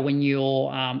finger when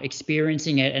you're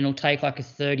experiencing it, and it'll take like a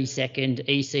 30-second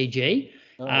ECG.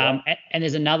 Oh, wow. And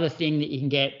there's another thing that you can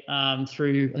get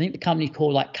through, I think the company's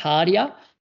called Cardia,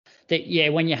 that,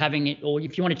 when you're having it, or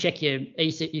if you want to check your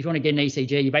if you want to get an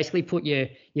ECG, you basically put your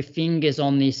fingers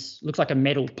on this, looks like a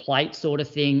metal plate sort of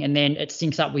thing, and then it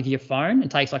syncs up with your phone and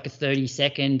takes like a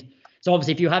 30-second. So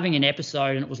obviously if you're having an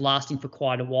episode and it was lasting for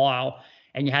quite a while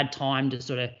and you had time to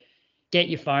sort of get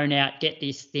your phone out, get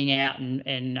this thing out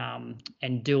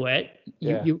and do it,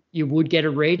 you would get a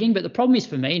reading. But the problem is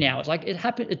for me now, it's like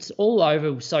it's all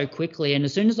over so quickly. And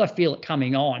as soon as I feel it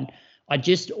coming on, I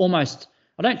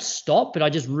don't stop, but I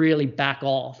just really back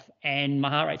off, and my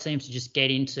heart rate seems to just get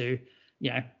into,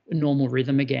 a normal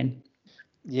rhythm again.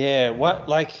 Yeah.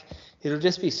 It'll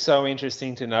just be so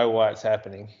interesting to know why it's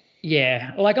happening.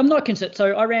 Yeah. I'm not concerned.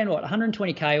 So I ran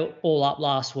 120K all up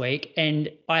last week, and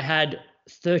I had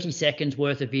 30 seconds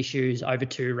worth of issues over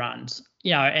 2 runs,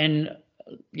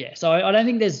 so I don't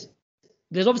think there's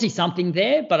obviously something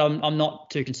there, but I'm not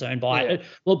too concerned by it.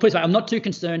 Well, please, I'm not too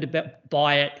concerned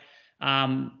by it,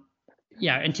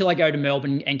 until I go to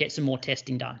Melbourne and get some more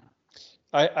testing done.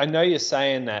 I know you're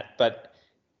saying that, but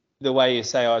the way you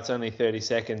say, it's only 30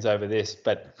 seconds over this,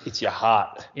 but it's your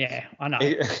heart. Yeah, I know.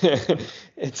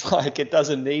 It's like it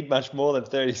doesn't need much more than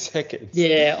 30 seconds.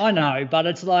 Yeah, I know, but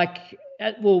it's like,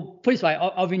 well, put it this way,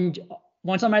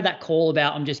 once I made that call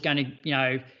about I'm just going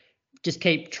to, just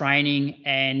keep training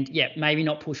and maybe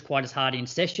not push quite as hard in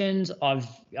sessions. I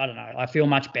don't know. I feel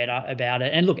much better about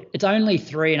it. And look, it's only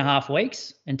 3.5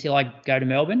 weeks until I go to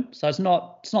Melbourne, so it's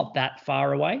not that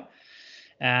far away.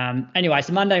 Anyway,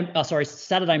 so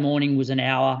Saturday morning was an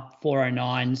hour,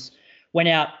 4:09s. Went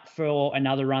out for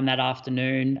another run that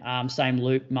afternoon. Same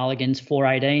loop, Mulligan's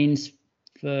 4:18s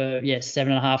for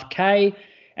 7.5K.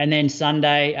 And then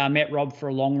Sunday, I met Rob for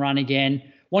a long run again.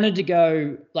 Wanted to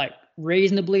go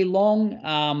reasonably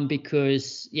long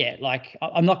because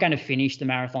I'm not going to finish the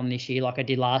marathon this year like I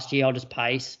did last year. I'll just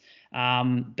pace. But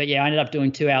I ended up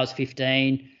doing 2 hours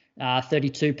 15,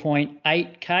 32.8K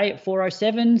at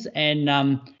 4:07s,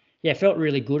 and felt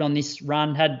really good on this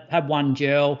run. Had one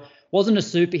gel. Wasn't a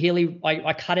super hilly.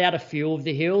 I cut out a few of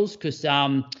the hills because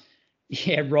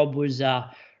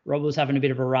Rob was having a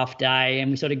bit of a rough day, and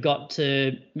we sort of got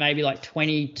to maybe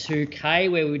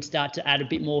 22K where we would start to add a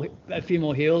few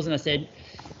more hills. And I said,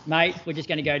 mate, we're just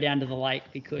going to go down to the lake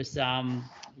because, I'm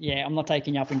not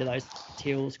taking you up into those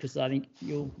hills because I think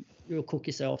you'll cook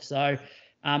yourself. So,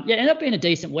 it ended up being a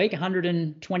decent week,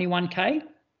 121K.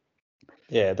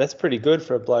 Yeah, that's pretty good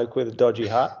for a bloke with a dodgy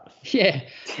heart. Yeah.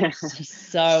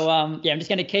 So, I'm just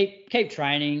going to keep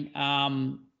training.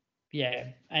 And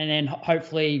then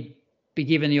hopefully be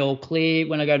given the all clear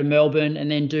when I go to Melbourne, and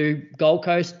then do Gold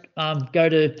Coast, go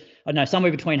to, I don't know,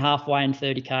 somewhere between halfway and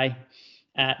 30K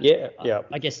at,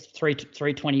 I guess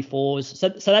 324s.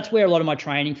 So that's where a lot of my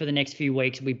training for the next few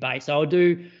weeks will be based. So I'll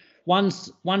do one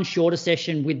shorter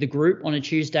session with the group on a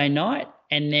Tuesday night,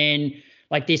 and then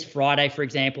like this Friday, for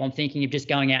example, I'm thinking of just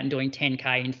going out and doing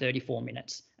 10K in 34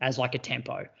 minutes as like a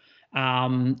tempo.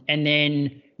 And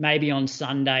then maybe on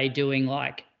Sunday doing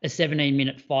like a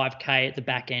 17-minute 5K at the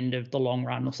back end of the long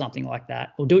run or something like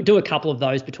that. We'll do a couple of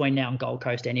those between now and Gold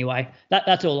Coast anyway.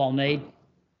 That's all I'll need.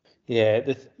 Yeah,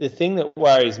 the thing that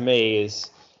worries me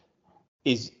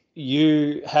is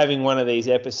you having one of these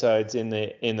episodes in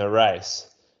the race,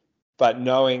 but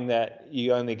knowing that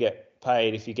you only get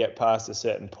paid if you get past a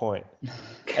certain point.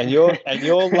 And your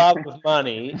love of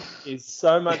money is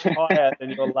so much higher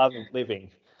than your love of living.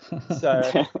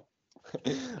 So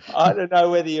I don't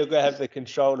know whether you're going to have the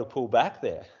control to pull back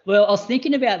there. Well, I was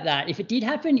thinking about that. If it did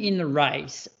happen in the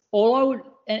race, all I would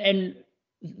and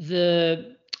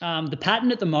the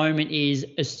pattern at the moment is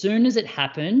as soon as it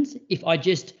happens, if I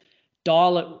just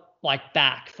dial it like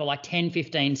back for like 10,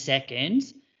 15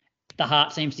 seconds, the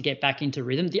heart seems to get back into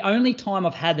rhythm. The only time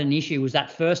I've had an issue was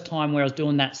that first time where I was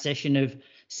doing that session of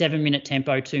 7-minute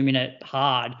tempo, 2-minute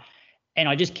hard, and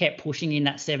I just kept pushing in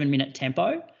that 7-minute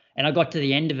tempo. And I got to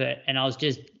the end of it and I was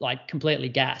just like completely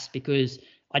gassed because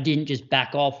I didn't just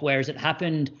back off. Whereas it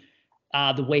happened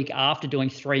the week after doing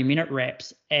 3-minute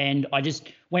reps, and I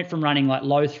just went from running like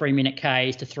low 3-minute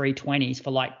Ks to 320s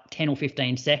for like 10 or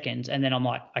 15 seconds. And then I'm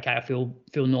like, okay, I feel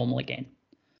normal again.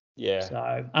 Yeah.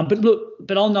 So,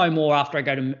 but I'll know more after I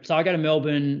go to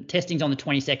Melbourne. Testing's on the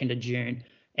 22nd of June,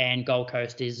 and Gold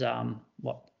Coast is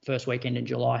first weekend in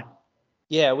July.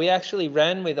 Yeah, we actually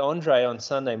ran with Andre on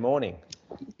Sunday morning.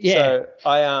 Yeah.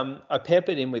 So I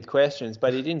peppered him with questions,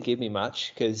 but he didn't give me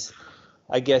much because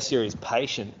I guess you're his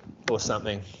patient or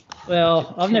something.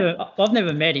 Well, I've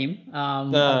never met him.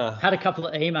 Nah. I've had a couple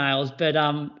of emails, but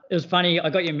it was funny. I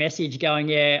got your message going,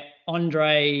 yeah,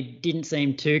 Andre didn't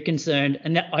seem too concerned,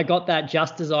 and I got that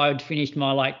just as I had finished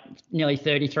my like nearly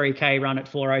 33K run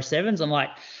at 4:07s. I'm like,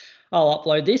 I'll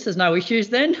upload this. There's no issues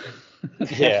then.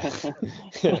 Yeah.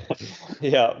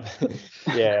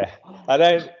 Yeah. I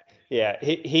don't. Yeah.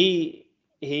 He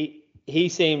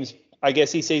seems. I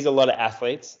guess he sees a lot of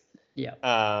athletes.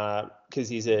 Yeah. Because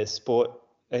he's a sports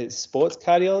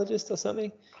cardiologist or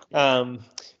something.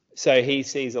 So he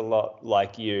sees a lot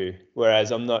like you,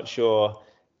 whereas I'm not sure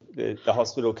the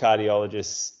hospital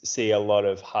cardiologists see a lot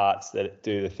of hearts that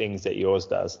do the things that yours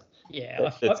does.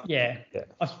 Yeah,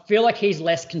 I feel like he's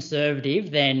less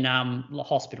conservative than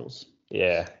hospitals.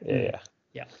 Yeah.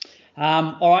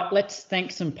 All right, let's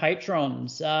thank some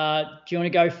patrons. Do you want to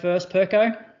go first,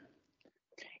 Perko?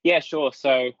 Yeah, sure.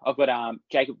 So I've got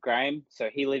Jacob Graham. So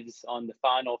he lives on the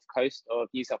far north coast of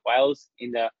New South Wales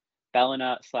in the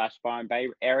Ballina/Byron Bay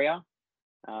area.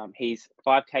 His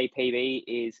 5K PB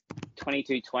is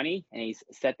 22:20, and he's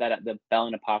set that at the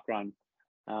Ballina Park Run.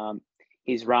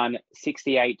 He's run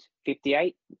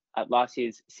 68:58 at last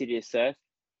year's City of Surf.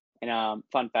 And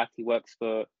fun fact, he works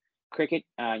for Cricket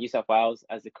New South Wales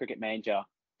as the cricket manager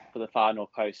for the far north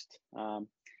coast.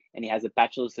 And he has a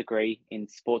bachelor's degree in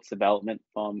sports development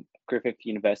from Griffith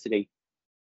University.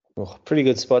 Oh, pretty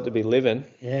good spot to be living.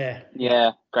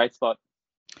 Yeah, great spot.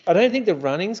 I don't think the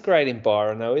running's great in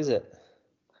Byron, though, is it?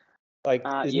 Like,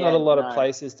 there's not a lot of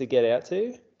places to get out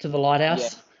to. To the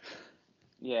lighthouse.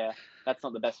 Yeah, that's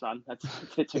not the best run. That's a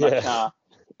bit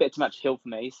too much hill for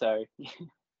me. So.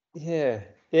 Yeah.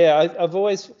 I've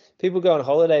always people go on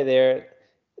holiday there,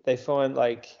 they find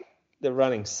like the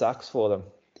running sucks for them.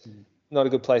 Not a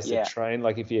good place to train.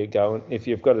 Like if you've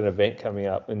got an event coming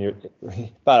up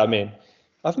but I mean,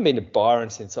 I haven't been to Byron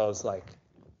since I was like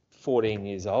 14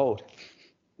 years old.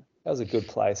 That was a good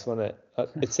place, wasn't it?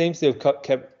 It seems to have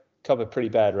cop a pretty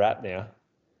bad rap now.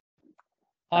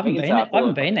 I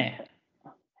haven't been there.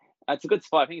 It's a good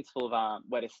spot. I think it's full of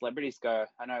where the celebrities go.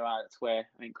 I know that's where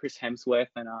Chris Hemsworth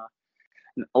and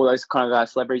all those kind of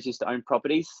celebrities used to own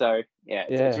properties. So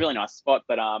it's a really nice spot.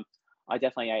 But I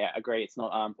definitely agree. It's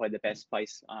not probably the best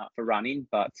place for running,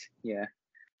 but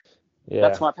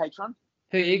that's my patron.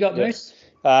 Who you got, Moose?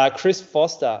 Chris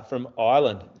Foster from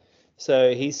Ireland.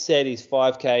 So he said his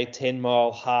 5K,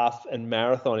 10-mile, half, and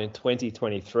marathon in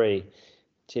 2023.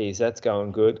 Geez, that's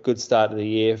going good. Good start of the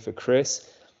year for Chris.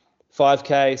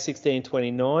 5K,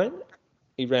 16:29.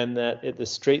 He ran that at the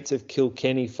Streets of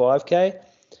Kilkenny 5K.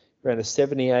 Ran a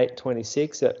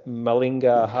 78:26 at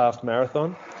Mullingar half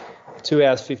marathon. 2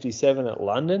 hours 57 at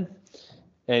London,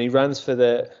 and he runs for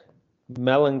the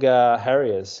Mullingar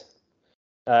Harriers.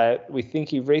 We think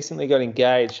he recently got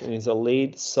engaged and is a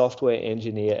lead software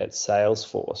engineer at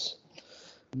Salesforce.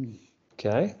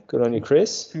 Okay, good on you,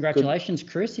 Chris. Congratulations,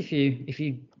 Chris.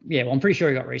 Well, I'm pretty sure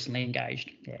he got recently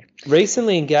engaged. Yeah.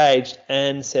 Recently engaged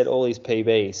and set all his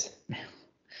PBs.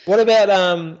 What about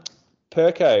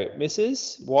Perko,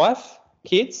 Mrs., wife,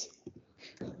 kids?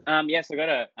 Yeah, so I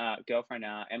got a girlfriend,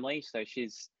 Emily, so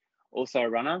she's also a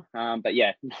runner. But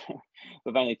yeah,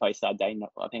 we've only probably started dating,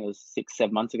 I think it was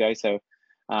 6-7 months ago. So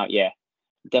yeah,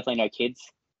 definitely no kids.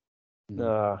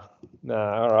 No,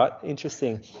 all right,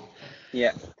 interesting.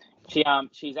 Yeah.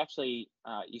 She's actually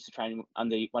used to train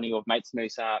under one of your mates,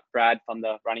 Moose, Brad from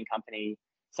the running company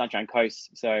Sunshine Coast.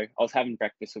 So I was having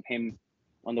breakfast with him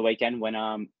on the weekend when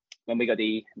we got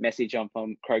the message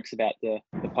from Croaks about the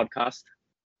podcast.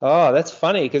 Oh, that's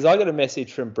funny because I got a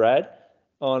message from Brad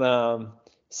on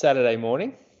Saturday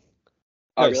morning.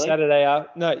 Oh, No,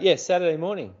 really? Saturday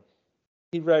morning.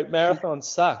 He wrote, "Marathons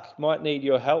suck. Might need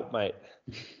your help, mate."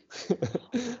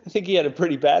 I think he had a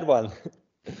pretty bad one.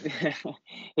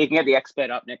 He can get the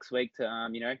expert up next week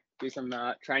to do some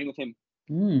training with him.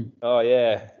 Oh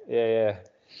yeah.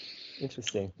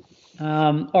 Interesting.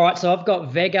 All right, so I've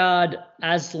got Vegard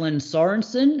Aslan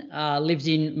Sorensen, lives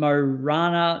in Mo i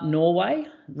Rana, Norway,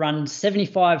 runs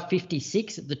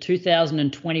 75.56 at the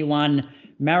 2021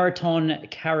 Marathon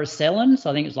Carouselen. So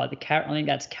I think it's like I think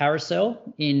that's carousel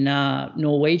in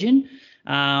Norwegian.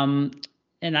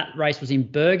 And that race was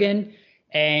in Bergen,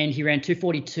 and he ran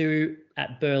 2:42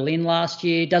 at Berlin last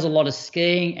year. Does a lot of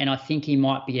skiing, and I think he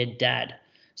might be a dad.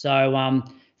 So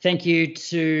thank you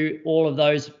to all of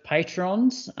those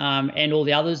patrons and all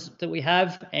the others that we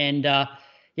have. And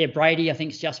yeah, Brady, I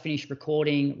think, has just finished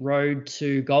recording Road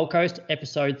to Gold Coast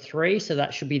episode 3. So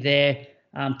that should be there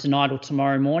tonight or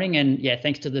tomorrow morning. And yeah,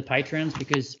 thanks to the patrons,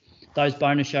 because those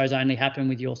bonus shows only happen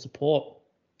with your support.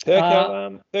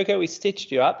 Perko, we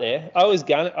stitched you up there. I was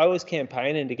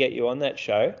campaigning to get you on that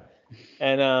show,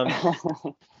 and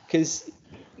because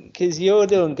you're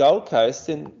doing Gold Coast,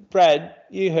 and Brad,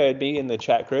 you heard me in the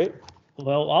chat group.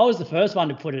 Well, I was the first one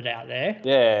to put it out there.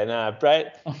 Yeah, no,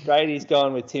 Brady's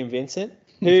gone with Tim Vincent,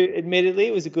 who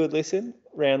admittedly was a good listen,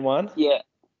 round 1. Yeah.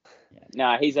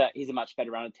 No, he's a much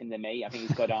better runner, Tim, than me. I think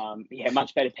he's got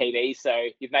much better PB. So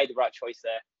you've made the right choice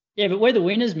there. Yeah, but we're the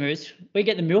winners, Moose. We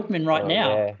get the milkman right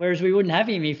now, yeah. Whereas we wouldn't have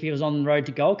him if he was on the road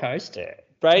to Gold Coast. Yeah.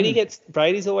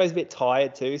 Brady's always a bit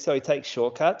tired too, so he takes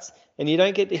shortcuts, and you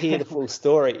don't get to hear the full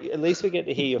story. At least we get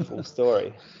to hear your full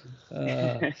story.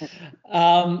 All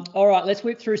right, let's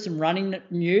whip through some running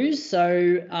news.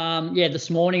 So, this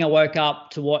morning I woke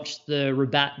up to watch the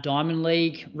Rabat Diamond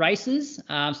League races.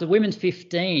 So the women's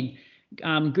 15,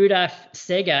 Gudaf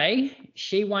Sege,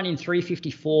 she won in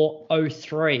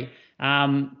 3:54.03.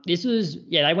 This was,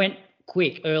 they went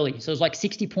quick early. So it was like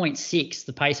 60.6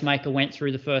 the pacemaker went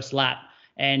through the first lap,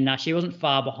 and she wasn't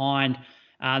far behind.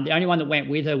 The only one that went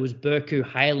with her was Berku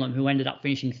Halem, who ended up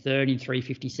finishing third in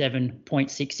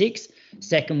 3:57.66.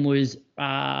 Second was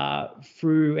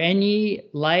Frueni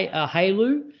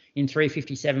Halu in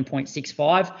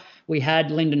 3:57.65. We had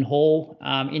Lyndon Hall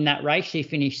in that race. She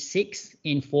finished sixth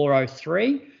in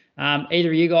 4:03. Either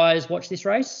of you guys watch this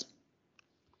race?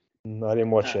 I didn't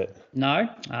watch it. No?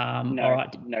 No. All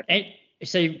right. No.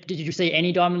 So did you see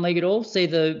any Diamond League at all? See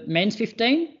the men's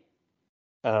 15?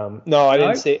 No, I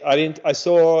didn't see. I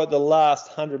saw the last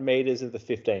 100 meters of the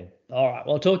 15. All right.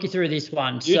 Well, I'll talk you through this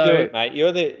one. You do it, mate. You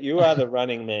are the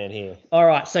running man here. All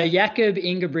right. So Jakob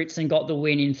Ingebrigtsen got the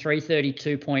win in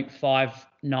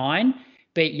 3:32.59.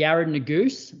 Beat Jared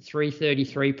Nagus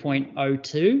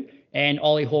 3:33.02. And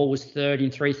Ollie Hall was third in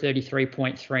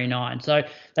 3:33.39. So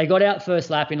they got out first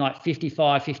lap in like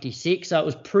 55:56. So it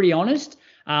was pretty honest.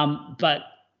 But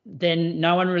then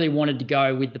no one really wanted to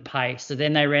go with the pace. So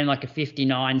then they ran like a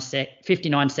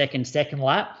 59-second second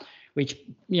lap, which,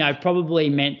 probably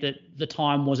meant that the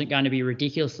time wasn't going to be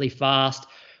ridiculously fast.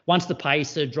 Once the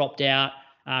pacer dropped out,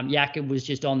 Jakob was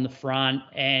just on the front,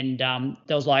 and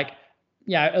there was like,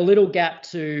 a little gap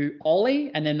to Ollie,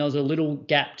 and then there was a little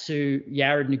gap to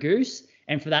Jared Nagus.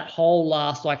 And for that whole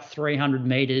last like 300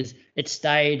 meters, it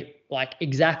stayed like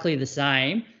exactly the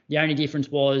same. The only difference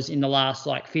was in the last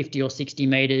like 50 or 60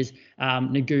 meters,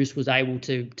 Nagus was able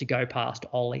to go past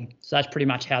Ollie. So that's pretty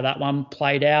much how that one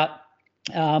played out.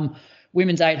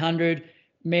 Women's 800,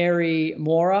 Mary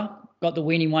Mora got the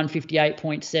win in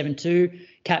 1:58.72.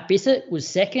 Kat Bissett was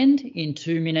second in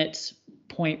 2 minutes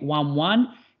 0.11,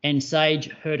 and Sage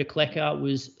Herder-Klecker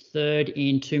was third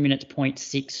in 2 minutes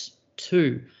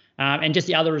 0.62. And just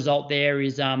the other result there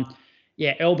is El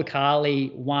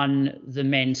Bakali won the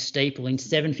men's steeple in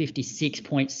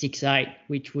 7:56.68,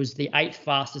 which was the 8th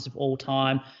fastest of all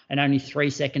time and only 3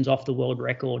 seconds off the world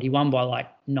record. He won by like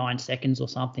 9 seconds or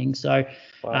something. So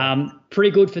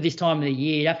pretty good for this time of the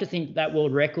year. You'd have to think that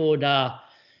world record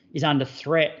is under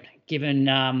threat given,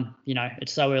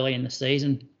 it's so early in the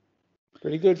season.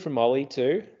 Pretty good from Ollie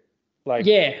too.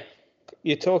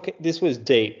 You're talking, this was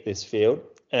deep, this field,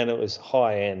 and it was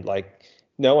high end. Like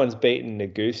no one's beaten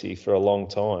Nagusi for a long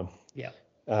time. Yeah.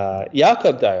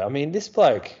 Jakob, though, I mean, this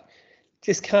bloke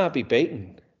just can't be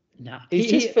beaten. No, He's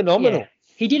just phenomenal. Yeah.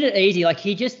 He did it easy. Like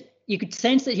you could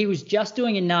sense that he was just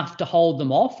doing enough to hold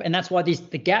them off, and that's why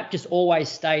the gap just always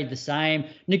stayed the same.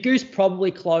 Nagus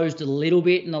probably closed a little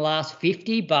bit in the last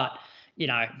 50, but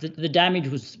the damage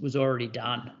was already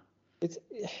done.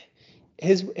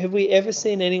 Have we ever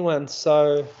seen anyone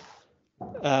so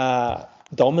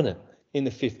dominant in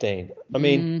the 15? I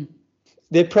mean,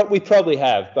 we probably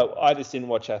have, but I just didn't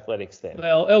watch athletics then.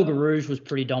 Well, El Garouge was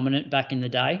pretty dominant back in the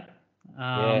day.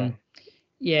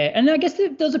 Yeah, and I guess there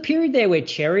was a period there where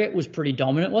Chariot was pretty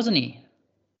dominant, wasn't he?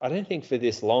 I don't think for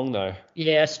this long, though.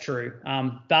 Yeah, that's true.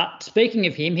 But speaking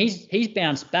of him, he's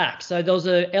bounced back. So there was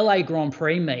a LA Grand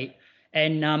Prix meet,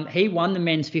 and he won the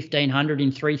men's 1500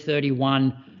 in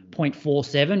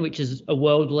 3:31.47, which is a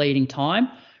world-leading time.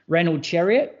 Reynold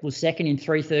Chariot was second in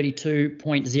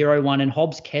 3:32.01, and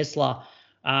Hobbs Kessler,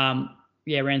 ran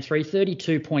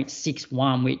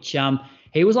 3:32.61, which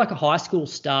he was like a high school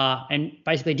star and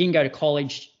basically didn't go to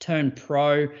college, turned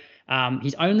pro.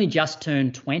 He's only just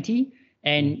turned 20,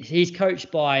 and he's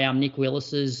coached by Nick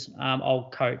Willis's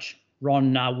old coach,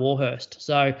 Ron Warhurst.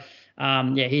 So,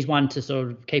 he's one to sort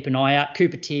of keep an eye out.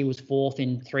 Cooper Tier was fourth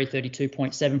in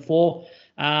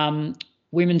 3:32.74.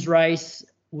 Women's race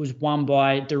was won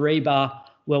by Dariba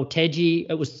Welteji.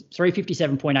 It was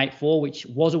 3:57.84, which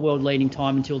was a world-leading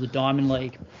time until the Diamond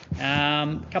League.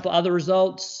 A couple of other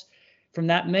results from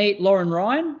that meet. Lauren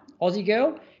Ryan, Aussie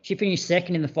girl, she finished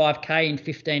second in the 5K in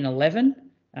 15:11.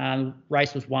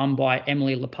 Race was won by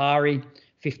Emily Lapari,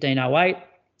 15:08.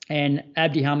 And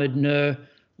Abdi Hamid Nur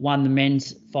won the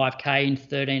men's 5K in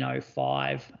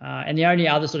 13:05. And the only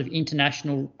other sort of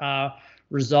international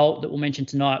result that we'll mention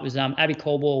tonight was Abby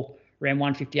Caldwell ran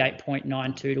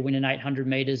 1:58.92 to win an 800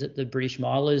 metres at the British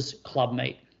Milers Club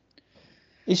meet.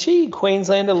 Is she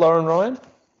Queenslander, Lauren Ryan?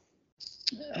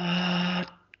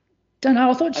 Don't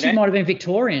know. I thought she might have been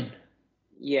Victorian.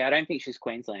 Yeah, I don't think she's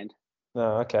Queensland.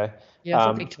 Oh, okay. Yeah, I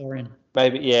thought Victorian.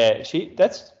 Maybe, yeah.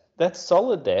 That's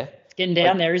solid there. It's getting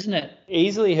down there, isn't it?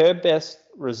 Easily her best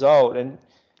result. And,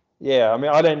 yeah, I mean,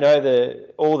 I don't know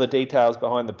all the details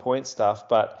behind the point stuff,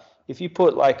 but if you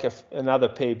put like another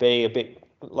PB,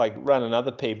 run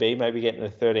another PB, maybe get into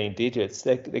 13 digits,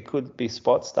 there could be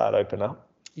spots start open up.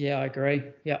 Yeah, I agree.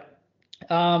 Yeah.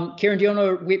 Kieran, do you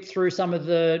want to whip through some of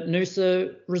the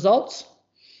Noosa results?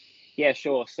 Yeah,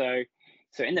 sure. So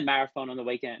in the marathon on the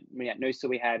weekend, at Noosa,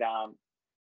 we had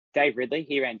Dave Ridley.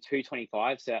 He ran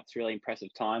 2:25, so that's a really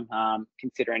impressive time,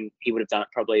 considering he would have done it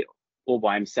probably all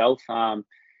by himself. So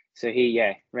he,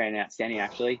 ran outstanding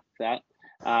actually for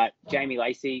that. Jamie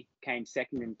Lacey came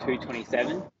second in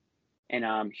 2:27,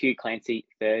 and Hugh Clancy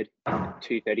third in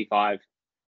 2:35.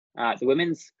 The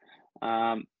women's,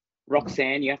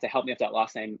 Roxanne, you have to help me with that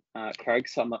last name, Krog,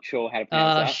 so I'm not sure how to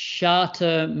pronounce that.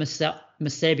 Shata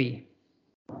Masebi.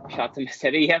 Shata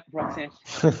Masebi, yeah, Roxanne.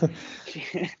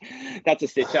 That's a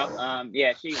stitch up. She won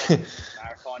the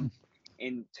marathon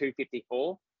in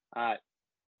 2:54.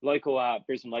 Local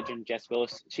Brisbane legend Jess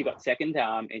Willis, she got second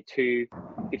in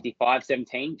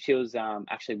 2:55.17. She was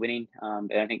actually winning. I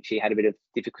don't think she had a bit of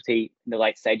difficulty in the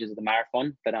late stages of the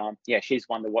marathon, but she's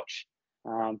one to watch.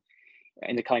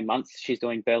 In the coming months, she's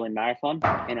doing Berlin Marathon,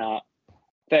 and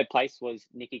third place was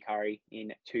Nikki Curry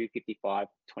in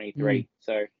 2:55.23.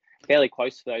 So fairly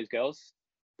close for those girls.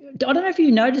 I don't know if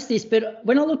you noticed this, but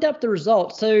when I looked up the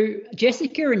results, so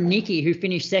Jessica and Nikki, who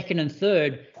finished second and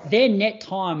third, their net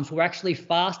times were actually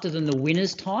faster than the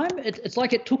winner's time. It's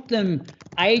like it took them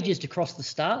ages to cross the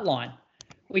start line,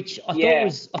 which I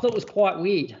thought was quite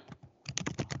weird.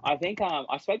 I think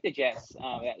I spoke to Jess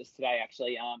about this today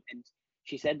actually, and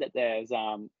she said that there's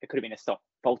it could have been a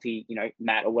faulty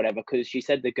mat or whatever, because she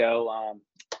said the girl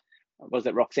was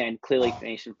it Roxanne clearly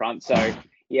finished in front. So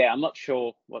I'm not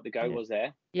sure what the go was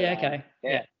there. Yeah, but,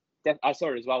 okay. I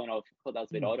saw it as well, and I thought that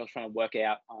was a bit odd. I was trying to work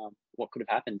out what could have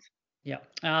happened. Yeah.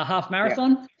 Half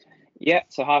marathon? Yeah,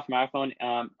 so half marathon.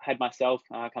 Had myself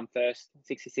come first,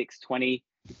 66:20.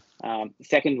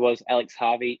 Second was Alex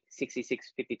Harvey,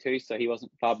 66:52, so he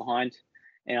wasn't far behind.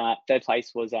 And third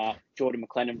place was Jordan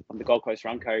McLennan from the Gold Coast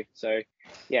Run Co. So,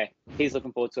 he's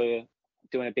looking forward to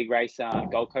doing a big race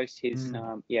Gold Coast. He's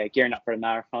gearing up for a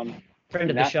marathon. Friend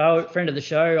of the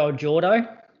show, old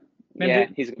Jordo.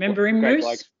 Remember him,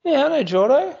 Moose? Yeah, I know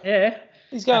Jordo. Yeah.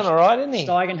 He's going all right, isn't he?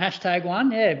 Steigen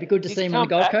 #1. Yeah, it'd be good to see him on the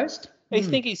Gold Coast. I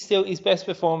think his best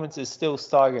performance is still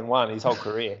Steigen 1 his whole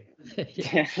career.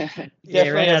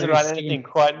 Definitely hasn't run anything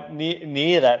quite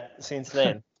near that since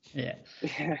then. Yeah.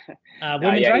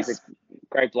 Women's race? He's a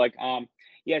great bloke.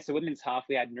 so women's half,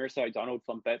 we had Narissa O'Donnell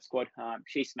from Burt Squad.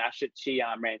 She smashed it. She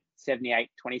ran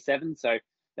 78.27. So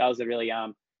that was a really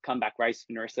comeback race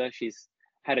for Narissa. She's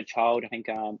had a child, I think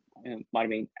it might have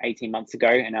been 18 months ago.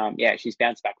 And she's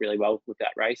bounced back really well with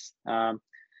that race.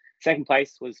 Second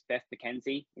place was Beth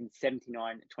McKenzie in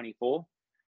 79.24.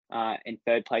 And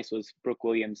third place was Brooke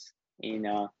Williams in,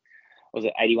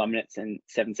 81 minutes and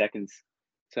 7 seconds.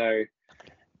 So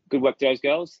good work to those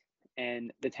girls.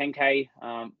 And the 10K,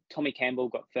 Tommy Campbell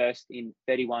got first in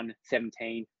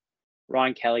 31.17.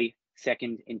 Ryan Kelly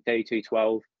second in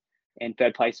 32.12. And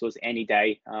third place was Annie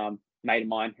Day, mate of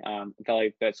mine, a fellow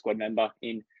Burt Squad member,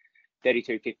 in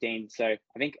 32.15. So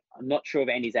I'm not sure of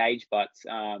Andy's age, but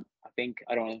I think,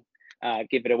 I don't want to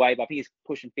give it away, but I think he's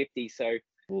pushing 50. So,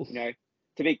 Oof.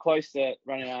 To be close to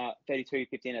running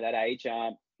 32.15 at that age,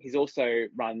 he's one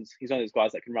of those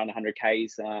guys that can run 100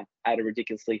 Ks at a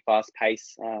ridiculously fast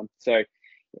pace. And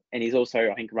he's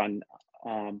also, I think,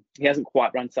 he hasn't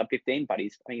quite run sub 15, but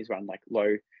he's run like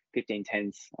low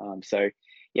 15.10s.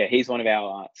 He's one of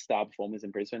our star performers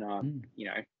in Brisbane.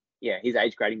 His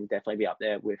age grading will definitely be up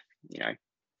there with,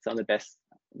 some of the best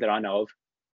that I know of.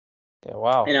 Yeah,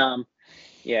 wow. And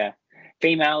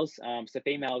females,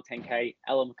 female 10K,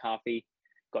 Ella McCarthy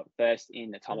got first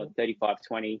in the time of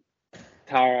 35.20.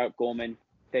 Tara Gorman,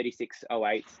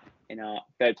 36.08. And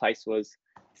third place was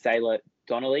Sailor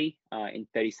Donnelly in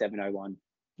 37.01.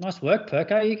 Nice work,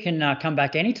 Perko. You can come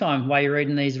back anytime while you're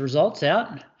reading these results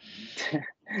out.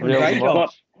 Great job.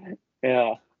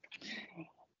 Yeah.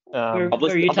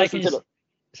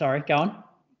 Sorry, go on.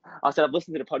 I said I've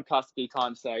listened to the podcast a few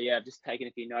times, so I've just taken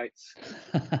a few notes.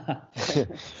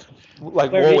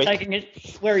 Like Where Warwick. are you taking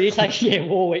it? Where are you taking? Yeah,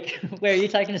 Warwick. Where are you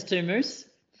taking us to, Moose?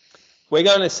 We're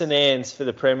going to St Anne's for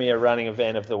the premier running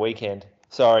event of the weekend.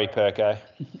 Sorry, Perko.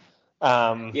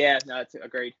 It's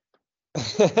agreed.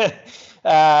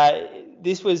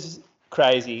 This was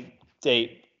crazy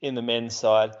deep in the men's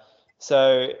side.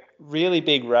 So really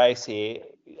big race here.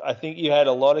 I think you had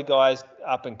a lot of guys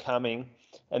up and coming,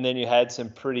 and then you had some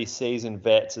pretty seasoned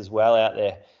vets as well out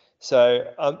there.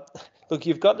 So look,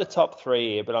 you've got the top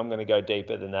three here, but I'm going to go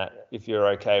deeper than that if you're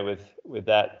okay with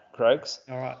that, Croaks.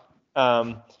 All right.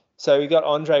 So we got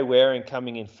Andre Waring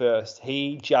coming in first.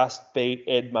 He just beat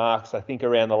Ed Marks, I think,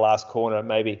 around the last corner,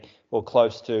 maybe, or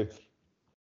close to.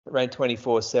 Ran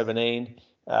 24.17,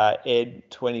 Ed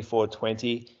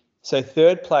 24.20. So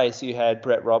third place you had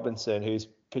Brett Robinson, you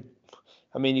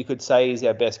could say he's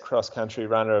our best cross-country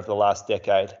runner of the last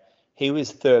decade. He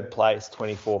was third place,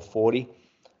 24.40.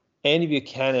 Andy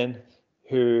Buchanan,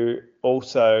 who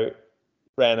also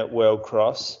ran at World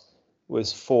Cross,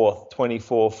 was fourth,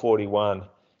 24.41.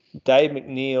 Dave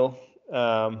McNeil,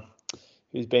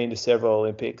 who's been to several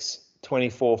Olympics,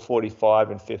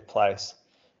 24.45 in fifth place.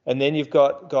 And then you've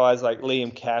got guys like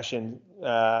Liam Cashin,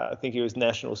 I think he was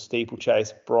national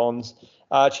steeplechase bronze.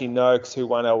 Archie Noakes, who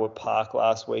won Albert Park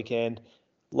last weekend.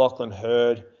 Lachlan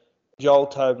Hurd, Joel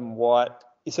Tobin White.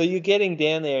 So you're getting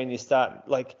down there and you start,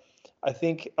 I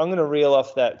think I'm going to reel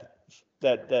off that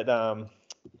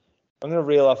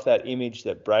image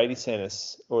that Brady sent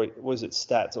us, or was it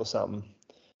Stats or something?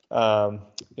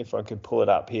 If I can pull it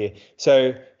up here.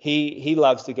 So he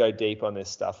loves to go deep on this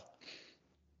stuff,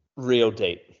 real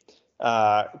deep,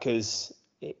 because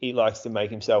he likes to make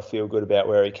himself feel good about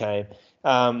where he came.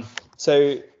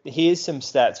 So here's some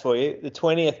stats for you. The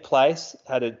 20th place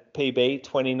had a PB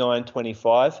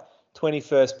 29.25.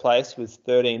 21st place was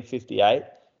 13.58.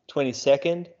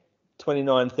 22nd,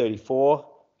 29.34.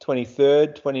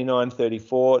 23rd,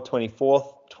 29.34.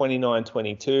 24th,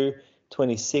 29.22.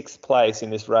 26th place in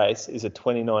this race is a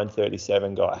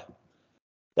 29.37 guy.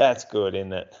 That's good,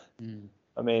 isn't it? Mm.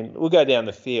 I mean, we'll go down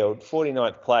the field.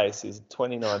 49th place is a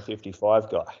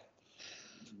 29.55 guy.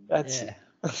 That's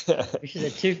which is a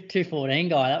 2:14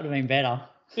 guy. That would have been better.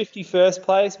 51st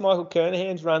place, Michael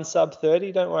Kernahan's run sub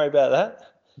 30. Don't worry about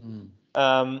that.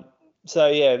 Mm.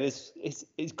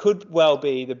 It could well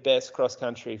be the best cross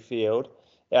country field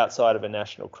outside of a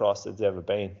national cross that's ever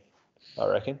been, I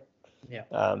reckon.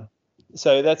 Yeah.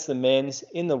 So that's the men's.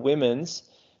 In the women's,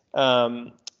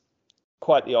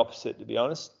 quite the opposite, to be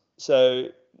honest. So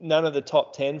none of the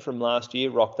top 10 from last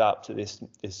year rocked up to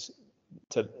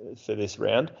for this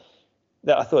round.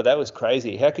 I thought that was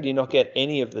crazy. How could you not get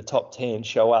any of the top 10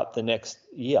 show up the next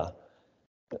year?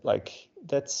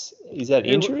 Is that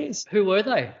injuries? Who were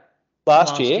they?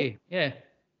 Last year? Yeah.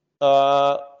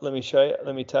 Let me show you.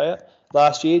 Let me tell you.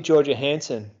 Last year, Georgia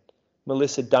Hansen,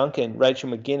 Melissa Duncan, Rachel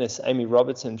McGuinness, Amy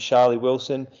Robertson, Charlie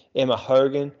Wilson, Emma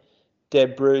Hogan,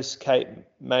 Deb Bruce, Kate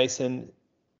Mason,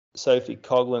 Sophie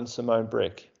Coughlin, Simone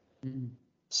Brick. Mm-hmm.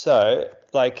 So,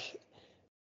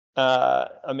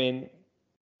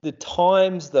 The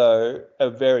times, though, are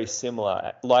very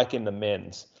similar, like in the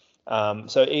men's.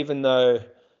 So even though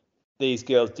these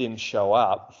girls didn't show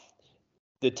up,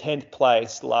 the 10th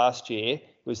place last year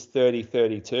was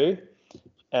 30:32,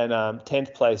 and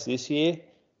 10th place this year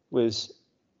was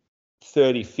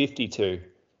 30:52.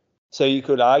 So you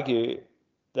could argue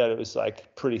that it was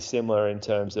like pretty similar in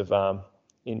terms of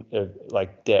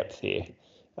like depth here.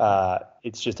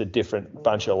 It's just a different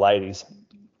bunch of ladies.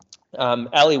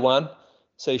 Ali won.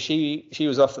 So she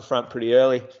was off the front pretty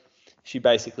early. She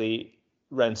basically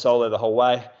ran solo the whole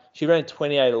way. She ran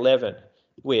 28:11,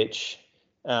 which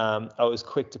I was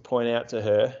quick to point out to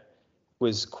her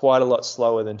was quite a lot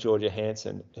slower than Georgia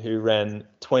Hansen, who ran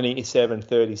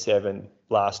 27:37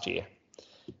 last year.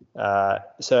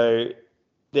 So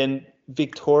then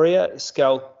Victoria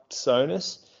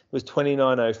Skaltsonis was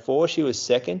 29:04. She was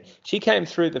second. She came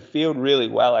through the field really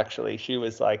well, actually. She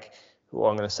was like,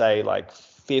 well, I'm going to say like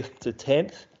 5th to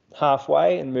 10th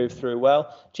halfway and moved through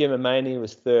well. Gemma Maney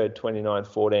was third,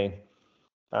 29:14.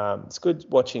 It's good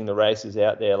watching the races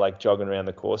out there, like jogging around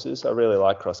the courses. I really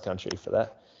like cross country for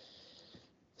that.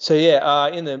 So yeah,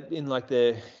 in like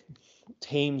the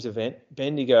teams event,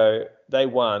 Bendigo, they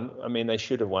won. I mean, they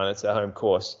should have won. It's their home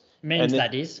course. Men's,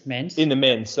 that is men's. In the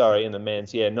men's,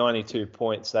 yeah, 92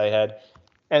 points they had.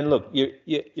 And look,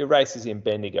 your race is in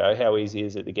Bendigo. How easy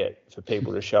is it to get for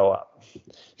people to show up?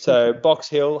 So Box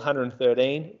Hill,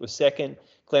 113, was second.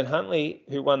 Glen Huntley,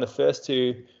 who won the first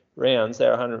two rounds,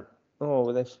 they're 100. Oh,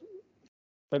 well,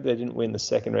 maybe they didn't win the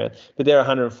second round, but they're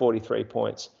 143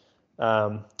 points.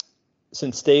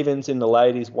 St Stephen's in the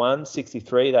ladies won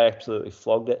 63. They absolutely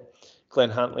flogged it. Glen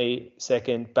Huntley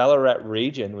second. Ballarat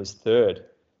region was third.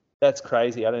 That's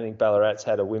crazy. I don't think Ballarat's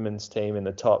had a women's team in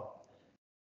the top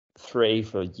 3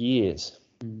 for years.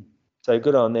 So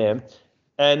good on them.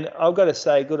 And I've got to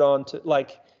say, good on to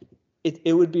like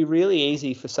it would be really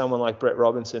easy for someone like Brett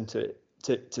Robinson to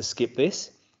skip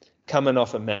this, coming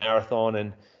off a marathon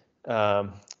and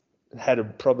had a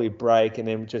probably break and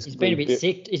then just he's been a bit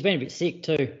sick. He's been a bit sick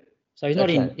too. So he's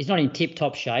not in tip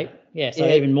top shape. Yeah, so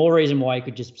even more reason why he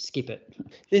could just skip it.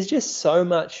 There's just so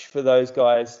much for those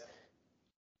guys.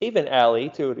 Even Ali,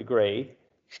 to a degree,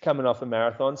 she's coming off a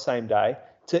marathon same day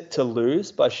to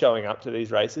lose by showing up to these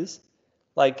races.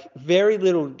 Like very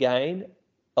little gain,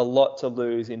 a lot to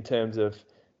lose in terms of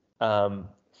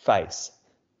face.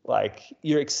 Like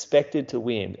you're expected to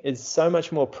win. It's so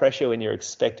much more pressure when you're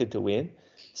expected to win.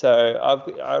 So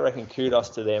I reckon kudos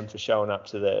to them for showing up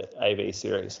to the AV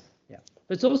series. Yeah,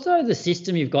 but it's also the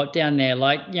system you've got down there.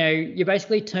 Like, you know, you're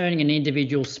basically turning an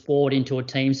individual sport into a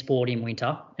team sport in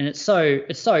winter, and it's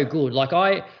so good. Like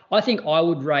I think I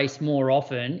would race more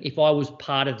often if I was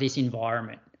part of this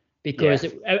environment because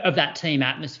of that team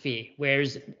atmosphere.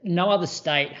 Whereas no other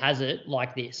state has it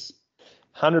like this.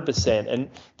 100%. And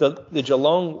the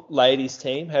Geelong ladies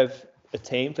team have a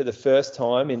team for the first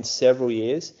time in several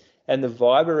years, and the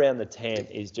vibe around the tent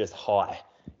is just high.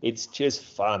 It's just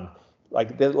fun.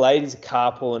 Like the ladies are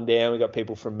carpooling down. We got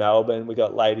people from Melbourne. We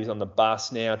got ladies on the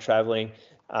bus now traveling.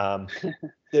 At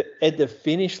the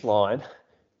finish line,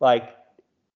 like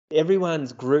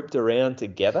everyone's grouped around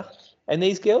together, and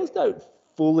these girls don't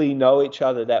fully know each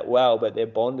other that well, but they're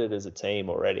bonded as a team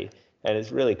already, and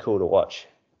it's really cool to watch.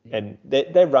 And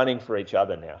they're running for each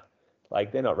other now.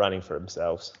 Like they're not running for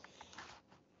themselves.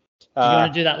 Do you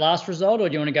want to do that last result, or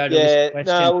do you want to go to this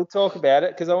question? No, we'll talk about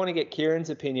it because I want to get Kieran's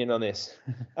opinion on this.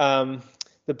 The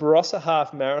Barossa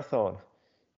Half Marathon.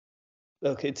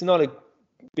 Look, it's not a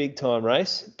big time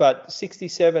race, but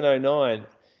 67:09.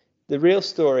 The real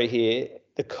story here,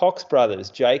 the Cox brothers,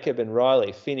 Jacob and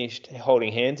Riley, finished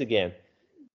holding hands again.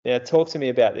 Now, talk to me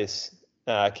about this,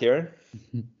 Kieran.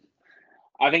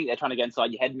 I think they're trying to get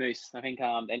inside your head, Moose. I think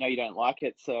they know you don't like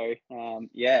it, so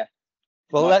yeah.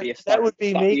 Well, that would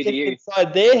be me getting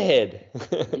inside their head.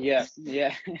 yeah.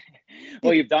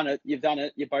 Well, you've done it.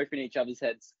 You're both in each other's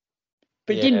heads.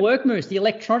 But it didn't work, Moose. The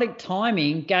electronic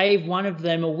timing gave one of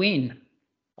them a win.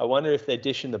 I wonder if they're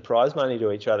dishing the prize money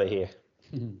to each other here.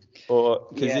 Or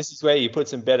because this is where you put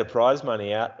some better prize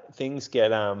money out, things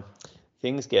get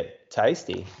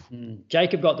tasty.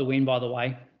 Jacob got the win, by the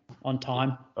way, on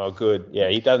time. Oh, good. Yeah,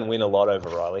 he doesn't win a lot over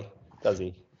Riley, does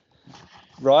he?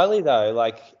 Riley, though,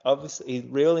 like, obviously he's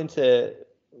real into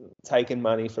taking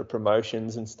money for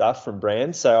promotions and stuff from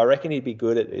brands, so I reckon he'd be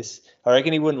good at this. I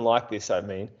reckon he wouldn't like this,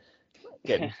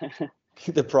 getting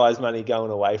the prize money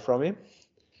going away from him.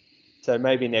 So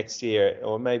maybe next year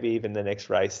or maybe even the next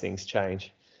race things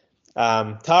change.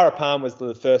 Tara Palm was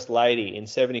the first lady in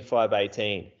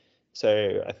 75:18.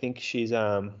 So I think she's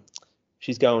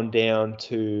going down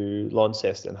to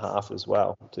Launceston half as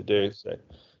well to do. So,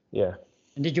 yeah.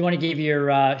 And did you want to give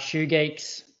your Shoe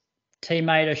Geeks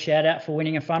teammate a shout out for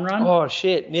winning a fun run? Oh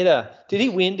shit, Nitter. Did he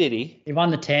win, did he? He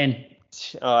won the 10.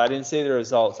 Oh, I didn't see the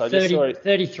results. I 30, just saw it.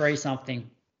 33 something.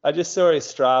 I just saw his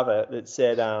Strava that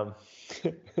said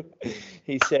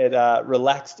he said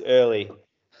relaxed early.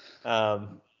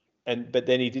 But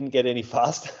then he didn't get any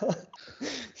faster.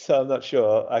 So I'm not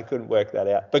sure. I couldn't work that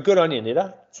out. But good on you,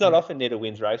 Nitter. It's not often Nitter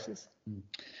wins races.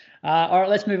 All right,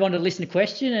 let's move on to listener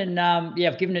question. And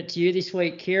I've given it to you this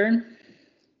week, Kieran.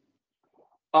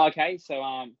 Okay, so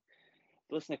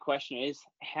the listener question is,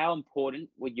 how important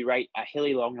would you rate a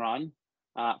hilly long run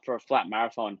for a flat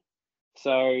marathon?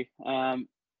 So, I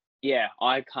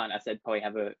can't, as I said, probably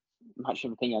have a much of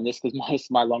an opinion on this because most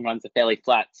of my long runs are fairly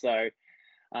flat. So,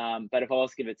 but if I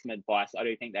was to give it some advice, I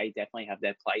do think they definitely have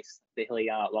their place, the hilly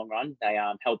long run. They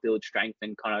help build strength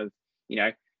and kind of,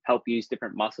 help use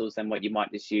different muscles than what you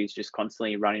might just use just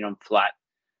constantly running on flat.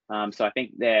 So I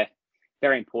think they're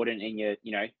very important in your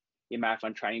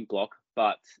marathon training block.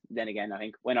 But then again, I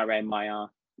think when I ran my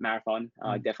marathon,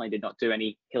 I definitely did not do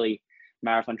any hilly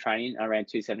marathon training. I ran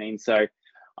 2:17. So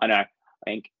I know, I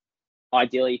think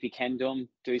ideally if you can do them,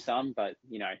 do some, but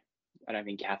I don't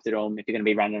think you have to do them if you're going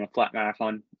to be running a flat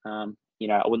marathon. I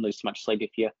wouldn't lose too much sleep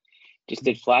if you just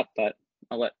did flat, but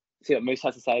I'll see what Moose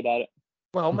has to say about it.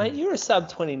 Well, mate, you're a sub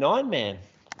 29 man.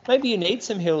 Maybe you need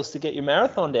some hills to get your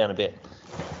marathon down a bit.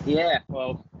 Yeah,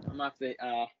 well, I might have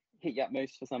to hit you up,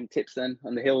 Moose, for some tips then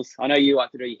on the hills. I know you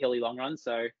like to do your hilly long runs,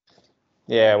 so.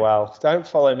 Yeah, well, don't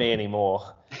follow me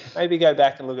anymore. Maybe go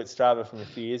back and look at Strava from a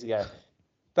few years ago.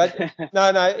 But no,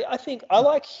 I think I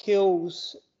like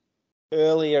hills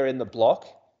earlier in the block,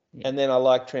 and then I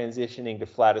like transitioning to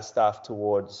flatter stuff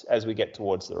as we get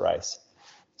towards the race.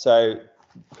 So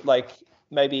like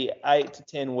maybe 8 to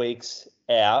 10 weeks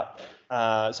out,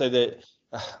 so that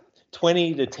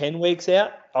 20 to 10 weeks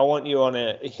out, I want you on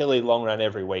a hilly long run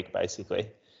every week, basically.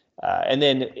 And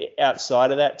then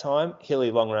outside of that time,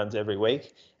 hilly long runs every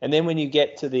week. And then when you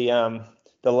get to the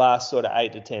last sort of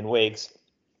 8 to 10 weeks,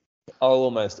 I'll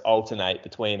almost alternate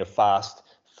between a fast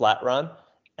flat run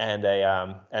and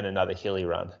another hilly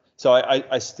run. So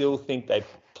I still think they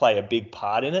play a big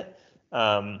part in it,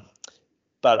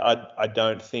 but I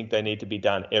don't think they need to be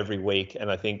done every week.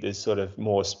 And I think there's sort of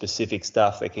more specific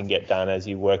stuff that can get done as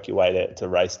you work your way to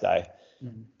race day,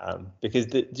 because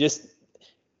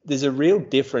there's a real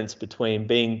difference between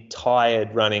being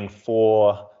tired running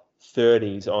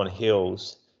 4:30s on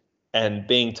hills and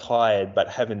being tired but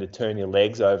having to turn your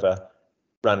legs over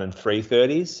running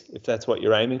 3:30s, if that's what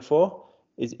you're aiming for.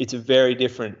 It's a very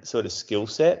different sort of skill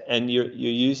set, and you're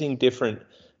using different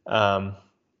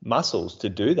muscles to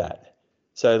do that.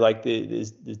 So like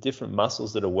there's different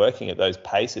muscles that are working at those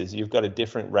paces. You've got a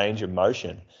different range of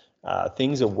motion.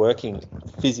 Things are working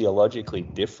physiologically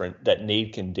different that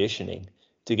need conditioning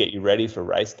to get you ready for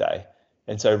race day.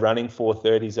 And so running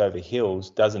 4:30s over hills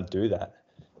doesn't do that.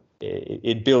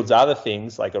 It builds other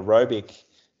things like aerobic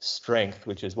strength,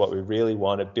 which is what we really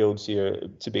want. It builds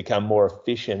you to become more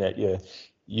efficient at your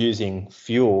using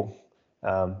fuel.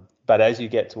 But as you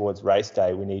get towards race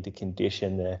day, we need to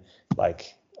condition the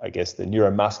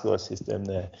neuromuscular system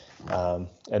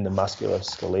and the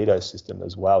musculoskeletal system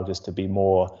as well, just to be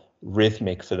more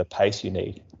rhythmic for the pace you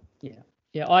need.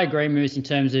 Yeah, I agree, Moose, in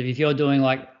terms of if you're doing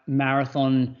like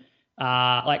marathon,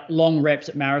 like long reps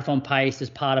at marathon pace as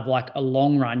part of like a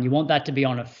long run, you want that to be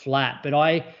on a flat. But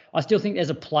I still think there's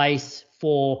a place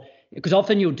for, because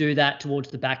often you'll do that towards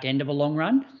the back end of a long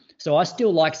run. So I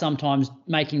still like sometimes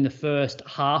making the first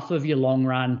half of your long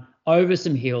run over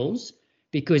some hills,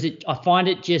 because I find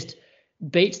it just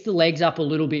beats the legs up a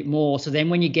little bit more. So then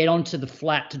when you get onto the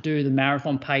flat to do the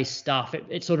marathon pace stuff,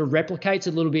 it sort of replicates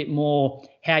a little bit more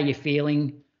how you're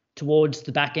feeling towards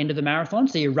the back end of the marathon.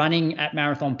 So you're running at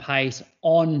marathon pace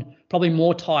on probably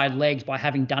more tired legs by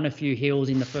having done a few hills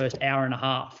in the first hour and a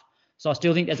half. So I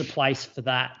still think there's a place for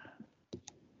that.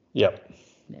 Yep.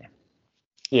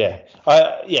 Yeah.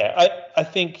 I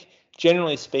think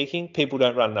generally speaking, people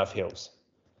don't run enough hills.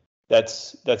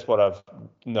 That's what I've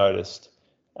noticed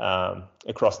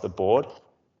across the board.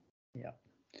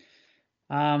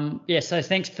 So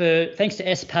thanks to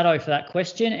S Pato for that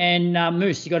question. And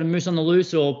Moose, you got a moose on the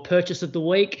loose or purchase of the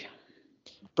week?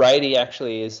 Brady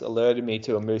actually has alerted me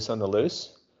to a moose on the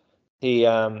loose. He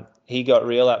got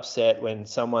real upset when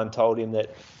someone told him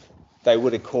that they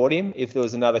would have caught him if there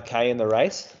was another K in the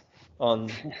race on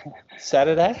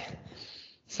Saturday.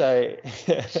 So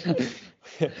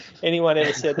anyone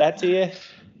ever said that to you,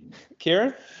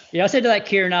 Kieran? Yeah, I said to that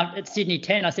Kieran at Sydney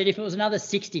 10, I said if it was another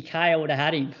 60K, I would have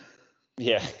had him.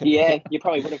 Yeah. Yeah, you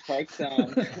probably would have croaked.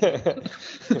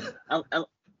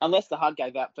 unless the heart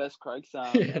gave out first, Croaks.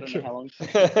 I don't know how long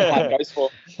the heart goes for.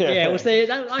 Yeah, well, see,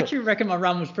 I actually reckon my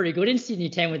run was pretty good in Sydney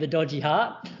 10 with a dodgy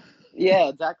heart. Yeah,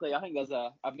 exactly. I think there's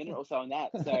a minute or so on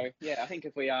that. So yeah, I think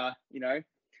if we are,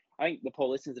 I think the poor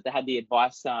listeners, if they had the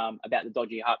advice about the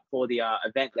dodgy heart before the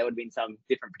event, there would have been some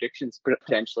different predictions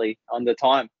potentially on the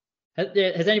time.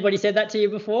 Has anybody said that to you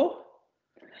before?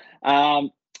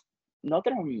 Not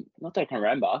that I can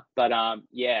remember, but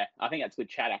yeah, I think that's good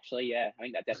chat actually. Yeah, I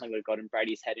think that definitely would have got in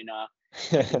Brady's head in up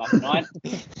night.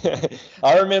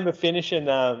 I remember finishing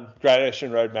Great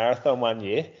Ocean Road Marathon one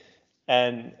year,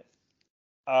 and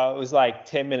it was like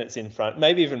 10 minutes in front,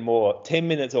 maybe even more, 10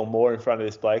 minutes or more in front of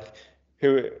this bloke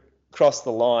who crossed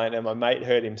the line, and my mate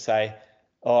heard him say,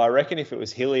 "Oh, I reckon if it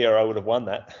was Hillier, I would have won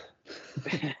that."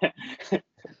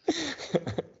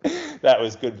 That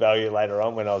was good value later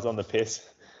on when I was on the piss.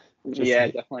 Yeah,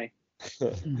 definitely.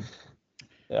 So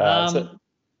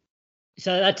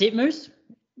that's it, Moose. Do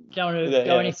you want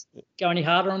to go any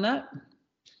harder on that?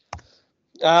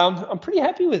 I'm pretty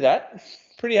happy with that.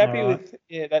 Pretty happy with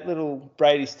that little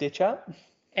Brady stitch up.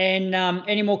 And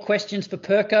any more questions for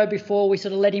Perko before we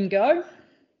sort of let him go?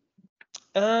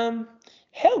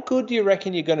 How good do you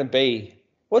reckon you're going to be?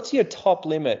 What's your top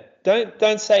limit?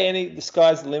 Don't say the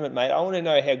sky's the limit, mate. I want to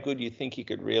know how good you think you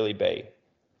could really be.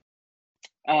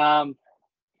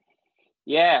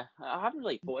 Yeah, I haven't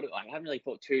really thought it. I haven't really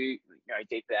thought too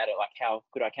deep about it, like how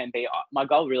good I can be. My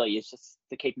goal really is just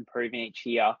to keep improving each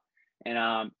year,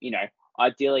 and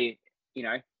ideally,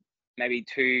 maybe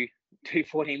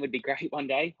 2:14 would be great one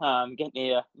day. Get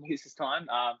near Moose's time.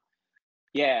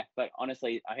 Yeah, but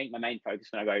honestly, I think my main focus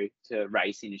when I go to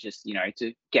racing is just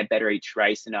to get better each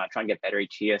race and try and get better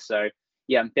each year. So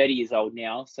yeah, I'm 30 years old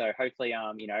now, so hopefully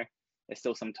there's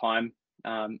still some time.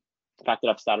 The fact that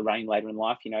I've started running later in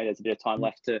life, there's a bit of time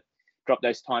left to drop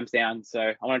those times down. So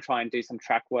I want to try and do some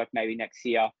track work maybe next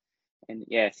year, and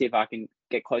yeah, see if I can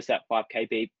get close to that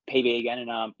 5K PB again,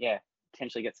 and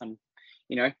potentially get some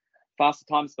faster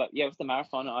times. But yeah, with the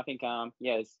marathon, I think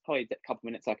there's probably a couple of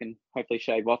minutes I can hopefully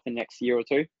shave off in the next year or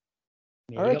two.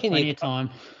 Yeah, I reckon plenty of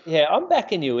time. Yeah, I'm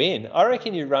backing you in. I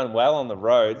reckon you run well on the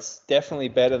roads, definitely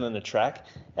better than the track,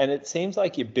 and it seems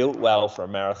like you're built well for a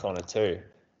marathoner too.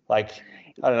 Like,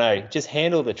 I don't know, just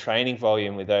handle the training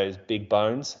volume with those big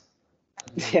bones.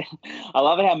 Yeah, I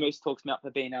love it how Moose talks me up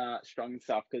for being strong and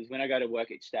stuff, because when I go to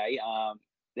work each day,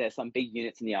 there's some big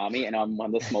units in the army, and I'm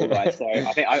one of the small guys. So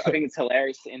I think it's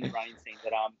hilarious in the running scene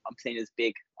that I'm seen as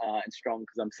big and strong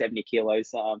because I'm 70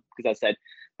 kilos. Because I said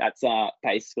that's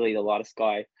basically the lightest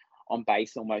guy on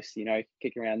base, almost,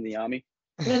 kicking around in the army.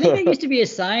 But I think there used to be a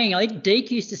saying. I think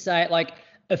Deke used to say it, like,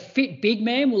 a fit big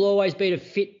man will always beat a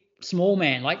fit small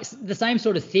man. Like, the same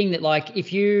sort of thing, that like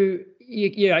if you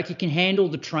can handle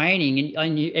the training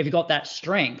and you've got that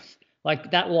strength,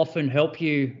 like that will often help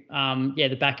you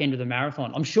the back end of the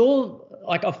marathon. I'm sure,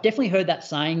 like, I've definitely heard that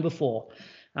saying before.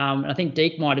 I think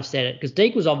Deke might have said it, because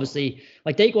Deke was obviously,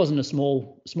 like, Deke wasn't a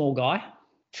small guy.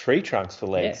 Tree trunks for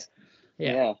legs.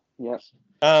 Yeah.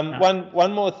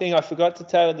 One more thing, I forgot to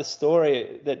tell the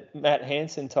story that Matt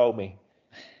Hansen told me.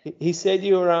 He said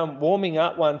you were warming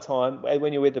up one time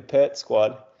when you were with the Pert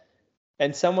squad,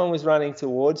 and someone was running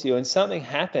towards you, and something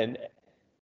happened,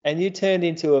 and you turned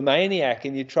into a maniac,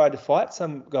 and you tried to fight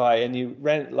some guy, and you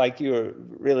ran like you were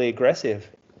really aggressive.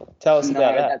 Tell us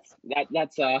about that.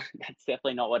 That's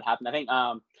definitely not what happened. I think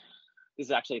this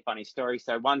is actually a funny story.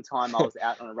 So one time I was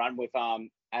out on a run with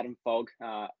Adam Fogg,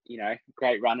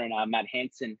 great runner, and Matt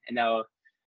Hansen, and they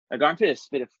were going through this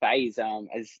bit of phase,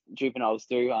 as juveniles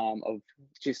do, of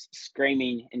just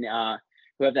screaming in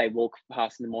whoever they walk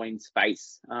past in the morning's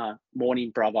face,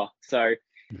 morning brother. So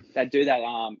they do that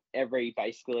every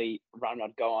basically run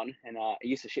I'd go on, and it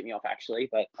used to shit me off actually,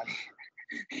 but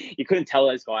you couldn't tell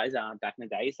those guys back in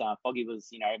the days. Foggy was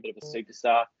a bit of a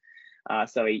superstar,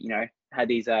 so he had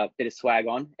these bit of swag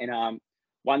on, and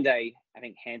one day I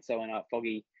think Hanso and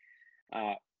Foggy,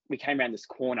 we came around this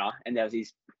corner, and there was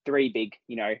these three big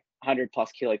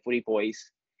 100+ kilo footy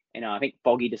boys, and I think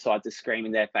Foggy decided to scream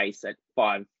in their face at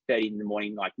 5:30 in the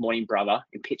morning, like, morning brother,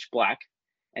 in pitch black.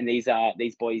 And these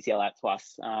boys yell out to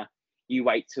us, "You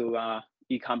wait till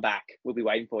you come back. We'll be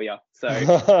waiting for you." So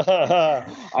I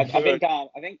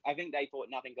think they thought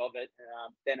nothing of it.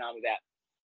 Then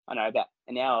about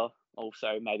an hour or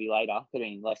so, maybe later,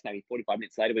 maybe 45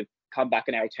 minutes later, we've come back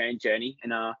on our return journey,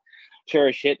 and sure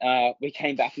as shit, we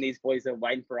came back, and these boys are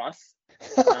waiting for us.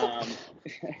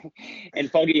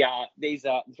 And Foggy, these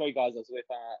three guys I was with,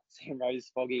 Sam Rose,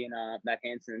 Foggy, and Matt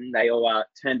Hansen, they all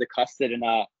turned to custard and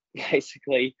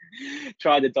basically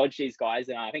tried to dodge these guys,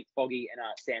 and I think Foggy and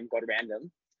Sam got around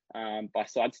them. by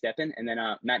sidestepping, and then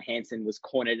Matt Hansen was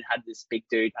cornered and had this big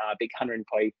dude, big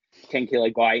 110 kilo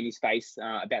guy in his face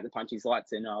about to punch his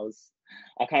lights, and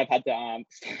I kind of had to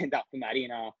stand up for Matty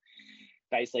and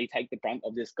basically take the brunt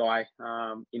of this guy.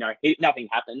 Nothing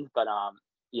happened, but I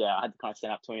had to kind of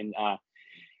stand up to him and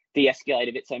de-escalate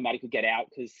a bit so Matty could get out,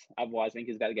 because otherwise I think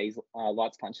he was about to get his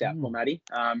lights punched out for Matty.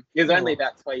 He was only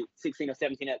about 16 or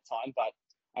 17 at the time, but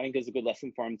I think it was a good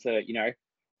lesson for him to,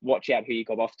 watch out who you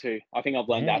gob off to. I think I've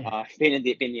learned that being in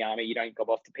the army, you don't gob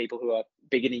off to people who are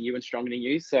bigger than you and stronger than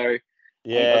you. So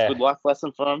yeah, that's a good life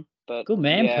lesson for him. But good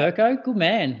man, Perko. Good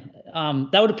man.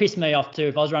 That would have pissed me off too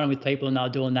if I was running with people and they were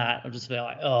doing that. I'd just be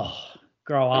like, oh,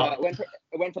 grow up.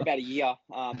 It went for about a year.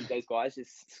 Those guys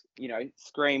just,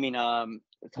 screaming at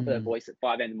the top of their voice at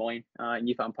 5 a.m. in the morning in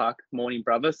New Farm Park, morning,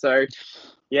 brother. So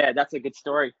yeah, that's a good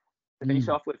story to finish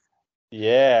off with.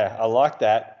 Yeah, I like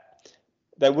that.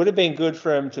 That would have been good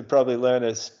for him to probably learn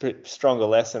a stronger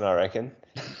lesson, I reckon,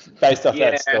 based off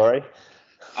that story.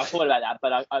 I thought about that,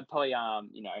 but I'd probably, I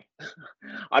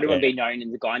don't want to be known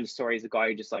in the guy in the story as a guy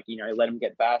who just let him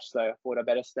get bashed. So I thought I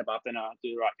better step up and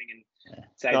do the right thing and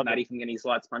save Matty from getting his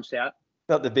lights punched out.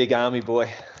 Not the big army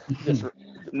boy.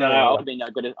 No, I would have been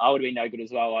no good. I would have been no good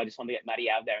as well. I just wanted to get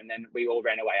Matty out of there, and then we all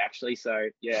ran away actually. So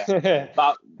yeah,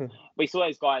 but we saw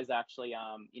those guys actually,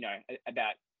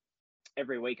 about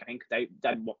every week. I think they'd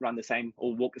run the same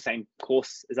or walk the same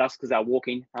course as us because they're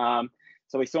walking.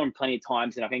 So we saw him plenty of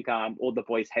times, and I think all the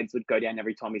boys' heads would go down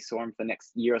every time we saw him for the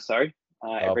next year or so,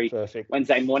 every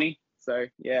Wednesday morning. So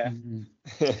yeah.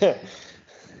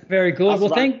 Very good.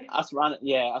 Us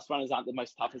runners aren't the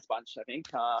most toughest bunch, I think.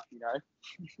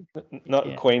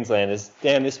 Not Queenslanders.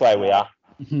 Down this way we are.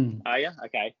 Are you?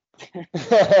 Okay.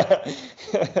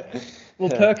 Well,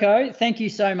 Perko, thank you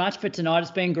so much for tonight. It's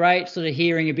been great sort of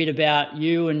hearing a bit about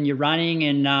you and your running,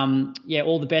 and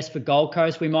all the best for Gold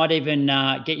Coast. We might even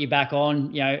get you back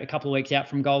on, a couple of weeks out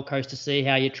from Gold Coast to see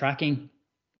how you're tracking.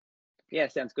 Yeah,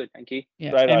 sounds good. Thank you. Yeah.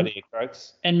 Great idea,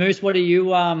 Croaks. And Moose, what do you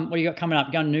got coming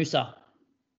up? Going to Noosa?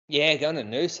 Yeah, going to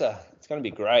Noosa. It's going to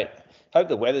be great. Hope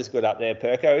the weather's good up there,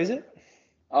 Perko, is it?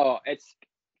 Oh,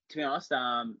 to be honest,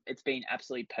 it's been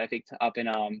absolutely perfect up in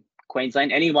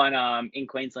Queensland. Anyone in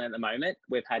Queensland at the moment,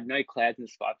 we've had no clouds in the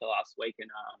sky for the last week, and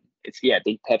it's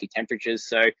big perfect temperatures.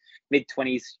 So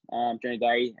mid-20s during the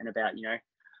day and about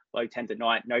low 10s at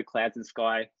night. No clouds in the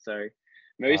sky. So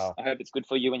Moose, wow. I hope it's good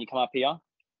for you when you come up here.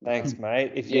 Thanks,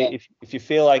 mate. If you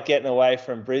feel like getting away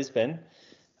from Brisbane,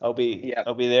 I'll be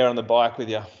there on the bike with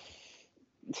you.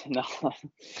 No,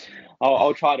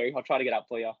 I'll try to get up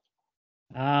for you.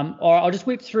 Or I'll just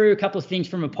whip through a couple of things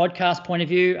from a podcast point of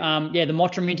view. The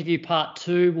Mottram interview part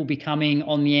 2 will be coming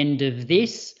on the end of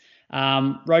this.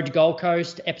 Road to Gold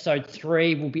Coast episode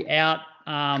 3 will be out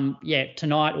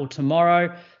tonight or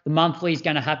tomorrow. The monthly is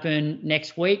going to happen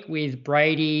next week with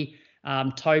Brady,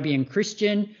 Toby and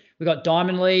Christian. We've got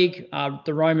Diamond League.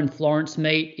 The Roman Florence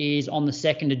meet is on the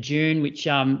 2nd of June, which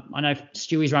I know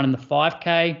Stewie's running the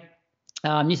 5K.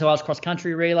 New South Wales Cross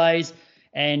Country Relays.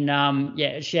 And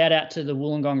shout out to the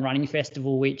Wollongong Running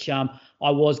Festival, which I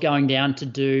was going down to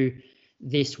do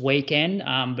this weekend,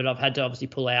 but I've had to obviously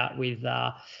pull out with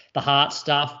the heart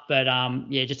stuff. But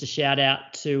just a shout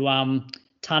out to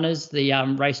Tunners,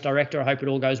 the race director. I hope it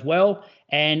all goes well.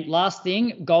 And last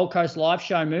thing, Gold Coast live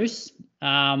show, Moose.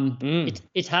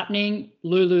 It's happening.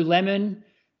 Lululemon,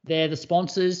 they're the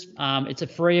sponsors. It's a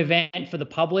free event for the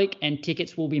public, and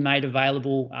tickets will be made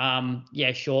available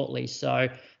shortly. So.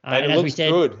 And it looks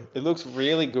good. It looks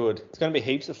really good. It's going to be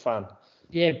heaps of fun.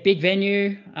 Yeah, big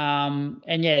venue.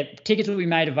 Tickets will be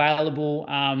made available.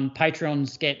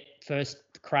 Patrons get first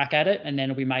crack at it, and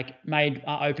then it'll be made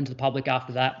open to the public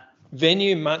after that.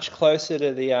 Venue much closer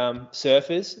to the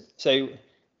surfers, so you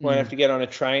won't have to get on a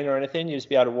train or anything. You'll just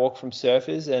be able to walk from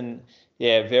surfers, and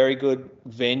very good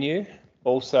venue.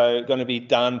 Also going to be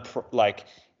done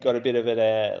got a bit of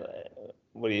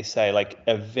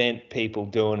event people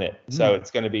doing it. So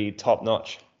it's going to be top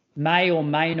notch. May or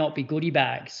may not be goodie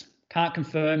bags. Can't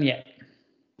confirm yet.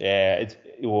 Yeah,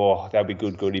 they'll be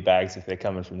good goodie bags if they're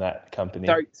coming from that company.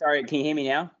 Sorry, can you hear me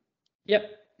now? Yep.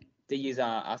 Did you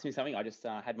ask me something? I just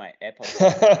had my AirPods.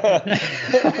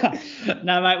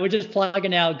 No, mate, we're just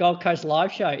plugging our Gold Coast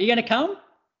live show. Are you going to come?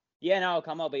 Yeah, no, I'll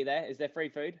come. I'll be there. Is there free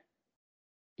food?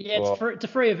 Yeah, it's a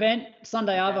free event.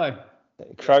 Sunday Arvo.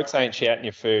 Croaks ain't shouting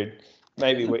your food.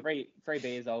 Maybe free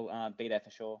beers. I'll be there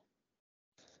for sure.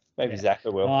 Maybe Zach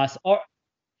will. Nice. All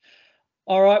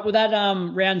right. Well, that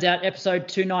rounds out episode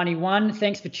 291.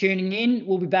 Thanks for tuning in.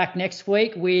 We'll be back next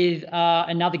week with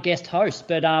another guest host.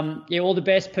 But all the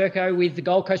best, Perko, with the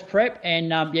Gold Coast prep, and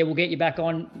we'll get you back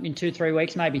on in 2-3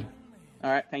 weeks maybe.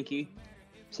 All right. Thank you.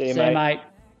 See you, mate.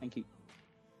 Thank you.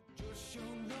 Just show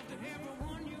love to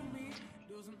everyone you meet.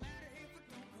 Doesn't matter if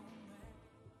it don't come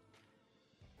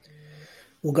back.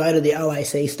 We'll go to the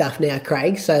OAC stuff now,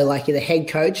 Craig. So, like, you're the head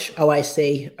coach,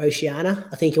 OAC Oceania.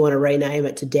 I think you want to rename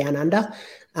it to Down Under.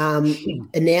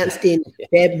 Announced in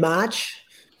Feb, March,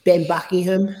 Ben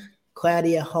Buckingham,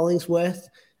 Claudia Hollingsworth.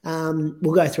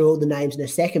 We'll go through all the names in a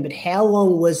second, but how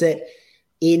long was it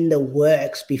in the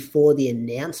works before the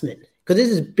announcement? Because this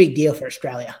is a big deal for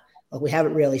Australia. Like, we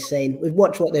haven't really seen. We've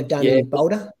watched what they've done in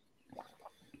Boulder.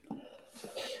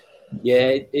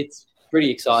 Yeah, it's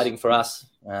pretty exciting for us,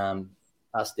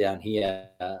 us down here.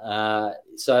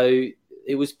 So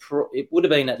it would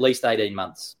have been at least 18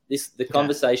 months. The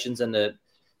conversations and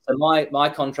so my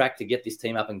contract to get this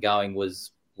team up and going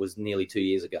was nearly 2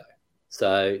 years ago.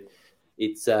 So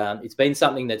it's been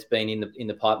something that's been in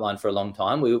the pipeline for a long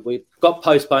time. We got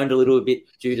postponed a little bit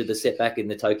due to the setback in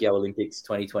the Tokyo Olympics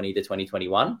 2020 to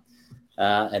 2021.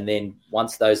 And then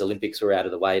once those Olympics were out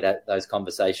of the way, those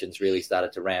conversations really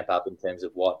started to ramp up in terms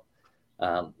of what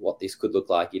this could look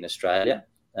like in Australia.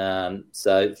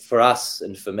 So for us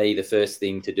and for me, the first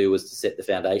thing to do was to set the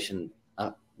foundation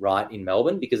up right in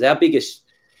Melbourne, because our biggest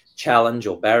challenge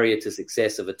or barrier to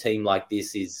success of a team like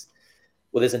this is,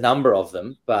 well, there's a number of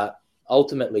them, but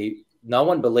ultimately no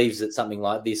one believes that something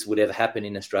like this would ever happen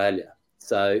in Australia.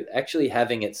 So actually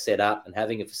having it set up and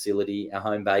having a facility, our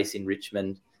home base in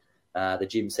Richmond, the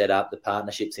gym set up, the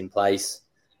partnerships in place,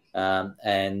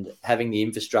 and having the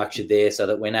infrastructure there so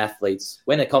that when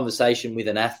a conversation with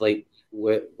an athlete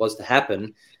was to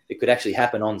happen, it could actually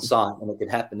happen on site, and it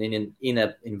could happen in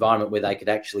an environment where they could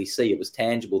actually see it was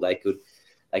tangible. They could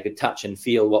touch and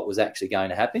feel what was actually going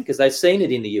to happen, because they've seen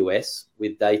it in the US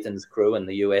with Dathan's crew and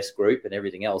the US group and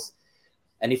everything else.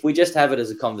 And if we just have it as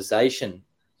a conversation,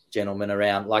 gentlemen,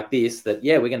 around like this, that,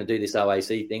 we're going to do this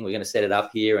OAC thing, we're going to set it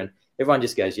up here, and everyone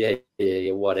just goes, yeah,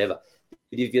 whatever.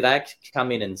 But if they actually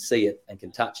come in and see it and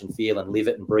can touch and feel and live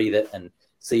it and breathe it and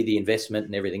see the investment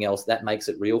and everything else, that makes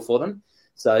it real for them.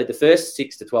 So the first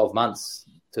 6 to 12 months,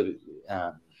 to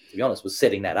be honest, was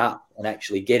setting that up and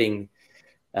actually getting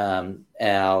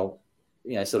our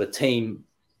sort of team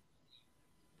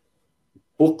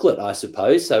booklet, I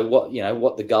suppose. So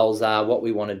what the goals are, what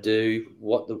we want to do,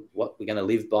 what we're going to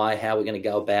live by, how we're going to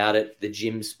go about it, the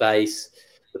gym space,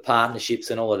 the partnerships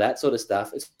and all of that sort of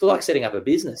stuff. It's like setting up a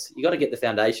business. You got to get the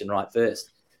foundation right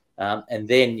first. And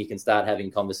then you can start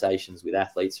having conversations with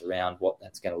athletes around what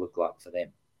that's going to look like for them.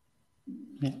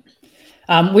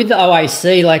 Yeah. With the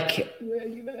OAC, like,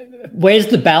 where's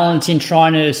the balance in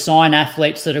trying to sign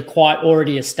athletes that are quite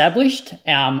already established,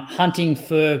 hunting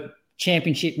for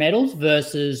championship medals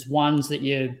versus ones that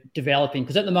you're developing?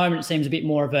 Because at the moment it seems a bit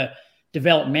more of a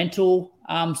developmental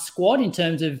squad in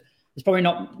terms of there's probably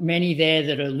not many there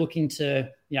that are looking to,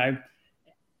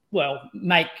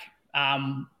 make,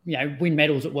 win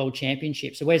medals at world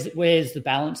championships. So where's the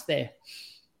balance there?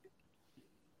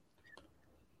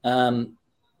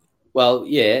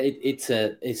 It's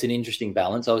an interesting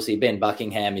balance. Obviously, Ben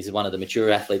Buckingham is one of the mature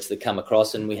athletes that come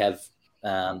across, and we have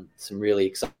some really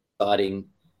exciting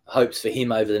hopes for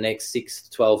him over the next 6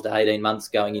 to 12 to 18 months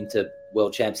going into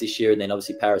world champs this year, and then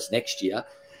obviously Paris next year.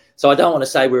 So I don't want to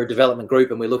say we're a development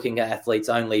group and we're looking at athletes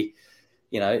only,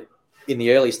 in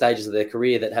the early stages of their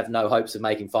career that have no hopes of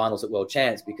making finals at world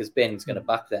champs, because Ben's going to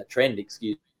buck that trend,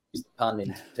 excuse the pun,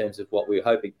 in terms of what we were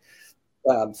hoping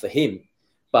for him.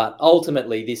 But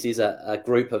ultimately, this is a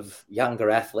group of younger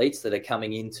athletes that are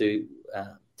coming into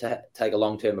to take a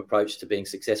long-term approach to being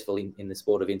successful in the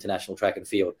sport of international track and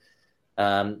field.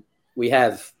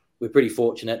 We're pretty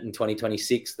fortunate in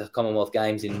 2026, the Commonwealth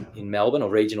Games in Melbourne, or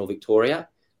regional Victoria,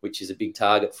 which is a big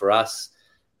target for us.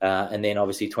 And then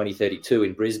obviously 2032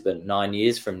 in Brisbane, 9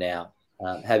 years from now,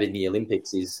 having the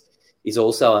Olympics is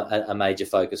also a major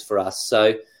focus for us.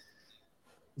 So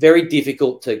very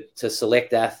difficult to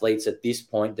select athletes at this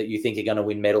point that you think are going to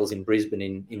win medals in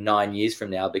Brisbane in 9 years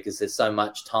from now, because there's so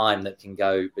much time that can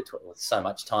go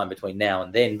between now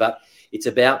and then. But it's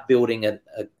about building a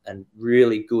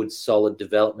really good, solid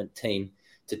development team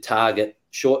to target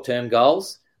short-term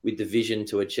goals with the vision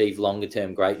to achieve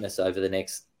longer-term greatness over the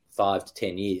next 5 to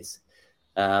 10 years.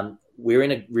 We're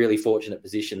in a really fortunate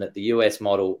position that the US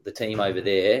model, the team over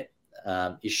there,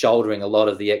 is shouldering a lot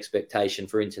of the expectation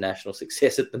for international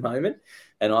success at the moment.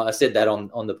 And I said that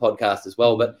on the podcast as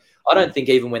well. But I don't think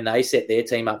even when they set their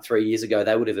team up 3 years ago,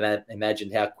 they would have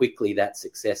imagined how quickly that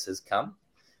success has come.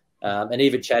 And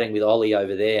even chatting with Ollie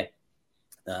over there,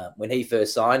 when he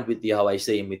first signed with the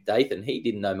OAC and with Dathan, he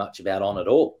didn't know much about On at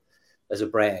all as a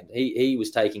brand. He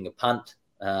was taking a punt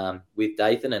with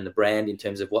Dathan and the brand in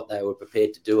terms of what they were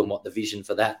prepared to do and what the vision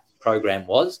for that program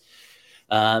was.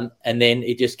 And then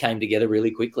it just came together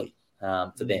really quickly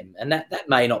for them. And that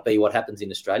may not be what happens in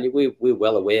Australia. We're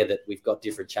well aware that we've got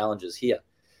different challenges here.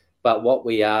 But what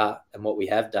we are and what we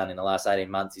have done in the last 18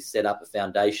 months is set up a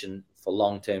foundation for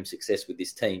long-term success with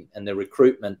this team. And the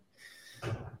recruitment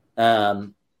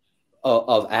of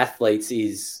athletes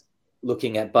is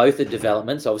looking at both the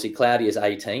developments. Obviously, Claudia's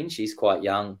 18. She's quite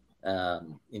young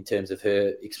in terms of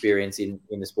her experience in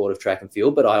the sport of track and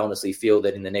field. But I honestly feel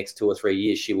that in the next 2 or 3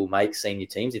 years, she will make senior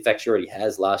teams. In fact, she already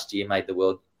has last year made the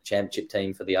World Championship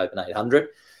team for the Open 800.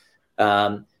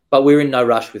 But we're in no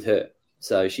rush with her.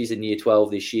 So she's in year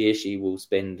 12 this year. She will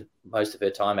spend most of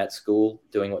her time at school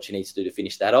doing what she needs to do to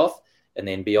finish that off. And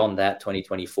then beyond that,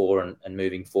 2024 and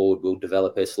moving forward, we'll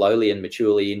develop her slowly and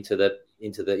maturely into the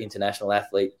international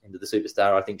athlete, into the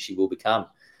superstar I think she will become.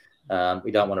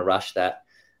 We don't want to rush that.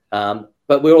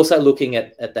 But we're also looking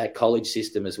at that college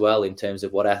system as well in terms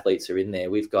of what athletes are in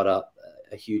there. We've got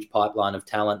a huge pipeline of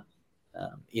talent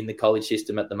in the college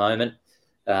system at the moment.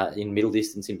 In middle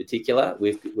distance in particular.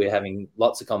 We're having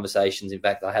lots of conversations. In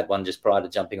fact, I had one just prior to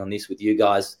jumping on this with you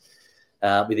guys,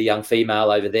 with a young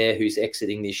female over there who's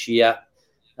exiting this year.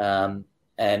 And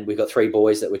we've got 3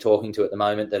 boys that we're talking to at the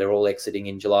moment that are all exiting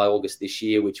in July, August this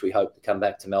year, which we hope to come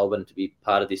back to Melbourne to be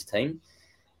part of this team.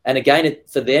 And again,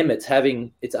 for them,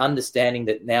 it's understanding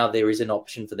that now there is an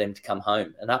option for them to come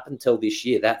home. And up until this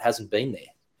year, that hasn't been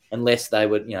there, unless they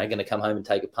were, going to come home and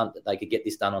take a punt that they could get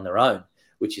this done on their own,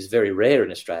 which is very rare in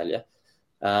Australia.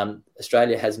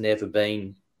 Australia has never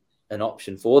been an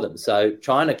option for them. So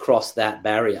trying to cross that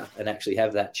barrier and actually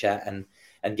have that chat and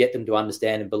get them to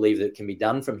understand and believe that it can be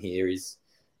done from here is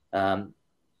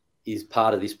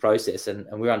part of this process. And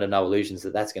we're under no illusions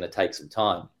that that's going to take some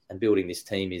time. And building this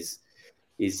team is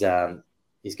going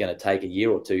to take a year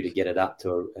or two to get it up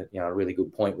to a really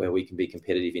good point where we can be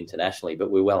competitive internationally. But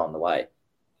we're well on the way.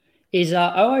 Is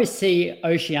OOC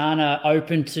Oceania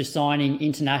open to signing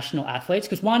international athletes?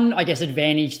 Because one, I guess,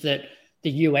 advantage that the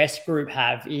US group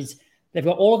have is they've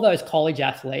got all of those college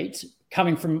athletes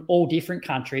coming from all different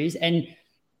countries, and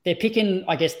they're picking,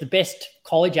 I guess, the best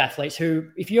college athletes who,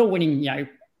 if you're winning,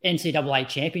 NCAA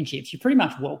championships, you're pretty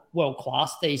much world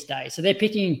class these days. So they're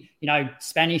picking,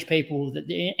 Spanish people,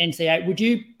 the NCAA. Would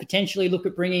you potentially look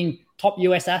at bringing top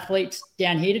US athletes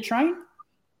down here to train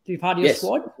to be part of your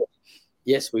squad?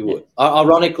 Yes, we would. Yeah.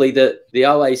 Ironically, the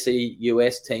OAC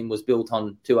US team was built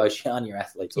on 2 Oceania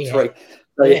athletes, or 3.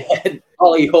 So you had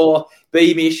Ollie Hoare,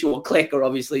 Beamish, or Klecker,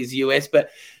 obviously, is US. But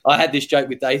I had this joke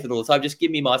with Dathan all the time, just give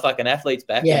me my fucking athletes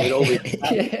back. Yeah. And we'd all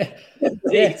be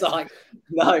It's like,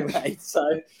 no, mate.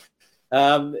 So,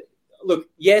 look,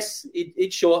 yes,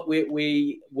 it's short.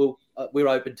 We're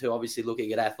open to obviously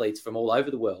looking at athletes from all over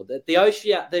the world. The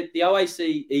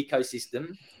OAC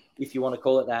ecosystem, if you want to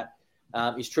call it that,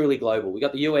 is truly global. We've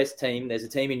got the US team. There's a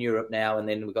team in Europe now, and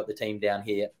then we've got the team down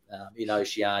here in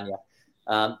Oceania.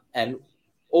 And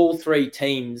all 3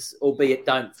 teams, albeit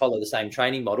don't follow the same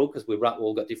training model because we've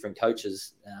all got different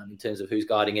coaches in terms of who's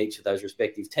guiding each of those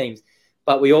respective teams.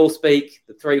 But we all speak,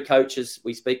 the 3 coaches,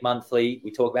 we speak monthly.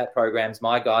 We talk about programs.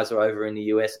 My guys are over in the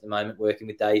US at the moment working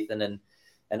with Dathan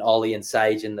and Ollie and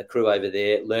Sage and the crew over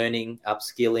there, learning,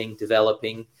 upskilling,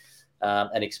 developing,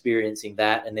 and experiencing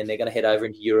that. And then they're going to head over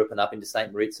into Europe and up into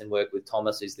St. Moritz and work with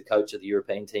Thomas, who's the coach of the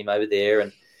European team over there.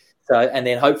 And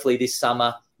then hopefully this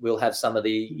summer we'll have some of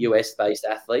the US-based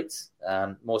athletes,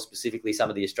 more specifically some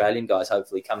of the Australian guys,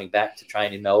 hopefully coming back to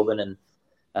train in Melbourne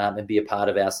and be a part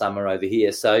of our summer over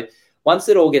here. So once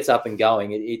it all gets up and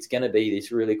going, it's going to be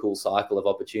this really cool cycle of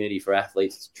opportunity for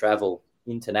athletes to travel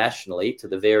internationally to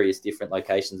the various different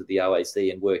locations of the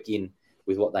OAC and work in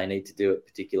with what they need to do at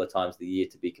particular times of the year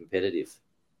to be competitive.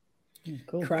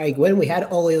 Cool. Craig, when we had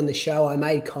Ollie on the show, I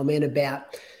made comment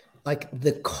about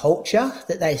the culture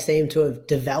that they seem to have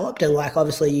developed. And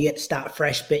obviously you get to start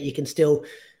fresh, but you can still,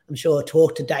 I'm sure,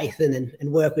 talk to Dathan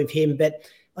and work with him. But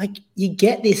you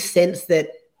get this sense that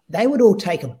they would all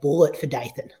take a bullet for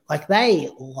Dathan.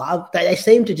 They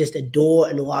seem to just adore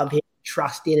and love him,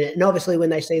 trust in it. And obviously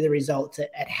when they see the results,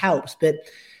 it helps. But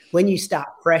when you start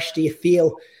fresh, do you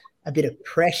feel a bit of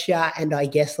pressure? And I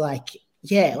guess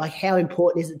how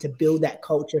important is it to build that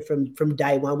culture from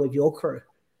day one with your crew?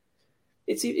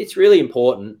 It's really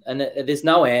important, and there's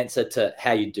no answer to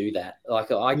how you do that.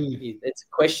 It's a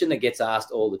question that gets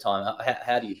asked all the time.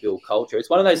 How do you build culture? It's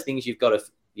one of those things you've got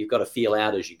to feel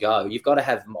out as you go. You've got to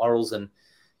have morals and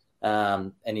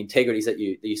integrities that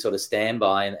you sort of stand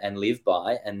by and live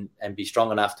by, and be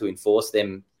strong enough to enforce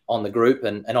them on the group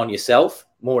and on yourself.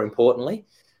 More importantly,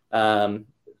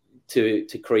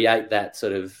 to create that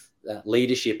sort of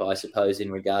leadership, I suppose,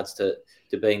 in regards to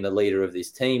being the leader of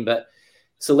this team. But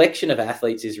selection of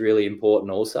athletes is really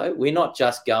important also. We're not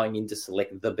just going in to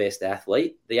select the best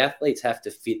athlete. The athletes have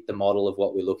to fit the model of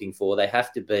what we're looking for. They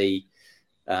have to be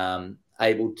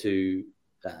able to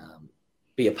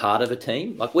be a part of a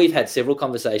team. Like, we've had several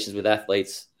conversations with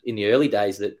athletes in the early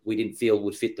days that we didn't feel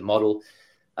would fit the model,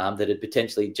 that had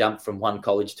potentially jumped from one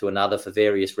college to another for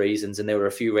various reasons. And there were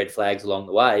a few red flags along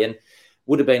the way, and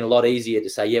would have been a lot easier to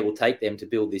say, yeah, we'll take them to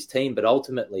build this team. But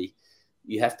ultimately,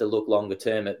 you have to look longer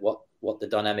term at what the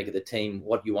dynamic of the team,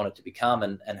 what you want it to become,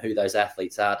 and who those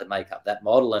athletes are to make up that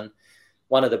model. And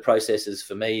one of the processes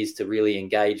for me is to really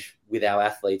engage with our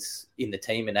athletes in the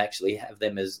team and actually have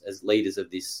them as leaders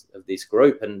of this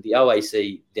group. And the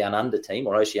OAC Down Under team,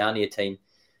 or Oceania team,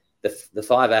 the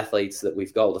 5 athletes that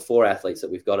we've got, the 4 athletes that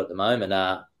we've got at the moment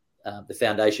are the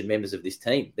foundation members of this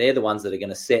team. They're the ones that are going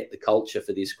to set the culture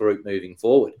for this group moving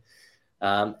forward.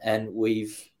 And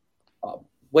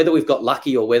whether we've got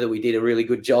lucky or whether we did a really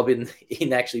good job in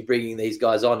actually bringing these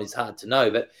guys on is hard to know,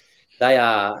 but they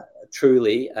are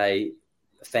truly a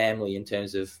family in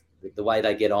terms of the way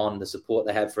they get on, the support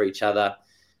they have for each other.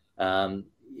 When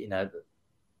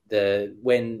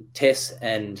Tess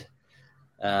and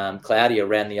Claudia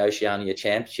ran the Oceania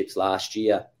Championships last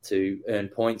year to earn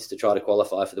points to try to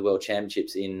qualify for the World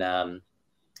Championships in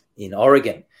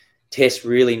Oregon, Tess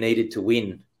really needed to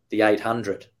win the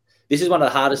 800. This is one of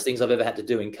the hardest things I've ever had to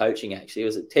do in coaching, actually. It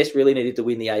was that Tess really needed to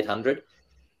win the 800.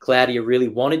 Claudia really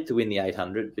wanted to win the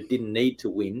 800, but didn't need to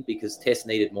win because Tess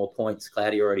needed more points.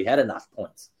 Claudia already had enough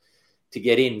points to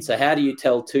get in. So how do you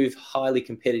tell 2 highly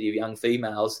competitive young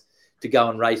females to go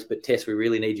and race, but Tess, we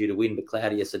really need you to win, but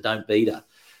Claudia, so don't beat her,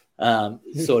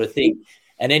 sort of thing.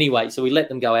 And anyway, so we let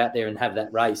them go out there and have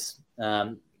that race,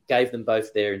 gave them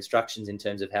both their instructions in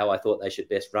terms of how I thought they should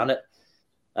best run it,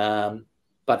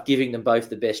 but giving them both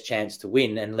the best chance to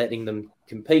win and letting them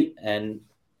compete. And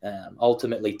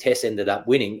ultimately, Tess ended up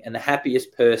winning. And the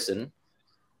happiest person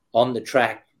on the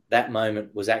track that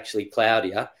moment was actually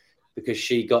Claudia, because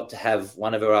she got to have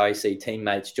one of her IEC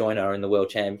teammates join her in the World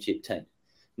Championship team.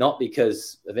 Not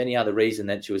because of any other reason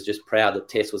than she was just proud that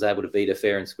Tess was able to beat her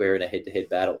fair and square in a head-to-head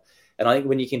battle. And I think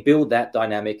when you can build that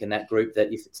dynamic and that group,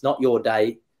 that if it's not your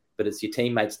day, but it's your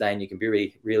teammates' day and you can be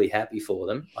really, really happy for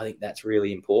them, I think that's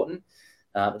really important.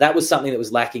 That was something that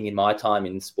was lacking in my time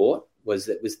in sport,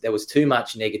 there was too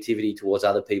much negativity towards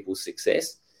other people's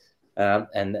success.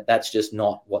 And that's just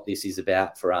not what this is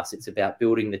about for us. It's about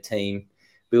building the team,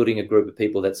 building a group of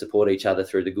people that support each other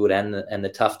through the good and the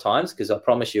tough times, because I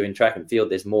promise you in track and field,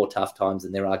 there's more tough times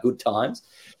than there are good times.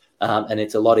 And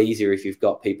it's a lot easier if you've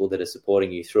got people that are supporting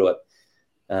you through it.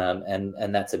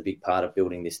 And that's a big part of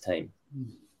building this team.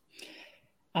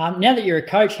 Now that you're a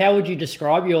coach, how would you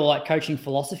describe your coaching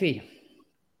philosophy?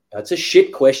 It's a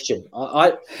shit question.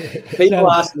 People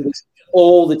ask me this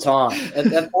all the time. And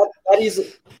that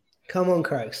is... Come on,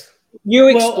 Croaks. You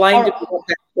explained what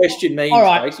that question means. All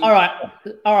right.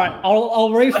 I'll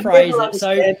rephrase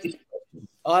it.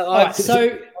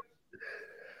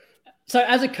 So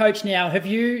as a coach now, have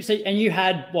you? And you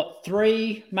had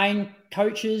 3 main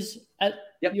coaches at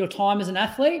your time as an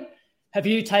athlete? Have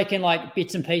you taken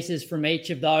bits and pieces from each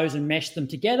of those and meshed them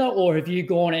together, or have you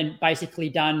gone and basically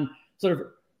done sort of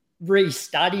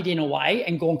restudied in a way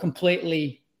and gone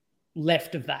completely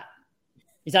left of that?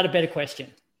 Is that a better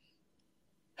question?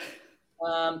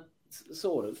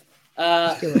 Sort of.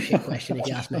 Still a shit question if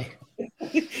you ask me.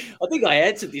 I think I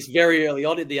answered this very early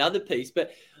on in the other piece,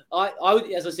 but I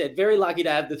would, as I said, very lucky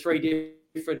to have the 3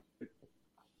 different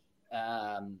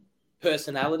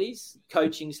personalities,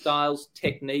 coaching styles,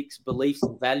 techniques, beliefs,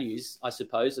 and values, I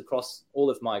suppose, across all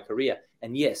of my career.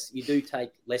 And yes, you do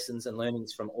take lessons and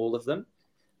learnings from all of them.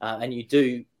 And you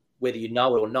do, whether you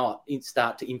know it or not,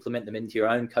 start to implement them into your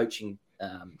own coaching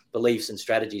beliefs and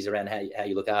strategies around how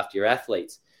you look after your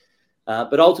athletes.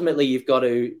 But ultimately, you've got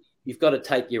to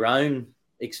take your own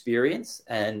experience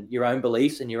and your own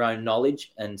beliefs and your own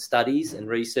knowledge and studies and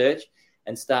research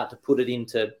and start to put it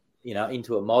into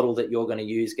a model that you're going to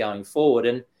use going forward.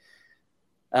 And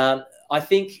I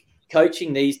think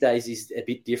coaching these days is a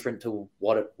bit different to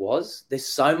what it was. There's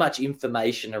so much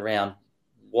information around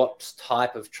what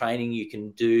type of training you can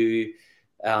do,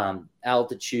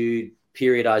 altitude,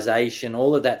 periodization,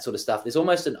 all of that sort of stuff. There's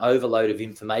almost an overload of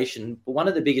information. But one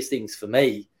of the biggest things for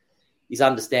me is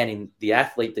understanding the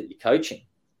athlete that you're coaching.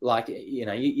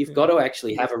 You've got to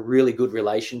actually have a really good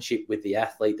relationship with the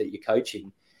athlete that you're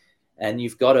coaching. And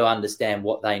you've got to understand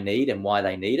what they need and why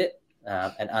they need it,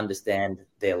 and understand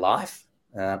their life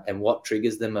and what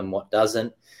triggers them and what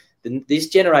doesn't. This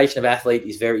generation of athlete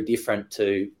is very different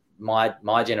to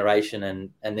my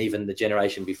generation and even the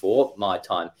generation before my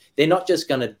time. They're not just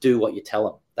going to do what you tell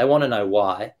them. They want to know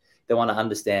why. They want to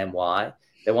understand why.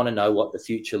 They want to know what the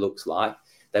future looks like.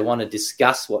 They want to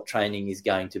discuss what training is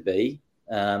going to be.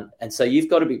 And so you've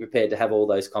got to be prepared to have all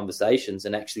those conversations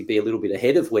and actually be a little bit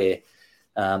ahead of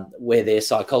where their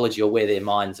psychology or where their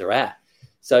minds are at.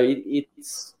 So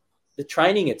it's the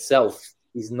training itself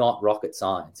is not rocket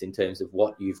science in terms of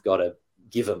what you've got to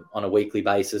give them on a weekly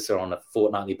basis or on a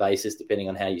fortnightly basis, depending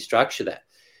on how you structure that.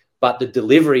 But the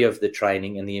delivery of the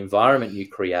training and the environment you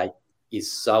create is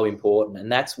so important.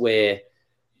 And that's where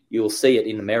you'll see it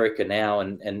in America now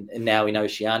and now in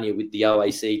Oceania with the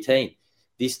OAC team.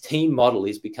 This team model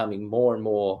is becoming more and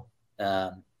more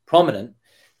prominent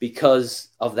because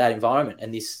of that environment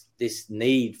and this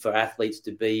need for athletes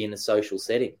to be in a social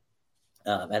setting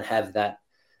and have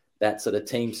that sort of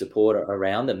team support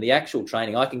around them. The actual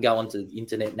training, I can go onto the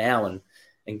internet now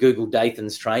and Google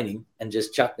Dathan's training and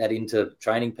just chuck that into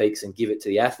Training Peaks and give it to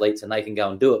the athletes and they can go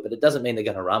and do it. But it doesn't mean they're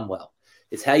going to run well.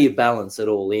 It's how you balance it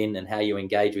all in and how you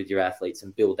engage with your athletes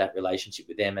and build that relationship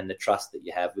with them and the trust that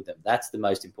you have with them. That's the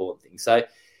most important thing. So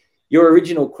your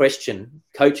original question,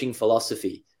 coaching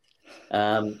philosophy,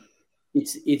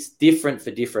 it's different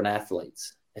for different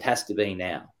athletes. It has to be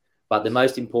now. But the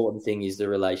most important thing is the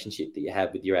relationship that you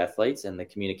have with your athletes and the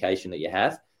communication that you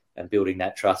have and building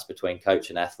that trust between coach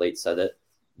and athlete so that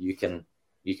you can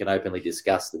openly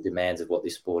discuss the demands of what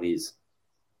this sport is.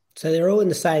 So they're all in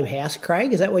the same house,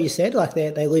 Craig? Is that what you said? Like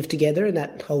they live together in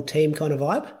that whole team kind of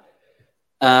vibe?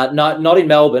 No, not in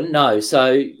Melbourne, no.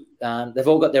 So they've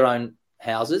all got their own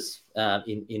houses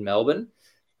in Melbourne.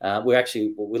 We're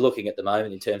looking at the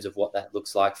moment in terms of what that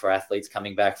looks like for athletes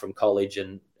coming back from college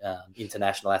and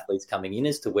international athletes coming in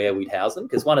as to where we'd house them.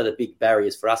 Because one of the big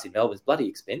barriers for us in Melbourne is bloody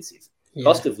expensive. Yeah.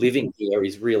 Cost of living here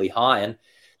is really high. And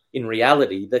in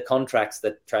reality, the contracts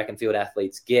that track and field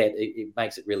athletes get, it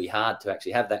makes it really hard to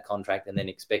actually have that contract and then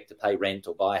expect to pay rent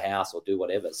or buy a house or do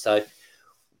whatever. So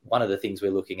one of the things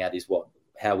we're looking at is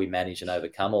how we manage and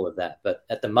overcome all of that. But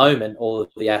at the moment, all of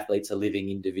the athletes are living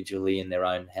individually in their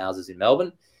own houses in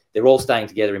Melbourne. They're all staying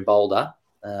together in Boulder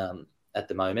at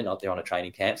the moment. They're on a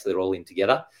training camp, so they're all in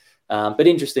together. But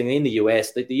interestingly, in the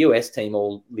US, the US team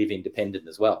all live independent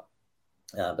as well.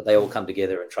 But they all come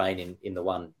together and train in the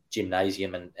one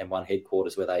gymnasium and one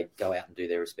headquarters where they go out and do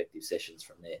their respective sessions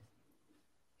from there.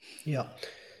 Yeah.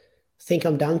 I think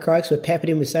I'm done, Craig. So we're peppered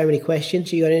in with so many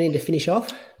questions. You got anything to finish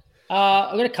off?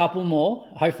 I've got a couple more.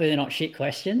 Hopefully they're not shit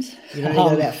questions. You've only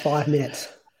got about 5 minutes.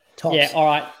 Tops. Yeah, all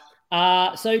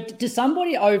right. So does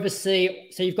somebody oversee,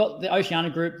 so you've got the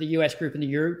Oceania group, the US group, and the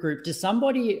Europe group. Does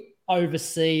somebody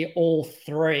oversee all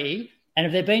three? And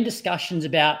have there been discussions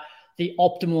about the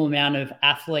optimal amount of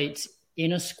athletes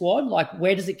in a squad? Like,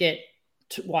 where does it get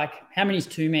to, like, how many is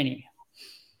too many?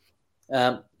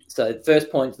 So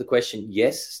first point to the question,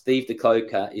 yes, Steve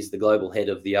DeCloker is the global head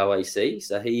of the OAC.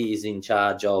 So he is in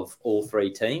charge of all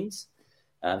three teams.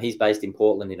 He's based in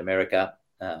Portland in America.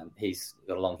 He's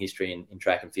got a long history in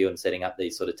track and field and setting up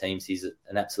these sort of teams. He's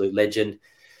an absolute legend,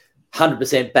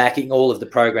 100% backing all of the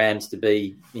programs to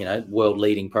be, world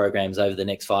leading programs over the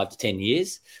next 5 to 10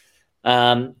 years.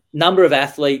 Number of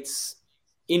athletes,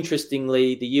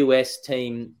 interestingly, the US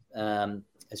team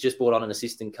has just brought on an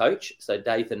assistant coach. So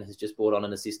Dathan has just brought on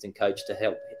an assistant coach to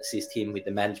help assist him with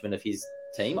the management of his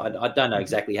team. I don't know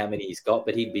exactly how many he's got,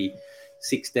 but he'd be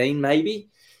 16 maybe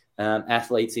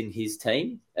athletes in his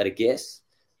team at a guess.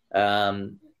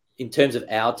 In terms of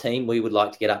our team, we would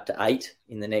like to get up to 8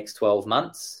 in the next 12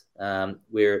 months.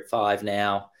 We're at 5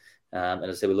 now. And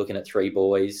as I said, we're looking at 3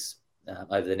 boys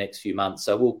over the next few months.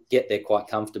 So we'll get there quite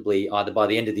comfortably either by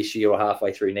the end of this year or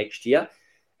halfway through next year,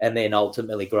 and then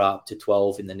ultimately grow up to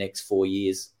 12 in the next 4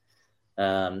 years.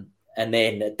 And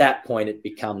then at that point, it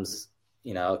becomes,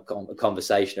 a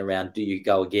conversation around, do you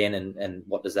go again and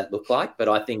what does that look like? But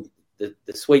I think the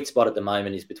sweet spot at the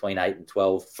moment is between 8 and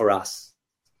 12 for us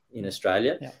in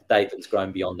Australia. Yeah. Dathan's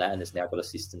grown beyond that and has now got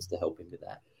assistants to help him with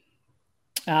that.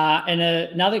 And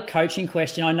another coaching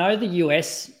question. I know the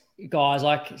US guys,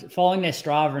 like following their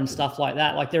Strava and stuff like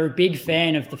that, like they're a big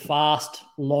fan of the fast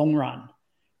long run,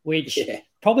 which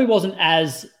probably wasn't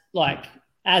as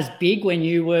big when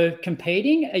you were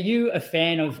competing. Are you a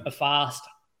fan of a fast,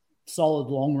 solid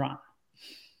long run?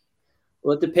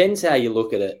 Well, it depends how you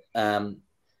look at it.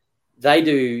 They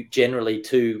do generally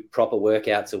 2 proper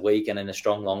workouts a week and then a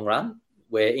strong long run,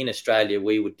 where in Australia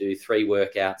we would do 3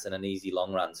 workouts and an easy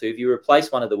long run. So if you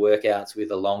replace one of the workouts with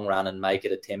a long run and make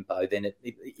it a tempo, then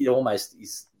it almost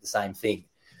is the same thing.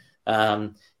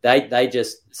 The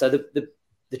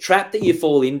trap that you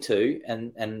fall into,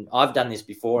 and I've done this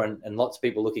before, and lots of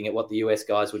people looking at what the US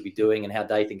guys would be doing and how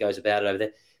Dathan goes about it over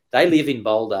there. They live in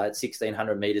Boulder at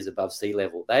 1,600 meters above sea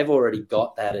level. They've already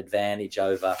got that advantage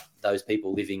over those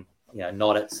people living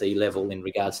not at sea level in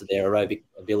regards to their aerobic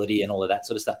ability and all of that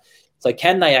sort of stuff. So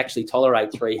can they actually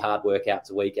tolerate 3 hard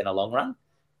workouts a week in a long run?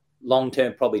 Long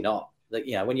term, probably not.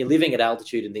 When you're living at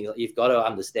altitude and things, you've got to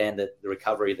understand that the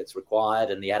recovery that's required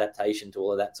and the adaptation to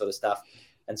all of that sort of stuff.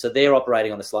 And so they're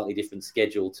operating on a slightly different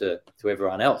schedule to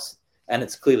everyone else, and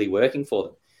it's clearly working for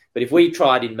them. But if we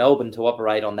tried in Melbourne to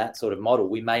operate on that sort of model,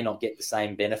 we may not get the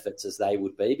same benefits as they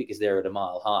would be because they're at a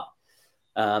mile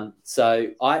high. So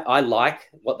I like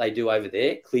what they do over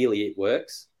there. Clearly it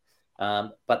works.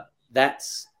 But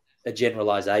that's a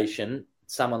generalization.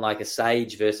 Someone like a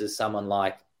Sage versus someone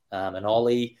like an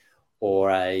Ollie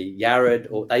or a Yared,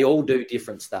 or they all do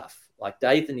different stuff. Like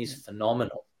Dathan is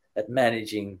phenomenal at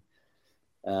managing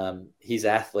his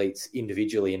athletes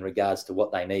individually in regards to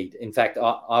what they need. In fact,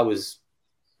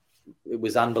 it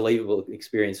was unbelievable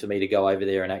experience for me to go over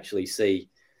there and actually see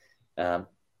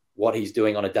what he's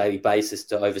doing on a daily basis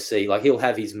to oversee. Like he'll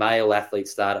have his male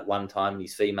athletes start at one time and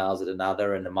his females at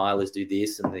another, and the milers do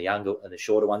this and the younger and the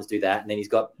shorter ones do that. And then he's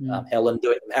got Helen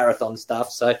doing marathon stuff.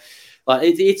 So like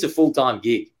it's a full-time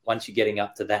gig once you're getting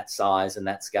up to that size and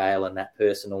that scale and that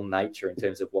personal nature in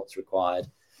terms of what's required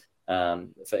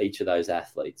for each of those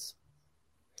athletes.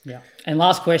 Yeah. And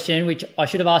last question, which I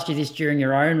should have asked you this during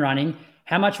your own running.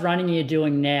 How much running are you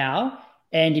doing now?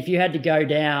 And if you had to go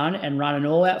down and run an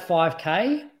all-out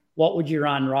 5K, what would you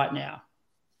run right now?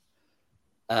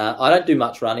 I don't do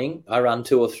much running. I run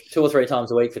two or three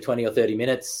times a week for 20 or 30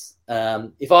 minutes.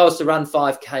 If I was to run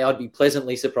 5K, I'd be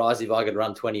pleasantly surprised if I could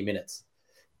run 20 minutes.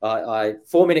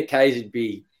 4-minute Ks would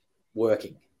be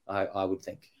working, I would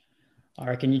think. I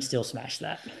reckon you'd still smash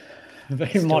that.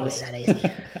 Very modest. That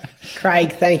easy.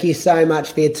 Craig, thank you so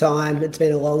much for your time. It's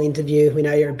been a long interview. We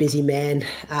know you're a busy man.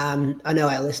 I know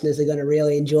our listeners are going to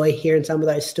really enjoy hearing some of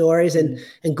those stories, and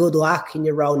good luck in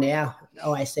your role now,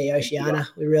 OAC Oceania.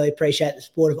 We really appreciate the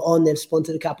support of On. They've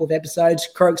sponsored a couple of episodes.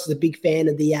 Croaks is a big fan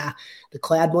of the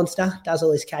Cloud Monster, does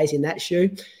all his Ks in that shoe.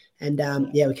 And,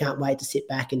 we can't wait to sit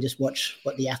back and just watch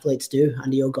what the athletes do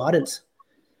under your guidance.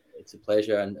 It's a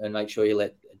pleasure, and make sure you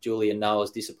let Julian know I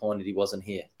was disappointed he wasn't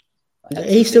here.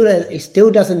 He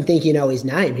still doesn't think you know his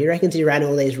name. He reckons he ran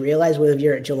all these relays when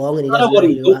you're at Geelong, and he doesn't know who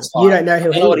you are. You don't know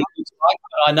who he is. Like,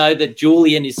 I know that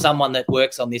Julian is someone that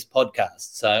works on this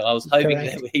podcast, so I was hoping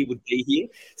that he would be here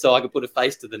so I could put a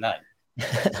face to the name.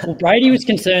 Well, Brady was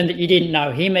concerned that you didn't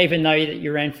know him, even though that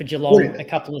you ran for Geelong a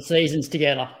couple of seasons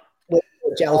together.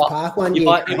 Giles Park one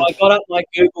year.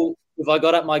 If I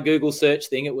got up my Google search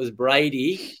thing, it was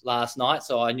Brady last night,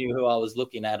 so I knew who I was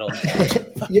looking at.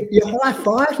 You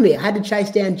high-fived me. I had to chase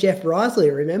down Jeff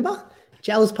Risley, remember?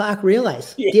 Giles Park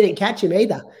relays. Yeah. Didn't catch him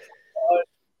either.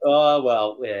 Oh,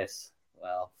 well, yes.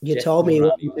 Well, you Jeff told me he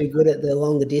wasn't too good at the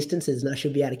longer distances and I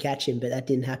should be able to catch him, but that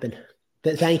didn't happen.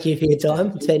 But thank you for your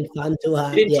time. It's been fun to All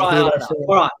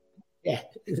right. Yeah.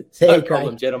 See you, Craig.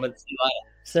 Problem, gentlemen. See you later.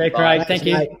 See you, Craig. Thank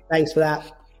you. Mate. Thanks for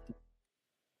that.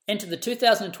 Enter the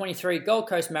 2023 Gold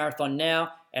Coast Marathon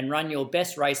now and run your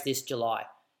best race this July.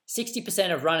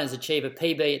 60% of runners achieve a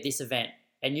PB at this event,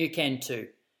 and you can too.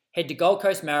 Head to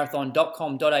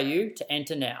goldcoastmarathon.com.au to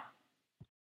enter now.